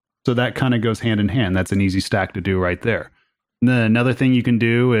battle. So that kind of goes hand in hand. That's an easy stack to do right there. And then another thing you can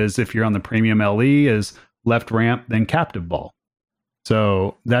do is if you're on the premium LE is left ramp, then captive ball.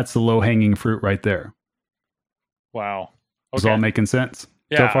 So that's the low-hanging fruit right there. Wow. Is all making sense?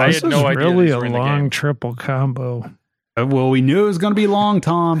 Yeah, so far? I had no idea really these a were in the long game. triple combo. Well, we knew it was going to be long,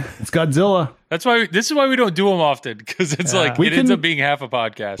 Tom. It's Godzilla. That's why this is why we don't do them often, because it's like it ends up being half a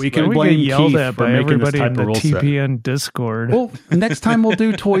podcast. We but- can We blame get yelled Keith at for by making this everybody type in of the rule set. TPN Discord. Well, next time we'll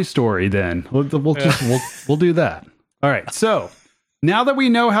do Toy Story. Then we'll do that. All right. So now that we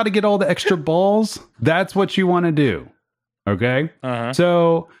know how to get all the extra balls, that's what you want to do. Okay. Uh-huh.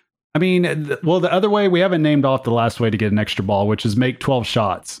 So, I mean, the other way, we haven't named off the last way to get an extra ball, which is make 12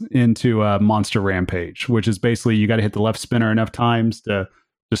 shots into a Monster Rampage, which is basically you got to hit the left spinner enough times to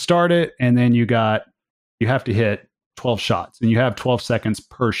start it. And then you have to hit 12 shots and you have 12 seconds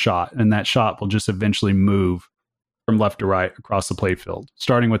per shot. And that shot will just eventually move from left to right across the playfield,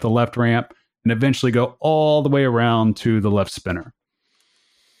 starting with the left ramp and eventually go all the way around to the left spinner.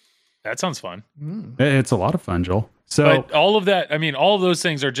 That sounds fun. It's a lot of fun, Joel. So But all of that, I mean, all of those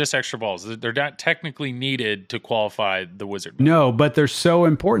things are just extra balls. They're not technically needed to qualify the wizard mode. no, but they're so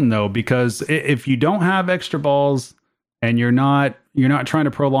important though, because if you don't have extra balls and you're not trying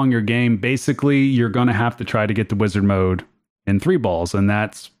to prolong your game, basically you're going to have to try to get the wizard mode in 3 balls. And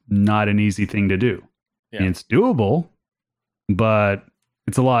that's not an easy thing to do. Yeah. And it's doable, but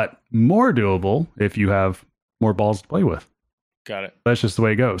it's a lot more doable if you have more balls to play with. Got it. That's just the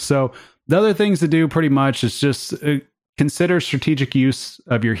way it goes. So the other things to do pretty much is just consider strategic use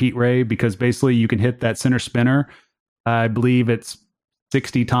of your heat ray, because basically you can hit that center spinner. I believe it's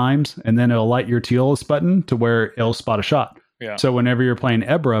 60 times, and then it'll light your Teolis button to where it'll spot a shot. Yeah. So whenever you're playing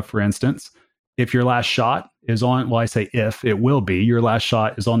Ebra, for instance, if your last shot is on, well, I say if, it will be, your last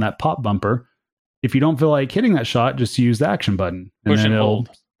shot is on that pop bumper. If you don't feel like hitting that shot, just use the action button. Push and it'll- hold.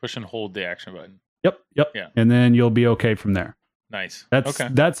 Push and hold the action button. Yep. Yeah. And then you'll be okay from there. Nice. That's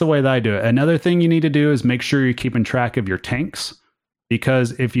okay. that's the way that I do it. Another thing you need to do is make sure you're keeping track of your tanks,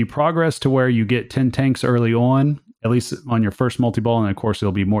 because if you progress to where you get 10 tanks early on, at least on your first multi-ball, and of course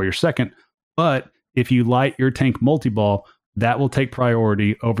it'll be more your second, but if you light your tank multi-ball, that will take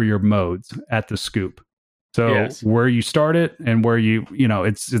priority over your modes at the scoop. So Yes. where you start it and where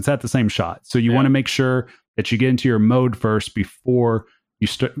it's at the same shot. So you want to make sure that you get into your mode first before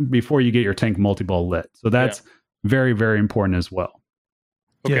you get your tank multi-ball lit. So that's very, very important as well.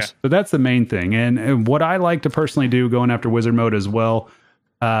 Okay. Yes. So that's the main thing. And what I like to personally do going after wizard mode as well,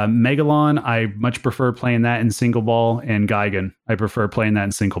 Megalon, I much prefer playing that in single ball, and Gigan, I prefer playing that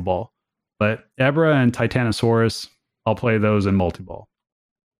in single ball. But Ebra and Titanosaurus, I'll play those in multi-ball.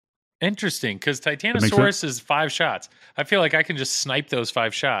 Interesting, because make Titanosaurus is 5 shots. I feel like I can just snipe those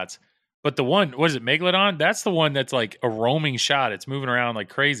 5 shots. But the one, what is it, Megalodon? That's the one that's like a roaming shot. It's moving around like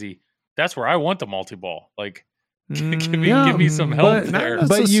crazy. That's where I want the multi-ball. Like, give me some help but, there.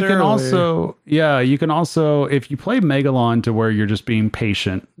 But you can necessarily. you can also, if you play Megalon to where you're just being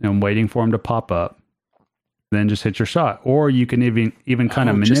patient and waiting for him to pop up, then just hit your shot. Or you can even kind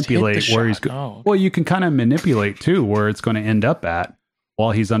of just hit the manipulate where he's shot. going. Oh, okay. Well, you can kind of manipulate too where it's going to end up at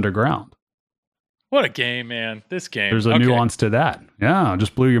while he's underground. What a game, man. This game. There's a Okay. nuance to that. Yeah,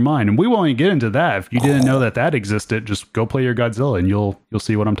 just blew your mind. And we won't even get into that. If you didn't know that existed, just go play your Godzilla and you'll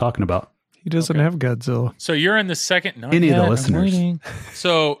see what I'm talking about. He doesn't have Godzilla. So you're in the second. Not Any of the yet, I'm listeners. waiting.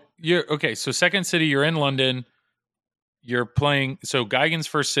 So you're okay. So second city, you're in London. You're playing. So Gigan's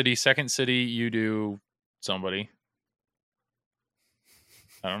first city. Second city, you do somebody.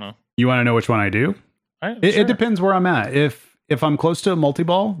 I don't know. You want to know which one I do? It depends where I'm at. If I'm close to a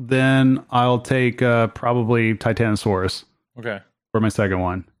multi-ball, then I'll take probably Titanosaurus Okay. for my second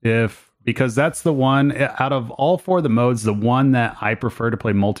one. Because that's the one out of all 4 of the modes, the one that I prefer to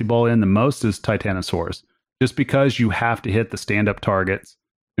play multi-ball in the most is Titanosaurus. Just because you have to hit the stand-up targets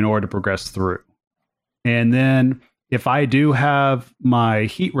in order to progress through. And then if I do have my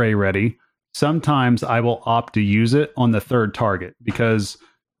heat ray ready, sometimes I will opt to use it on the third target, because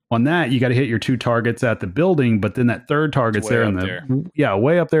on that you got to hit your 2 targets at the building, but then that third target's way there up in there.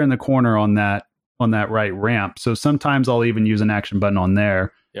 way up there in the corner on that right ramp. So sometimes I'll even use an action button on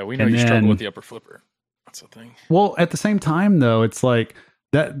there. Yeah, we know And you struggle then- with the upper flipper. That's the thing. Well, at the same time though, it's like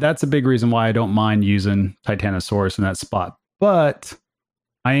that's a big reason why I don't mind using Titanosaurus in that spot. But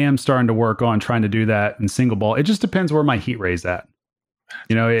I am starting to work on trying to do that in single ball. It just depends where my heat ray's at.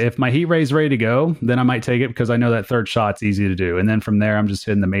 if my heat ray's ready to go, then I might take it because I know that third shot's easy to do. And then from there, I'm just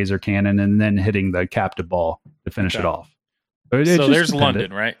hitting the mazer cannon and then hitting the captive ball to finish it off. So there's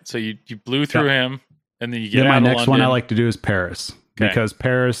London, right? So you blew through him, and then you get then out my of next London. one I like to do is Paris. Because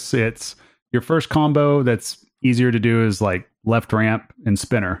Paris, it's your first combo that's easier to do is like left ramp and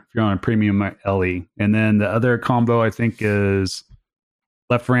spinner if you're on a premium LE. And then the other combo I think is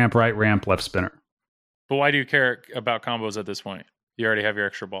left ramp, left spinner. But why do you care about combos at this point? You already have your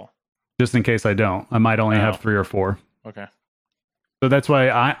extra ball. Just in case I don't. I might only have 3 or 4. Okay. So that's why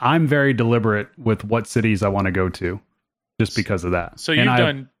I'm very deliberate with what cities I want to go to, just because of that. So you've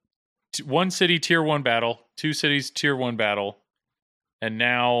done 1 city tier 1 battle, 2 cities tier 1 battle, and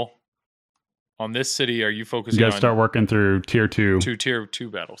now on this city, are you focusing on... You got to start working through tier 2. 2 tier 2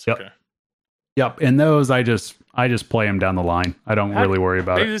 battles. Yep. Okay. Yep. And those, I just play them down the line. I don't really worry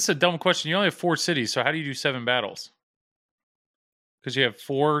about maybe it. This is a dumb question. You only have 4 cities, so how do you do 7 battles? Because you have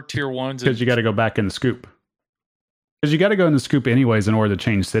 4 tier 1s. Because you got to go back in the scoop. Because you got to go in the scoop anyways in order to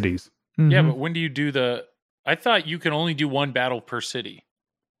change cities. Mm-hmm. Yeah, but when do you do the... I thought you can only do 1 battle per city.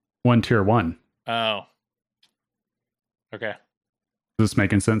 1 tier 1. Oh. Okay. Is this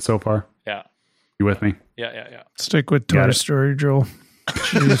making sense so far? Yeah. You with me? Yeah. Stick with Toy Story, Joel.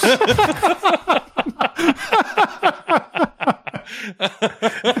 Jeez.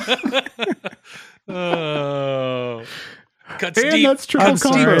 Oh. Cuts And deep. that's triple I'm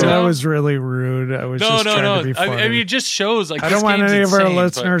sorry, combo. that was really rude. I was just trying to be funny. I mean, it just shows like I this don't want game's any of our insane, but-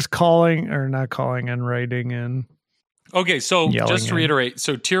 listeners calling or not calling and writing in. Okay, so Yelling just to in. reiterate,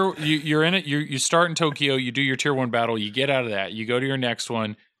 so you're in it. You start in Tokyo. You do your tier 1 battle. You get out of that. You go to your next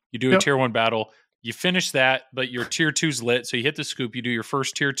one. You do a tier 1 battle. You finish that, but your tier 2's lit. So you hit the scoop. You do your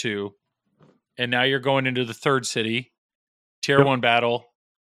first tier 2, and now you're going into the third city. Tier 1 battle,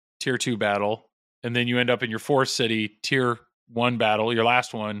 tier 2 battle, and then you end up in your fourth city, tier 1 battle, your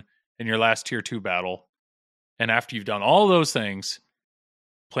last one, and your last tier 2 battle. And after you've done all those things,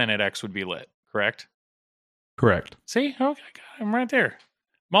 Planet X would be lit. Correct? Correct. See? Okay, I'm right there.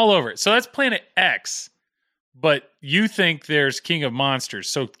 I'm all over it. So that's Planet X. But you think there's King of Monsters.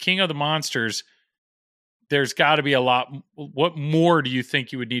 So King of the Monsters, there's got to be a lot. What more do you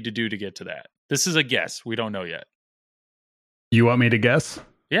think you would need to do to get to that? This is a guess. We don't know yet. You want me to guess?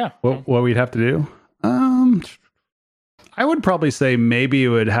 Yeah. What we'd have to do? I would probably say maybe it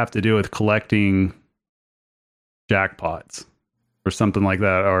would have to do with collecting jackpots or something like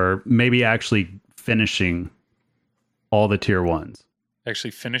that. Or maybe actually finishing all the tier 1s.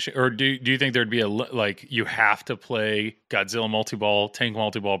 Actually finish it? Or do you think there'd be you have to play Godzilla multi-ball, Tank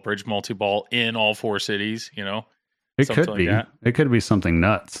multi-ball, Bridge multi-ball in all 4 cities, It could be. It could be something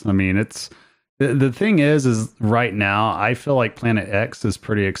nuts. I mean, it's the thing is right now I feel like Planet X is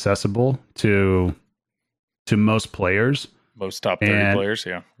pretty accessible to most players. Most top 30 players,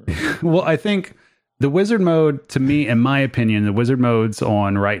 yeah. Well, I think the wizard mode, to me, in my opinion, the wizard modes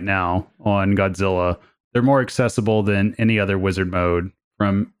on right now on Godzilla, they're more accessible than any other wizard mode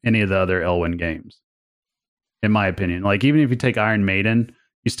from any of the other Elwyn games, in my opinion. Like, even if you take Iron Maiden,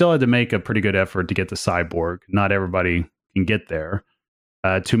 you still had to make a pretty good effort to get the cyborg. Not everybody can get there.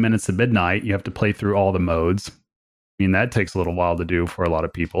 2 minutes to midnight, you have to play through all the modes. I mean, that takes a little while to do for a lot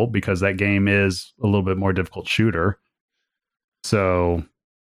of people because that game is a little bit more difficult shooter. So,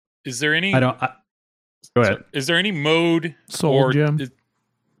 is there any? go ahead. Is there any mode Soul Gem?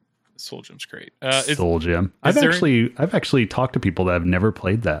 Soul Gem's great. Soul Gem. I've actually talked to people that have never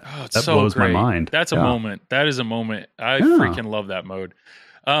played that. Oh, that blows my mind. That's a moment. That is a moment. I freaking love that mode.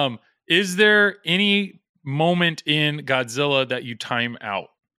 Is there any moment in Godzilla that you time out?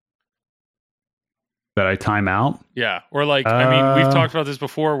 That I time out? Yeah. Or we've talked about this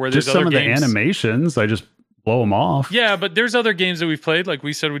before where there's just some other of games. the animations, I just blow them off. Yeah, but there's other games that we've played, like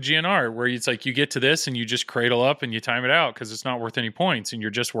we said with GNR, where it's like you get to this and you just cradle up and you time it out because it's not worth any points and you're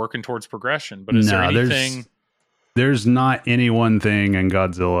just working towards progression. But is there anything? There's not any one thing in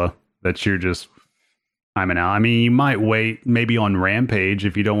Godzilla that you're just timing out. I mean, you might wait maybe on Rampage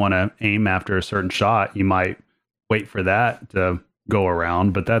if you don't want to aim after a certain shot. You might wait for that to go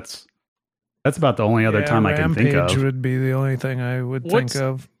around, but that's about the only other time I can think of. Rampage would be the only thing I would think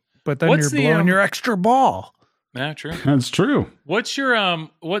of. But then you're blowing your extra ball. Yeah, true. That's true. What's your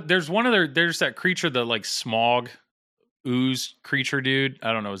there's that creature, the like smog ooze creature dude.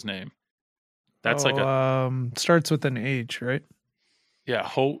 I don't know his name. That's starts with an H, right? Yeah,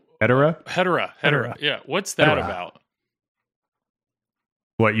 Hedera. Yeah. What's that about?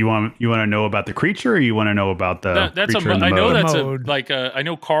 What you want to know about the creature, or you want to know about the creature in the I know mode? that's I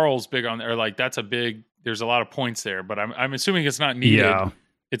know Carl's big on there. Like that's a big. There's a lot of points there, but I'm assuming it's not needed. Yeah.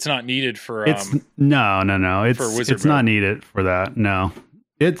 It's not needed for. It's no. for Wizard It's not mode. needed for that. No,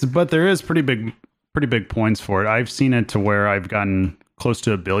 but there is pretty big points for it. I've seen it to where I've gotten close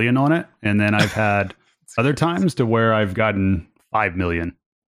to 1 billion on it, and then I've had other times to where I've gotten 5 million.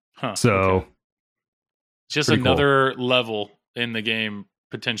 Huh, So okay. Just pretty another level in the game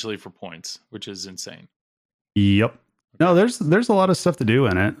potentially for points, which is insane. Yep. No, there's a lot of stuff to do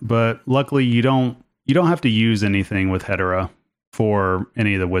in it, but luckily you don't have to use anything with Hedera for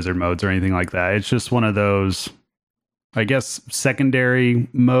any of the wizard modes or anything like that. It's just one of those, I guess, secondary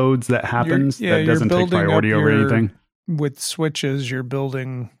modes that happens that doesn't take priority over anything. With switches, you're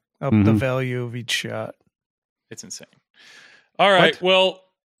building up the value of each shot. It's insane. All right. Well,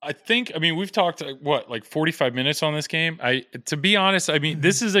 I mean, we've talked, like 45 minutes on this game. To be honest, I mean,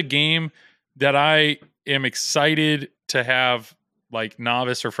 this is a game that I am excited to have like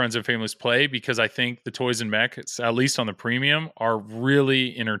novice or friends and families play, because I think the toys and mechs, at least on the premium, are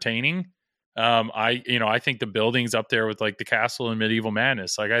really entertaining. I think the building's up there with like the castle in Medieval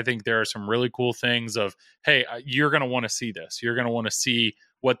Madness. Like, I think there are some really cool things of, hey, you're going to want to see this. You're going to want to see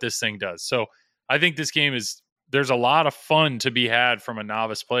what this thing does. So I think this game there's a lot of fun to be had from a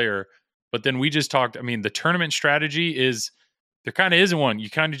novice player. But then we just talked, I mean, the tournament strategy there kind of isn't one. You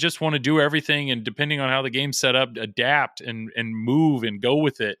kind of just want to do everything, and depending on how the game's set up, adapt and move and go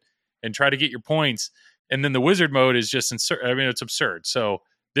with it and try to get your points. And then the wizard mode is just it's absurd. So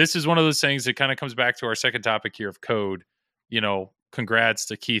this is one of those things that kind of comes back to our second topic here of code. Congrats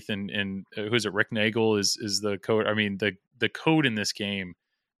to Keith and who's it? Rick Nagel is the code. I mean, the code in this game,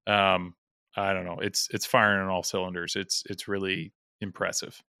 I don't know. It's firing on all cylinders. It's really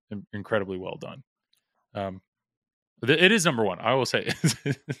impressive, incredibly well done. It is number one. I will say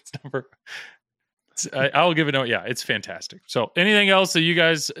it's I'll give it a yeah. It's fantastic. So, anything else that you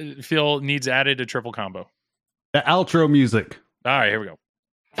guys feel needs added to Triple Combo? The outro music. All right, here we go.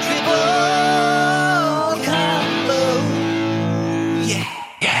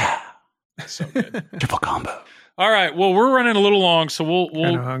 Yeah. So good. Triple combo. All right. Well, we're running a little long, so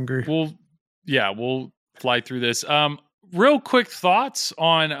we'll hungry. We'll fly through this. Real quick thoughts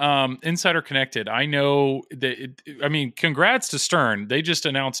on Insider Connected. I know that. Congrats to Stern. They just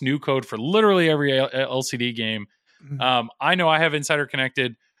announced new code for literally every LCD game. I know I have Insider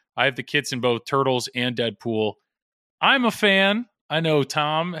Connected. I have the kits in both Turtles and Deadpool. I'm a fan. I know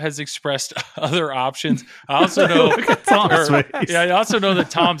Tom has expressed other options. I also know Look at Tom's face. I also know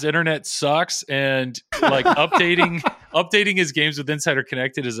that Tom's internet sucks, and like updating his games with Insider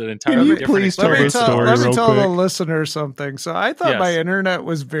Connected is an entirely different please tell experience. this story Let me real tell the quick? listener something. So I thought Yes. my internet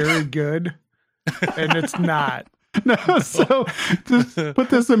was very good, and it's not. No, so just put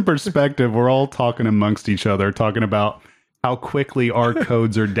this in perspective. We're all talking amongst each other, talking about how quickly our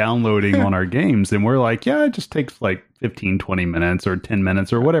codes are downloading on our games. And we're like, yeah, it just takes like 15, 20 minutes or 10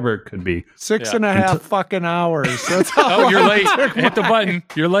 minutes or whatever it could be. 6.5 fucking hours. That's how Oh, you're long late. it took Hit the my- button.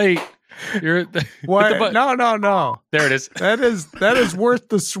 You're late. Hit What? the button. No. There it is. That is worth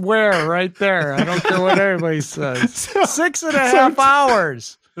the swear right there. I don't care what everybody says. 6.5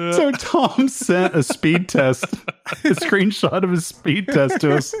 hours. So Tom sent a speed test, a screenshot of his speed test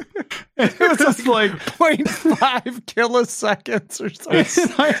to us. And it was like 0.5 kiloseconds or something.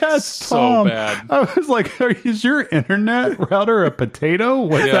 and I asked So Tom, bad. I was like, is your internet router a potato?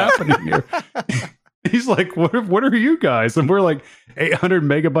 What's Yeah. happening here? He's like, what are you guys? And we're like 800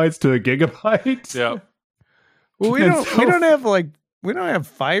 megabytes to a gigabyte. Yeah. Well, we And don't have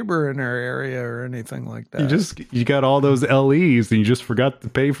fiber in our area or anything like that. You got all those LEs and you just forgot to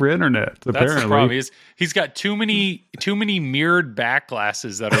pay for internet. That's Apparently, the problem. He's got too many mirrored back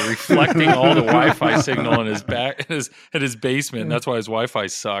glasses that are reflecting all the Wi-Fi signal in his basement. And that's why his Wi-Fi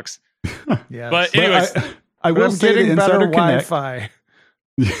sucks. Yeah. But anyways, I But will I'm say getting the better Insider Connect. Wi-Fi.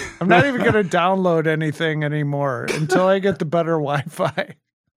 I'm not even going to download anything anymore until I get the better Wi-Fi.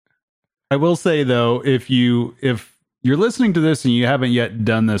 I will say though, if you're listening to this and you haven't yet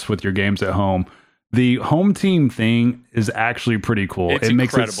done this with your games at home, the home team thing is actually pretty cool. It's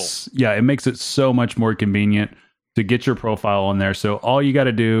incredible. It makes it so much more convenient to get your profile on there. So all you got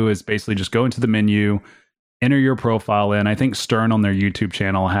to do is basically just go into the menu, enter your profile in. I think Stern on their YouTube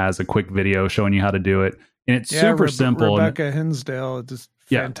channel has a quick video showing you how to do it. And it's super simple. Rebecca Hinsdale does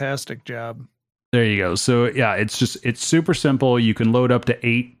a fantastic job. There you go. So yeah, it's super simple. You can load up to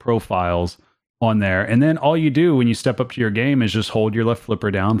 8 profiles on there. And then all you do when you step up to your game is just hold your left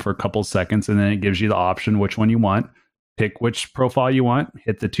flipper down for a couple seconds. And then it gives you the option which one you want. Pick which profile you want.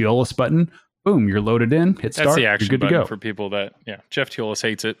 Hit the Teolis button. Boom, you're loaded in. Hit start. that's the action you're good to button go. for people that, Jeff Teolis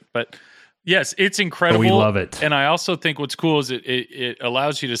hates it. But yes, it's incredible. We love it. And I also think what's cool is it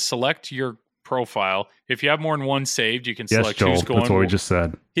allows you to select your profile. If you have more than one saved, you can Yes, select Joel. who's going. That's what we just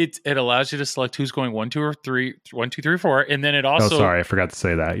said. It allows you to select who's going 1, 2, or 3, 1, 2, 3, 4, and then it Oh, also sorry, I forgot to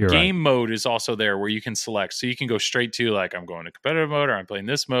say that. You're game right. mode is also there where you can select, so you can go straight to like I'm going to competitive mode or I'm playing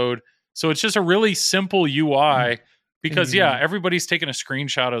this mode. So it's just a really simple UI because everybody's taking a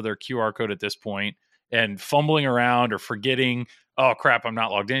screenshot of their QR code at this point and fumbling around or forgetting. Oh crap, I'm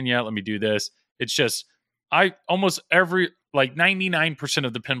not logged in yet. Let me do this. It's just almost every like 99%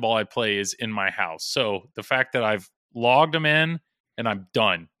 of the pinball I play is in my house. So the fact that I've logged them in and I'm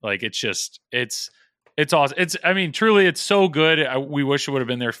done, like it's awesome. Truly, it's so good. We wish it would have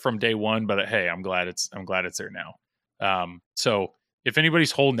been there from day one, but hey, I'm glad it's there now. So if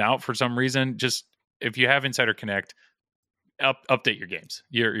anybody's holding out for some reason, just if you have Insider Connect, update your games.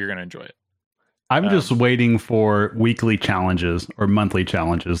 You're going to enjoy it. I'm just waiting for weekly challenges or monthly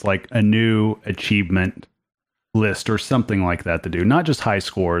challenges, like a new achievement list or something like that to do. Not just high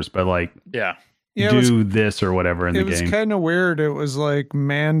scores, but like do this or whatever in the game. It was kind of weird. It was like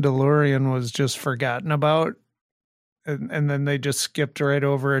Mandalorian was just forgotten about. And then they just skipped right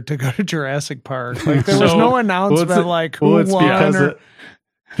over it to go to Jurassic Park. Like there was no announcement who won.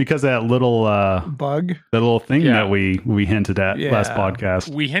 Because of that little bug, that little thing that we hinted at last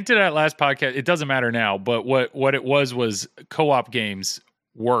podcast. We hinted at last podcast. It doesn't matter now, but what it was co-op games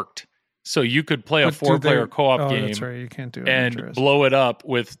worked. So you could play a 4-player co-op game. That's right. You can't do it and blow it up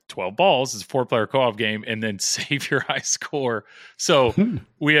with 12 balls. It's a 4-player co-op game, and then save your high score. So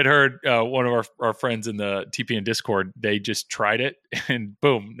we had heard one of our friends in the TPN Discord. They just tried it, and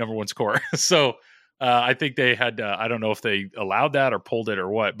boom, number 1 score. So I think they had. I don't know if they allowed that or pulled it or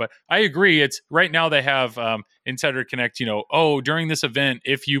what. But I agree. It's right now they have Insider Connect. During this event,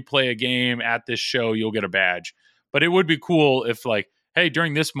 if you play a game at this show, you'll get a badge. But it would be cool if hey,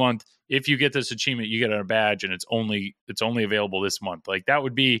 during this month, if you get this achievement, you get a badge, and it's only available this month. Like that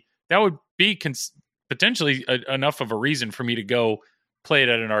would be potentially enough of a reason for me to go play it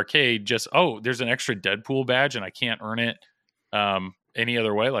at an arcade. Just there's an extra Deadpool badge, and I can't earn it any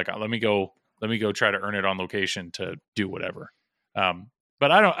other way. Like let me go try to earn it on location to do whatever.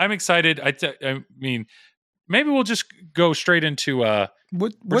 But I'm excited. I mean, maybe we'll just go straight into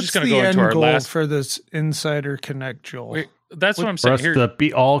what's the end goal for this Insider Connect, Joel? That's what I'm saying. For us to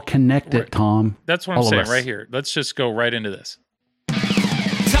be all connected, Tom. That's what I'm saying right here. Let's just go right into this. Tom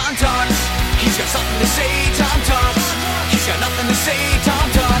talks. He's got something to say. Tom talks. He's got nothing to say.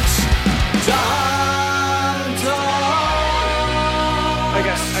 Tom talks. Tom talks.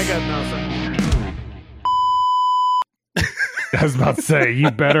 I got nothing. I was about to say, you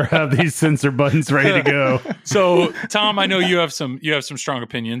better have these censor buttons ready to go. So, Tom, I know you have some strong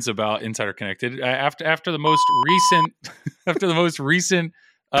opinions about Insider Connected. After the most recent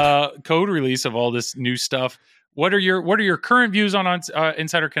code release of all this new stuff, what are your current views on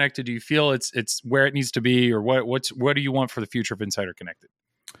Insider Connected? Do you feel it's where it needs to be, or what do you want for the future of Insider Connected?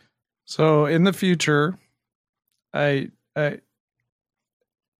 So, in the future, I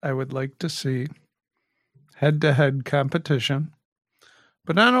would like to see head-to-head competition.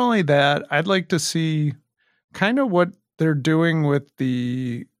 But not only that, I'd like to see kind of what they're doing with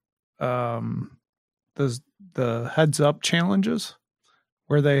the heads-up challenges,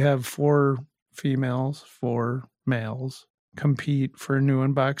 where they have 4 females, 4 males compete for a new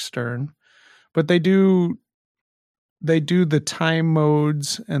inbox stern. But they do the time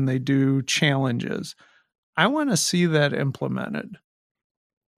modes and they do challenges. I want to see that implemented.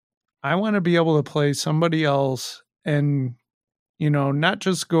 I want to be able to play somebody else and, not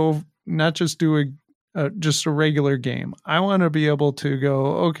just do just a regular game. I want to be able to go,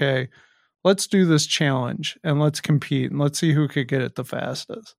 okay, let's do this challenge and let's compete and let's see who could get it the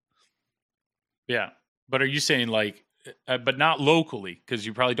fastest. Yeah. But are you saying but not locally, because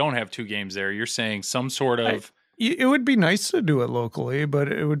you probably don't have 2 games there. You're saying some sort of... It would be nice to do it locally,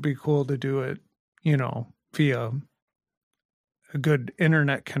 but it would be cool to do it, via a good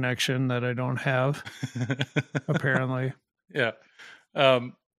internet connection that I don't have, apparently. Yeah.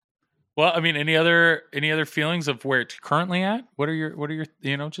 Well, I mean, any other feelings of where it's currently at? What are your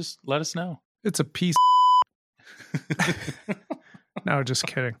just let us know. It's a piece. No, just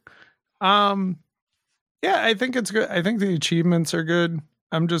kidding. Yeah, I think it's good. I think the achievements are good.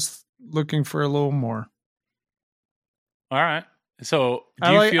 I'm just looking for a little more. All right. So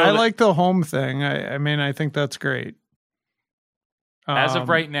I like the home thing. I mean, I think that's great. As of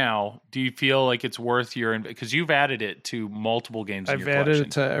right now, do you feel like it's worth because you've added it to multiple games in your collection? I've added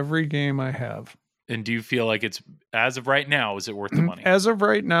it to every game I have. And do you feel like as of right now, is it worth the money? As of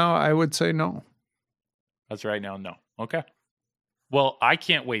right now, I would say no. As of right now, no. Okay. Well, I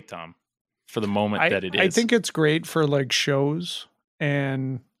can't wait, Tom, for the moment that it is. I think it's great for shows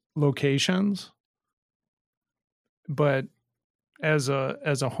and locations, but as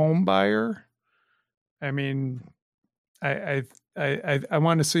a home buyer, I mean, I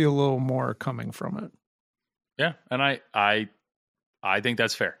want to see a little more coming from it. Yeah, and I think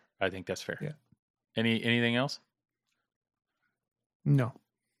that's fair. I think that's fair. Yeah. Anything else? No.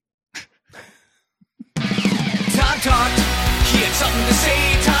 Tom talked. He had something to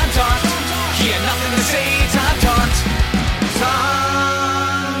say. Tom talked. He had nothing to say. Tom talked.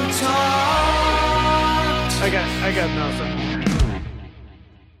 Tom talked. I got nothing.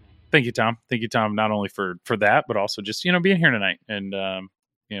 Thank you, Tom. Thank you, Tom. Not only for that, but also just being here tonight and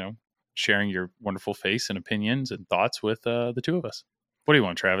sharing your wonderful face and opinions and thoughts with the two of us. What do you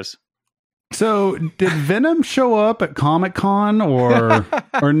want, Travis? So, did Venom show up at Comic-Con or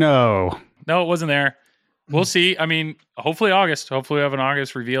no? No, it wasn't there. We'll see. I mean, hopefully August. Hopefully we have an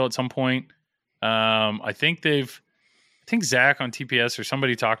August reveal at some point. I think Zach on TPS or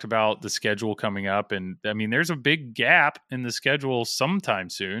somebody talked about the schedule coming up, and I mean, there's a big gap in the schedule sometime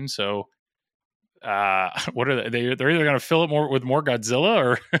soon. So, what are they? They're either going to fill it with more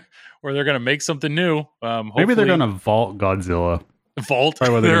Godzilla, or they're going to make something new. Maybe they're going to vault Godzilla. Vault.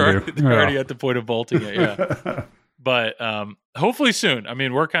 They're already at the point of vaulting it. Yeah, but hopefully soon. I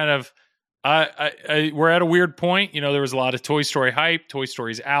mean, we're kind of. We're at a weird point. There was a lot of Toy Story hype. Toy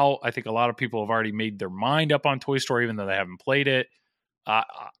Story's out. I think a lot of people have already made their mind up on Toy Story, even though they haven't played it.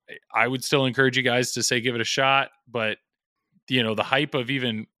 I would still encourage you guys to say give it a shot, but the hype of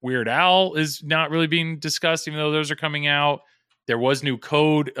even Weird Al is not really being discussed, even though those are coming out. There was new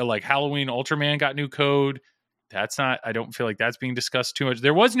code, like Halloween Ultraman got new code. I don't feel like that's being discussed too much.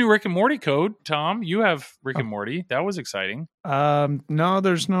 There was new Rick and Morty code. Tom, you have Rick and Morty. That was exciting. No,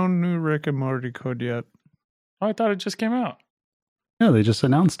 there's no new Rick and Morty code yet. Oh, I thought it just came out. No, they just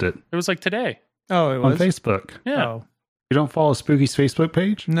announced it. It was like today. Oh, it was? On Facebook. Yeah. Oh. You don't follow Spooky's Facebook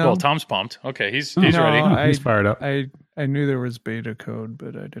page? No. Well, Tom's pumped. Okay, he's No, ready. He's fired up. I knew there was beta code,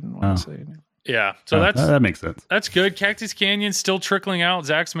 but I didn't want to say anything. Yeah, so that makes sense. That's good. Cactus Canyon's still trickling out.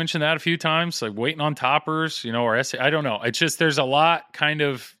 Zach's mentioned that a few times, like waiting on toppers, or essay. I don't know. It's just there's a lot kind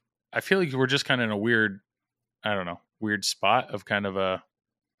of. I feel like we're just kind of in a weird spot of kind of a.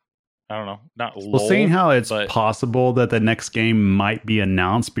 I don't know, not lull. Well, seeing how it's possible that the next game might be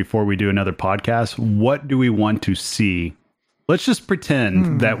announced before we do another podcast, what do we want to see? Let's just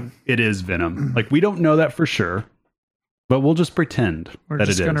pretend that it is Venom. Like, we don't know that for sure. But we'll just pretend We're that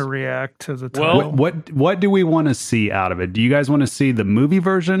just it is. going to react to the title. What do we want to see out of it? Do you guys want to see the movie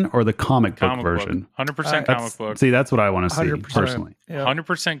version or the comic book version? 100% comic book. See, that's what I want to see 100%. personally. Yeah.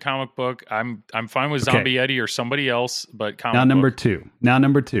 100% comic book. I'm fine with Zombie Eddie or somebody else, but comic Now number book. two.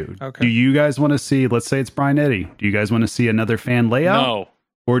 Okay. Do you guys want to see? Let's say it's Brian Eddy. Do you guys want to see another fan layout? No.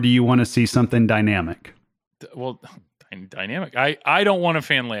 Or do you want to see something dynamic? Well, dynamic. I don't want a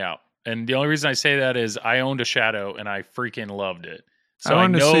fan layout. And the only reason I say that is I owned a Shadow and I freaking loved it. So I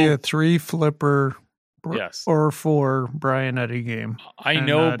want to see a 3 flipper Yes. or 4 Brian Eddy game. I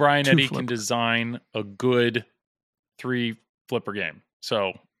know Brian 2 Eddy flipper. can design a good 3 flipper game.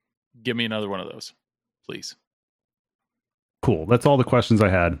 So give me another one of those, please. Cool. That's all the questions I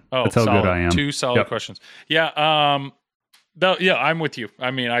had. Oh, that's how solid. good I am. 2 solid questions. Yeah. Yeah, I'm with you.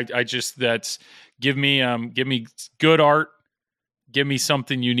 I mean, I just give me good art. Give me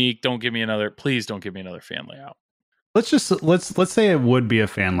something unique. Please don't give me another fan layout. Let's say it would be a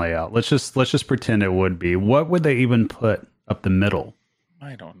fan layout. Let's just pretend it would be. What would they even put up the middle?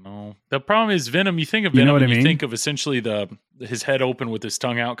 I don't know. The problem is Venom. You think of You Venom, know what I and you mean? think of essentially his head open with his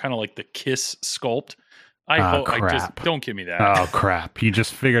tongue out, kind of like the Kiss sculpt. I just don't give me that. Oh crap! You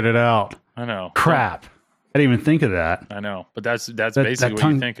just figured it out. I know. Crap! I didn't even think of that. I know, but that's basically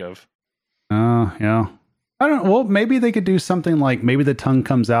what you think of. Oh yeah. I don't. Well, maybe they could do something like maybe the tongue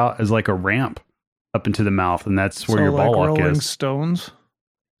comes out as like a ramp up into the mouth, and that's where your ball lock Rolling is. Stones.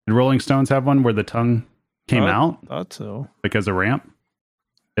 Did Rolling Stones have one where the tongue came out Thought so. because a ramp?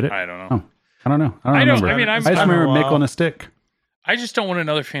 Did it? I don't know. Oh, I don't know. I don't remember. I mean, I just remember Mick on a stick. I just don't want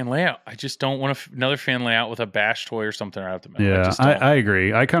another fan layout. I just don't want another fan layout with a bash toy or something right out the middle. Yeah, I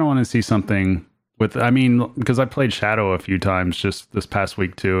agree. I kind of want to see something with, because I played Shadow a few times just this past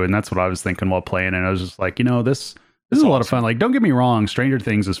week too, and that's what I was thinking while playing, and I was just like, this is a lot of fun. Like, don't get me wrong, Stranger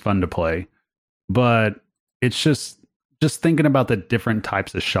Things is fun to play, but it's just thinking about the different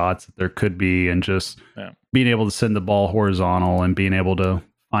types of shots that there could be, and just being able to send the ball horizontal and being able to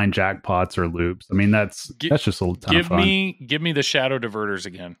find jackpots or loops. I mean, that's just a ton of fun. Give me the Shadow diverters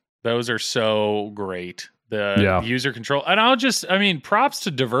again. Those are so great. The user control. And props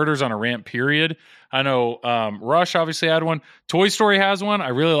to diverters on a ramp, period. I know Rush obviously had one. Toy Story has one. I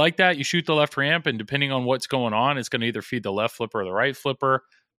really like that. You shoot the left ramp, and depending on what's going on, it's going to either feed the left flipper or the right flipper.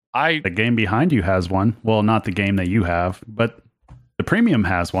 The game behind you has one. Well, not the game that you have, but the premium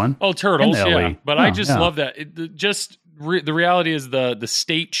has one. Oh, Turtles, And the yeah. LE. But Oh, I just yeah. love that. The reality is the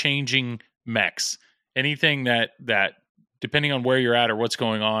state changing mechs. Anything that depending on where you're at or what's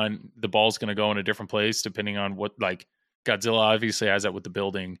going on, the ball's going to go in a different place depending on what, like Godzilla obviously has that with the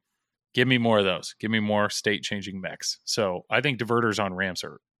building. Give me more of those. Give me more state changing mechs. So I think diverters on ramps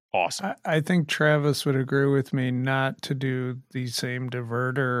are awesome. I think Travis would agree with me not to do the same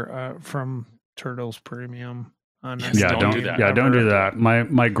diverter from Turtles Premium. On Yes, Yeah, don't do that. Yeah, don't do that.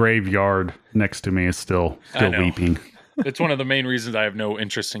 My graveyard next to me is still I know. weeping. It's one of the main reasons I have no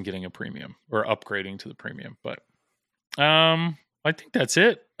interest in getting a premium or upgrading to the premium. But I think that's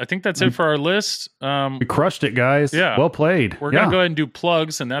it. I think that's it for our list. We crushed it, guys. Yeah. Well played. We're going to go ahead and do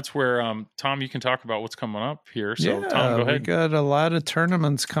plugs, and that's where, Tom, you can talk about what's coming up here. So, Tom, go we ahead. got a lot of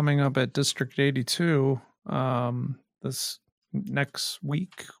tournaments coming up at District 82 this next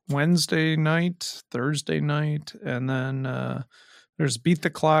week, Wednesday night, Thursday night, and then there's Beat the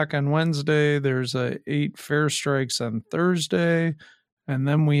Clock on Wednesday. There's 8 Fair Strikes on Thursday, and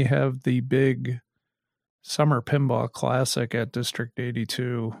then we have the big Summer Pinball Classic at District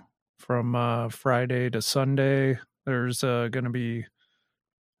 82 from Friday to Sunday. There's going to be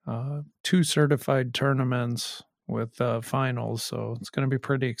 2 certified tournaments with finals, so it's going to be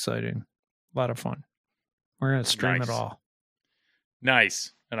pretty exciting. A lot of fun. We're going to stream Nice. it all.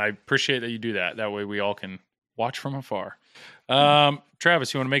 Nice. And I appreciate that you do that. That way we all can watch from afar.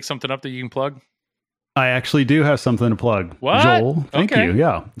 Travis, you want to make something up that you can plug? I actually do have something to plug. What? Joel, thank Okay. you.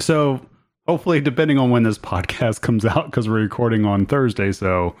 Yeah. So hopefully, depending on when this podcast comes out, because we're recording on Thursday,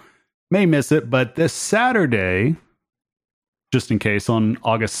 so may miss it. But this Saturday, just in case, on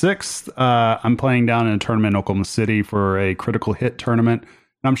August 6th, I'm playing down in a tournament in Oklahoma City for a critical hit tournament.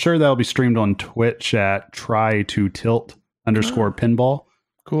 And I'm sure that'll be streamed on Twitch at try2tilt_pinball.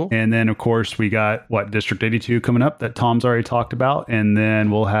 Cool. And then, of course, we got District 82 coming up that Tom's already talked about. And then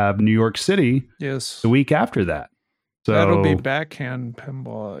we'll have New York City Yes. the week after that. So That'll be backhand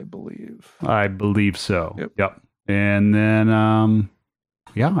pinball, I believe. I believe so. Yep. And then,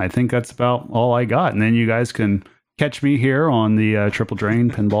 I think that's about all I got. And then you guys can catch me here on the Triple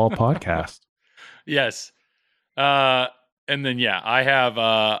Drain Pinball podcast. Yes. And then,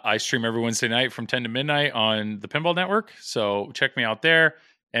 I stream every Wednesday night from 10 to midnight on the Pinball Network. So check me out there.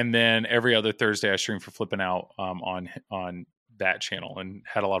 And then every other Thursday I stream for Flipping Out on that channel, and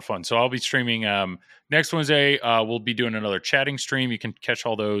had a lot of fun. So I'll be streaming next Wednesday. We'll be doing another chatting stream. You can catch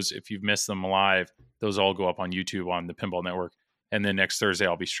all those if you've missed them live. Those all go up on YouTube on the Pinball Network. And then next Thursday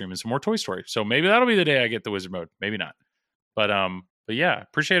I'll be streaming some more Toy Story. So maybe that'll be the day I get the Wizard Mode. Maybe not. But yeah,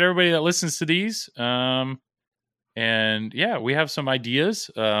 appreciate everybody that listens to these. And yeah, we have some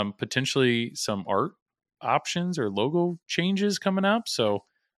ideas, potentially some art options or logo changes coming up. So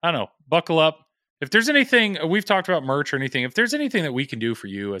I don't know, buckle up. If there's anything, we've talked about merch or anything, if there's anything that we can do for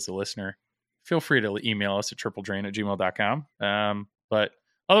you as a listener, feel free to email us at tripledrain@gmail.com. But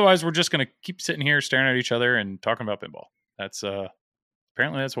otherwise, we're just going to keep sitting here staring at each other and talking about pinball. That's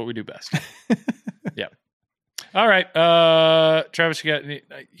apparently that's what we do best. Yeah. All right. Travis, you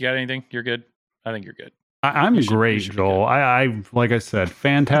got anything? You're good? I think you're good. I'm You should great, be Joel. I like I said,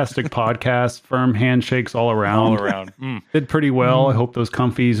 fantastic podcast, firm handshakes all around. All around. Did pretty well. I hope those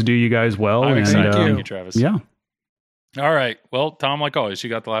comfies do you guys well. I'm excited. Thank Thank you. you, Travis. Yeah. All right. Well, Tom, like always, you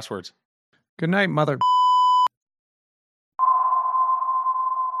got the last words. Good night, mother.